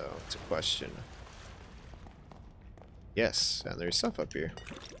here though, it's a question. Yes, and there's stuff up here.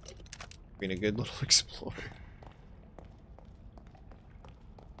 Being a good little explorer.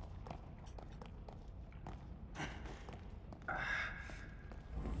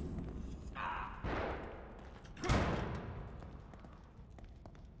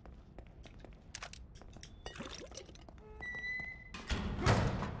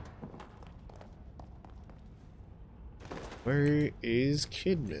 Where is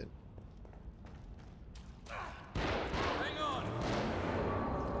Kidman? Hang on.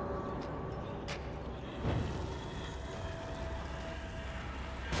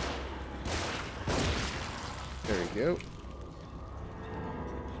 There we go.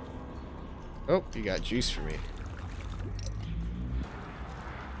 Oh, you got juice for me.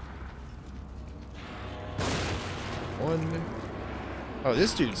 One. Oh,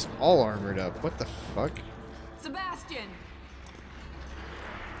 this dude's all armored up. What the fuck? Sebastian!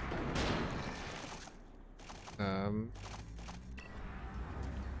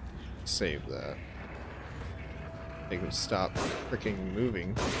 Save that. Make him stop freaking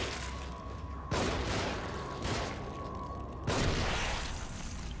moving.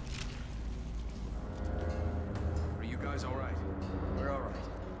 Are you guys alright? We're alright.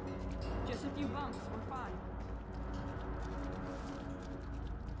 Just a few bumps, we're fine.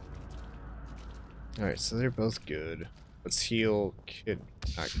 Alright, so they're both good. Let's heal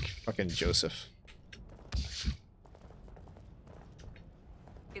fucking Joseph.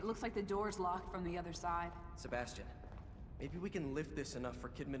 It looks like the door's locked from the other side. Sebastian, maybe we can lift this enough for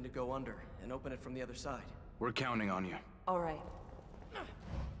Kidman to go under and open it from the other side. We're counting on you. All right.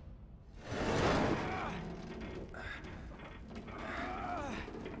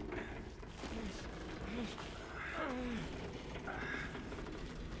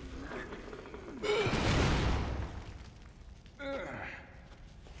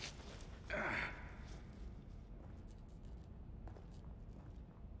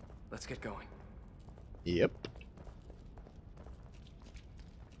 Let's get going. Yep.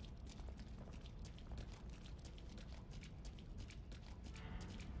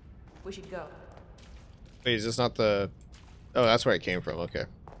 We should go. Wait, is this not the... Oh, that's where it came from. Okay.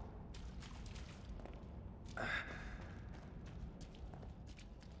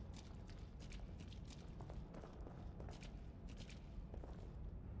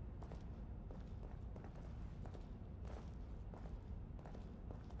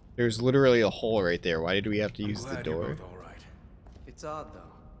 There's literally a hole right there. Why did we have to use the door? You're both all right. It's odd, though.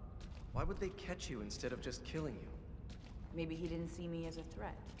 Why would they catch you instead of just killing you? Maybe he didn't see me as a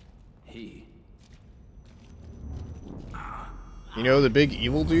threat. He? You know the big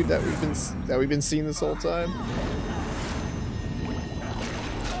evil dude that we've been seeing this whole time?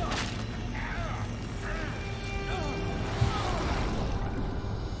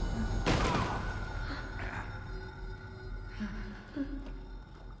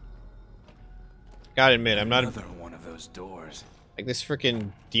 Gotta admit, I'm not Another one of those doors. like this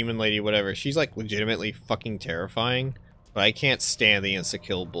freaking demon lady, whatever. She's like legitimately fucking terrifying, but I can't stand the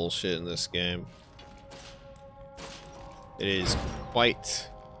insta-kill bullshit in this game. It is quite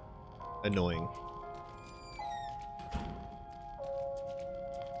annoying.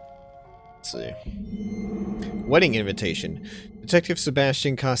 Let's see. Wedding invitation. Detective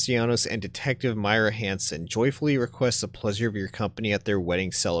Sebastian Castellanos and Detective Myra Hansen joyfully request the pleasure of your company at their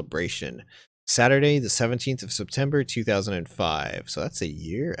wedding celebration. Saturday, the 17th of September, 2005. So that's a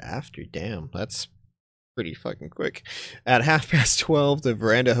year after. Damn, that's pretty fucking quick. At 12:30, the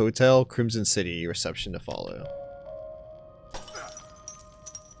Veranda Hotel, Crimson City. Reception to follow.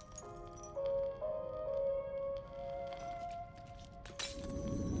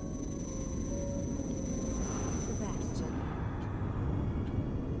 Sebastian,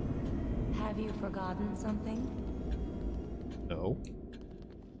 have you forgotten something? No.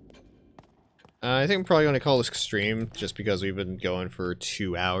 I think I'm probably going to call this stream just because we've been going for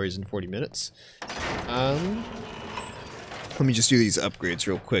 2 hours and 40 minutes. Let me just do these upgrades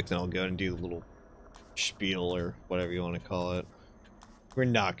real quick, then I'll go and do the little spiel or whatever you want to call it. We're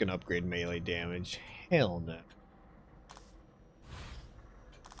not going to upgrade melee damage. Hell no.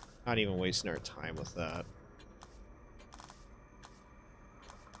 Not even wasting our time with that.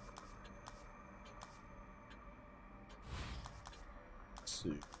 Let's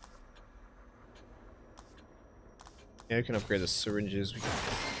see. Yeah, we can upgrade the syringes. We can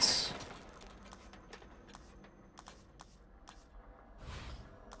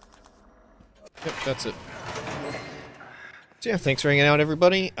Yep, that's it. So yeah, thanks for hanging out,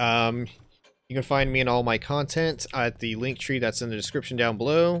 everybody. You can find me and all my content at the link tree that's in the description down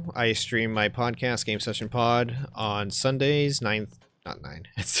below. I stream my podcast, Game Session Pod, on Sundays, at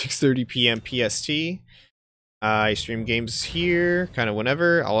 6:30 p.m. PST. I stream games here, kind of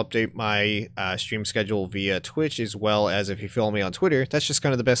whenever. I'll update my stream schedule via Twitch, as well as if you follow me on Twitter. That's just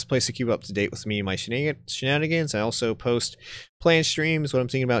kind of the best place to keep up to date with me and my shenanigans. I also post planned streams, what I'm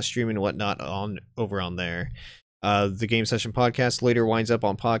thinking about streaming and whatnot over on there. The Game Session podcast later winds up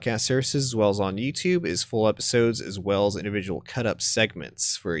on podcast services as well as on YouTube, is full episodes as well as individual cut-up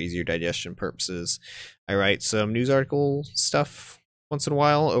segments for easier digestion purposes. I write some news article stuff once in a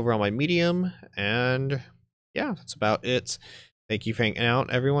while over on my Medium, and yeah, that's about it. Thank you for hanging out,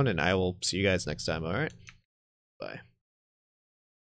 everyone, and I will see you guys next time, alright? Bye.